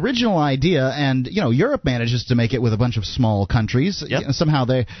about. It was the original idea, and Europe manages to make it with a bunch of small countries. Yep. Somehow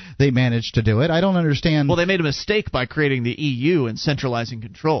they managed to do it. I don't understand. Well, they made a mistake by creating the EU and centralizing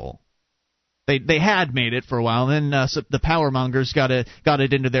control. They had made it for a while, and then so the power mongers got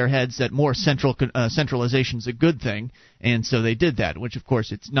it into their heads that more centralization is a good thing, and so they did that, which of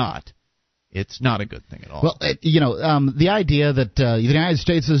course it's not. It's not a good thing at all. Well, the idea that the United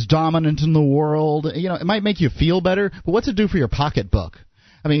States is dominant in the world, it might make you feel better, but what's it do for your pocketbook?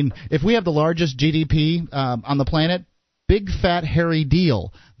 I mean, if we have the largest GDP on the planet, big, fat, hairy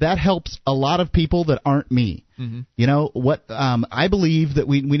deal. That helps a lot of people that aren't me. Mm-hmm. I believe that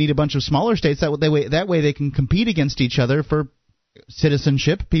we need a bunch of smaller states that way they can compete against each other for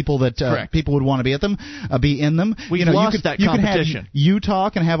citizenship. People that people would want to be in them. We've lost that competition. You can have Utah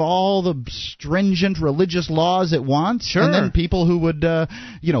can have all the stringent religious laws it wants, sure. And then people who would want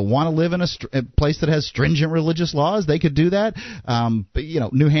to live in a place that has stringent religious laws, they could do that.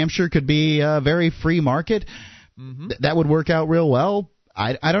 But New Hampshire could be a very free market. Mm-hmm. That would work out real well.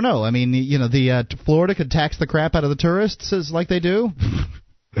 I don't know. I mean, Florida could tax the crap out of the tourists like they do.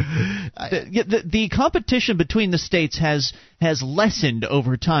 The competition between the states has lessened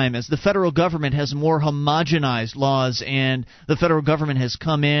over time as the federal government has more homogenized laws, and the federal government has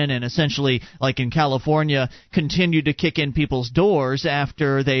come in and essentially, like in California, continued to kick in people's doors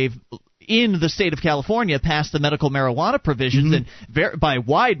after they've, in the state of California, passed the medical marijuana provisions, mm-hmm. and by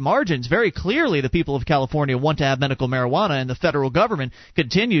wide margins, very clearly the people of California want to have medical marijuana, and the federal government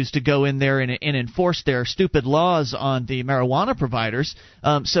continues to go in there and enforce their stupid laws on the marijuana providers.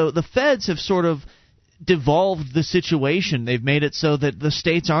 So the feds have sort of devolved the situation. They've made it so that the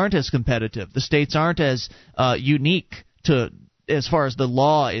states aren't as competitive. The states aren't as unique as far as the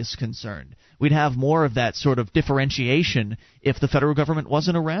law is concerned. We'd have more of that sort of differentiation if the federal government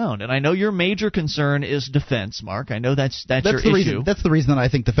wasn't around. And I know your major concern is defense, Mark. I know that's your issue. That's the reason that I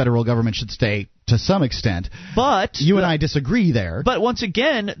think the federal government should stay to some extent. But you and I disagree there. But once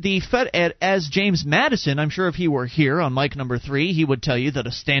again, the Fed, as James Madison, I'm sure if he were here on mic number 3, he would tell you that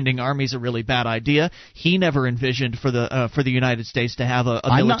a standing army is a really bad idea. He never envisioned for the United States to have a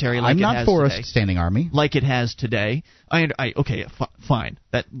military like it has today. I'm not for a standing army like it has today. Okay, fine.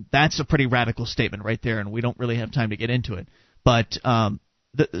 That's a pretty radical statement right there, and we don't really have time to get into it. But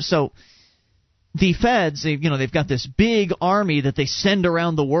so the feds, they've got this big army that they send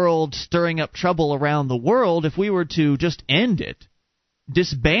around the world, stirring up trouble around the world. If we were to just end it,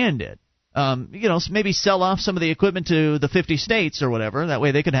 disband it, maybe sell off some of the equipment to the 50 states or whatever, that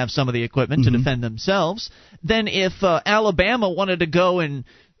way they could have some of the equipment mm-hmm. to defend themselves. Then if Alabama wanted to go and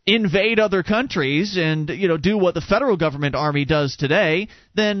invade other countries and do what the federal government army does today,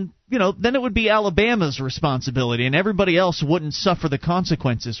 then it would be Alabama's responsibility, and everybody else wouldn't suffer the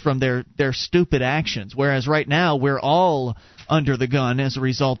consequences from their stupid actions. Whereas right now we're all under the gun as a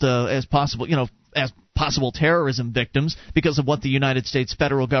result of as possible terrorism victims because of what the United States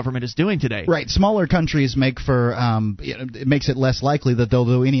federal government is doing today. Right. Smaller countries make for it makes it less likely that they'll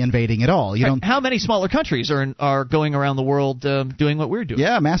do any invading at all. How many smaller countries are going around the world doing what we're doing?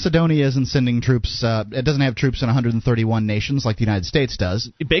 Yeah, Macedonia isn't sending troops. It doesn't have troops in 131 nations like the United States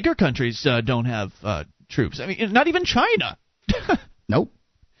does. Bigger countries don't have troops. I mean, not even China. Nope.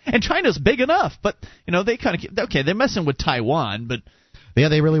 And China's big enough, but they kind of they're messing with Taiwan, but. Yeah,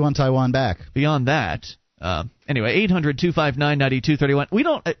 they really want Taiwan back. Beyond that, anyway,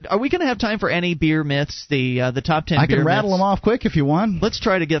 800-259-9231. Are we going to have time for any beer myths? The top 10 beer myths? I can rattle them off quick if you want. Let's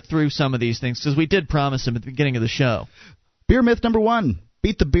try to get through some of these things because we did promise them at the beginning of the show. Beer myth number 1: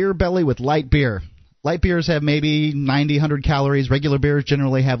 beat the beer belly with light beer. Light beers have maybe 90, 100 calories. Regular beers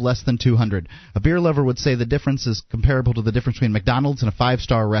generally have less than 200. A beer lover would say the difference is comparable to the difference between McDonald's and a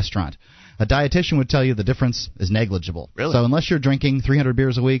 5-star restaurant. A dietitian would tell you the difference is negligible. Really? So unless you're drinking 300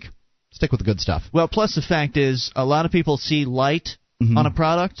 beers a week, stick with the good stuff. Well, plus the fact is a lot of people see light mm-hmm. on a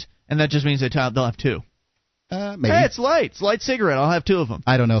product, and that just means they'll have 2. Maybe. Hey, it's light. It's a light cigarette. I'll have 2 of them.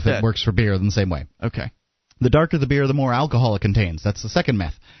 I don't know if it works for beer in the same way. Okay. The darker the beer, the more alcohol it contains. That's the second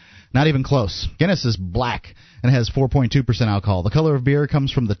myth. Not even close. Guinness is black and has 4.2% alcohol. The color of beer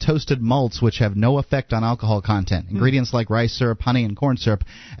comes from the toasted malts, which have no effect on alcohol content. Ingredients like rice syrup, honey, and corn syrup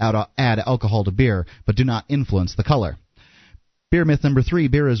add alcohol to beer, but do not influence the color. Beer myth number 3,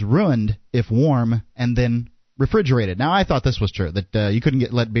 beer is ruined if warm and then refrigerated. Now, I thought this was true, that you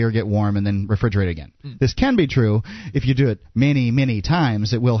couldn't let beer get warm and then refrigerate again. This can be true if you do it many, many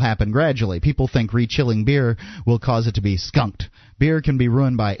times. It will happen gradually. People think rechilling beer will cause it to be skunked. Beer can be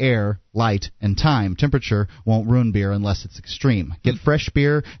ruined by air, light, and time. Temperature won't ruin beer unless it's extreme. Get fresh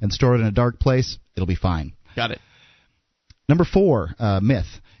beer and store it in a dark place. It'll be fine. Got it. Number 4, myth.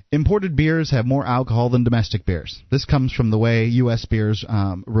 Imported beers have more alcohol than domestic beers. This comes from the way U.S. beers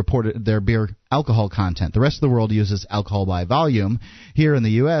reported their beer alcohol content. The rest of the world uses alcohol by volume. Here in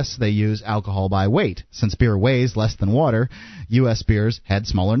the U.S., they use alcohol by weight. Since beer weighs less than water, U.S. beers had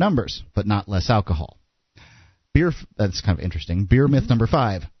smaller numbers, but not less alcohol. That's kind of interesting. Beer myth number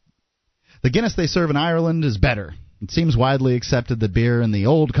 5. The Guinness they serve in Ireland is better. It seems widely accepted that beer in the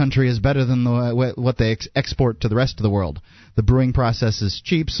old country is better than what they export to the rest of the world. The brewing process is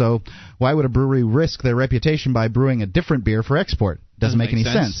cheap, so why would a brewery risk their reputation by brewing a different beer for export? Doesn't make any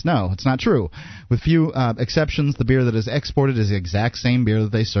sense. No, it's not true. With few exceptions, the beer that is exported is the exact same beer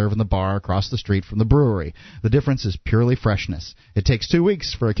that they serve in the bar across the street from the brewery. The difference is purely freshness. It takes 2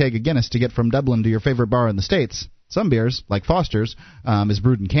 weeks for a keg of Guinness to get from Dublin to your favorite bar in the States. Some beers, like Foster's, is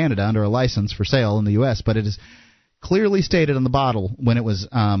brewed in Canada under a license for sale in the U.S., but it is clearly stated on the bottle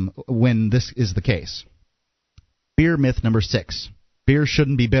when this is the case. Beer myth number 6. Beer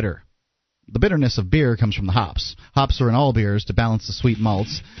shouldn't be bitter. The bitterness of beer comes from the hops. Hops are in all beers to balance the sweet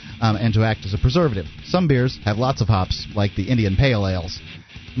malts and to act as a preservative. Some beers have lots of hops, like the Indian Pale Ales.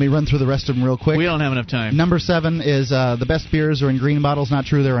 Let me run through the rest of them real quick. We don't have enough time. Number 7 is the best beers are in green bottles. Not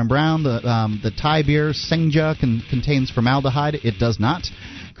true, they're in brown. The Thai beer, Sengja, contains formaldehyde. It does not.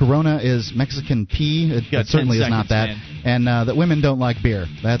 Corona is Mexican pea. It certainly is not that. Man. And that women don't like beer.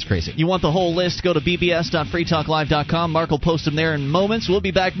 That's crazy. You want the whole list? Go to bbs.freetalklive.com. Mark will post them there in moments. We'll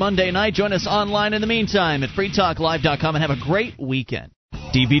be back Monday night. Join us online in the meantime at freetalklive.com and have a great weekend.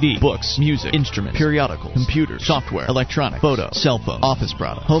 DVD, books, music, instruments, periodicals, computers, software, electronic, photo, cell phone, office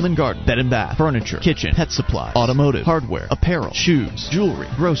product, home and garden, bed and bath, furniture, kitchen, pet supply, automotive, hardware, apparel, shoes, jewelry,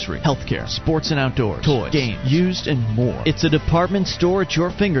 grocery, healthcare, sports and outdoors, toys, games, used, and more. It's a department store at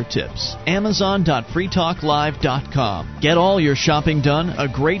your fingertips. Amazon.freetalklive.com. Get all your shopping done, a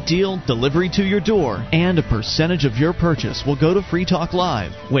great deal, delivery to your door, and a percentage of your purchase will go to Free Talk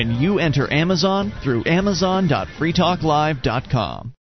Live when you enter Amazon through Amazon.freetalklive.com.